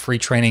learn in that free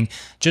training.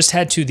 Just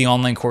head to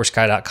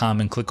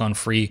theonlinecourseguy.com and click on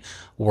free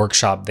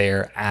workshop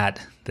there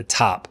at the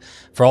top.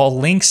 For all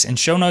links and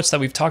show notes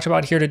that we've talked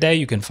about here today,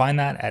 you can find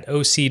that at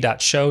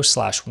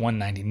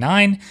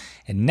oc.show/199.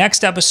 And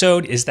next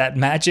episode is that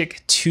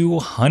magic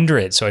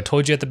 200. So I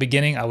told you at the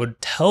beginning, I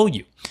would tell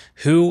you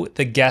who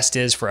the guest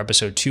is for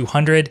episode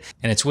 200,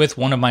 and it's with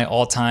one of my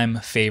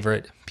all-time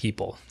favorite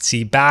people.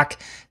 See, back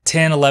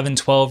 10, 11,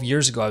 12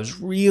 years ago, I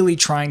was really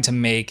trying to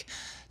make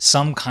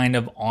some kind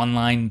of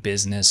online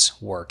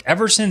business work.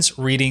 Ever since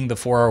reading The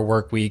 4-Hour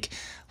Workweek,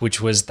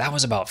 that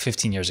was about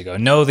 15 years ago.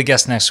 No, the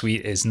guest next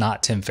week is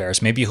not Tim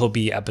Ferriss. Maybe he'll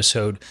be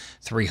episode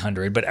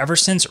 300. But ever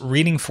since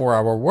reading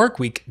 4-Hour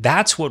Workweek,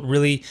 that's what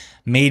really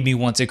made me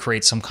want to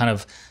create some kind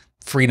of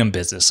freedom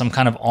business, some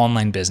kind of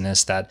online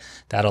business that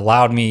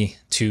allowed me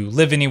to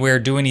live anywhere,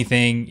 do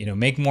anything,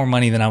 make more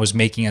money than I was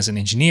making as an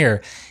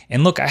engineer.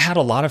 And look, I had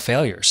a lot of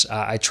failures.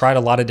 I tried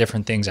a lot of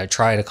different things. I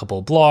tried a couple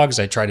of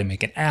blogs. I tried to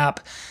make an app.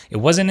 It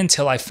wasn't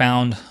until I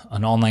found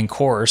an online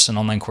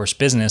course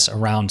business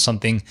around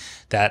something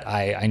that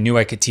I knew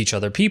I could teach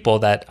other people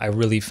that I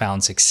really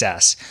found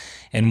success.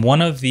 And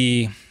one of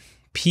the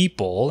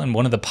people and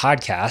one of the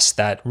podcasts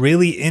that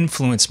really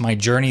influenced my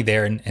journey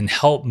there and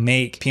helped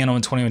make Piano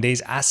in 21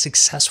 Days as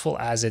successful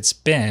as it's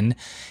been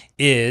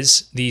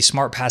is the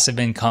Smart Passive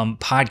Income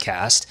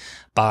podcast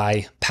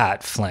by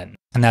Pat Flynn.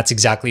 And that's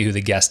exactly who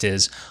the guest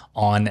is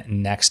on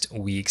next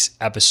week's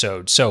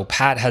episode. So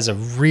Pat has a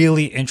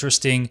really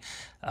interesting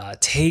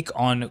take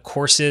on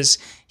courses.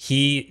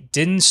 He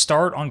didn't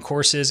start on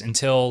courses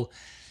until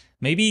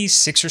maybe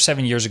 6 or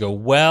 7 years ago,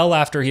 well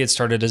after he had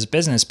started his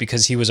business,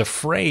 because he was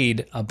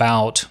afraid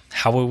about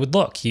how it would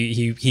look.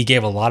 He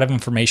gave a lot of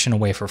information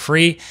away for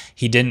free.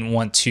 He didn't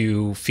want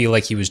to feel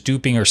like he was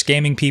duping or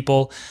scamming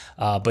people,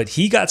 but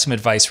he got some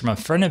advice from a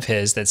friend of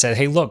his that said,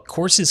 hey, look,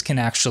 courses can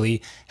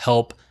actually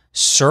help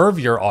serve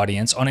your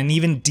audience on an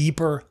even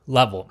deeper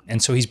level.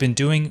 And so he's been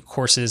doing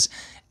courses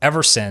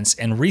ever since.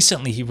 And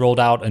recently he rolled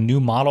out a new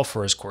model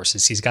for his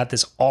courses. He's got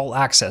this all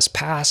access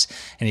pass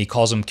and he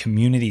calls them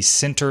community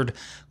centered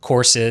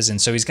courses. And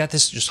so he's got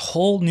this just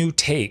whole new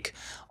take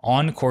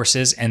on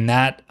courses. And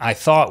that I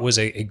thought was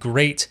a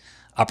great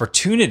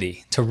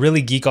opportunity to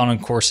really geek on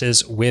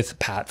courses with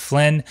Pat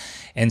Flynn.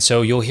 And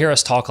so you'll hear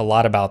us talk a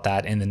lot about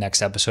that in the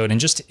next episode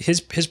and just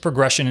his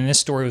progression and his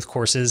story with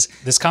courses.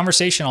 This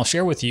conversation I'll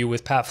share with you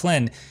with Pat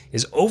Flynn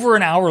is over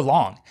an hour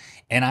long.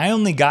 And I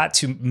only got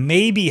to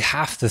maybe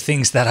half the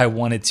things that I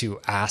wanted to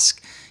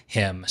ask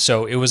him.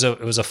 So it was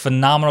a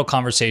phenomenal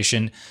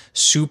conversation,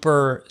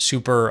 super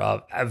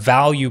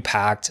value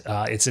packed.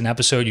 It's an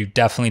episode you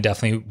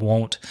definitely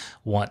won't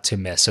want to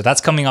miss. So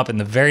that's coming up in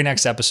the very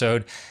next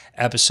episode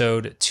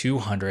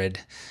 200.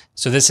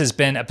 So this has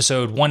been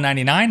episode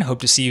 199.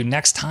 Hope to see you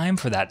next time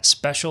for that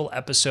special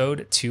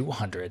episode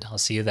 200. I'll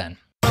see you then.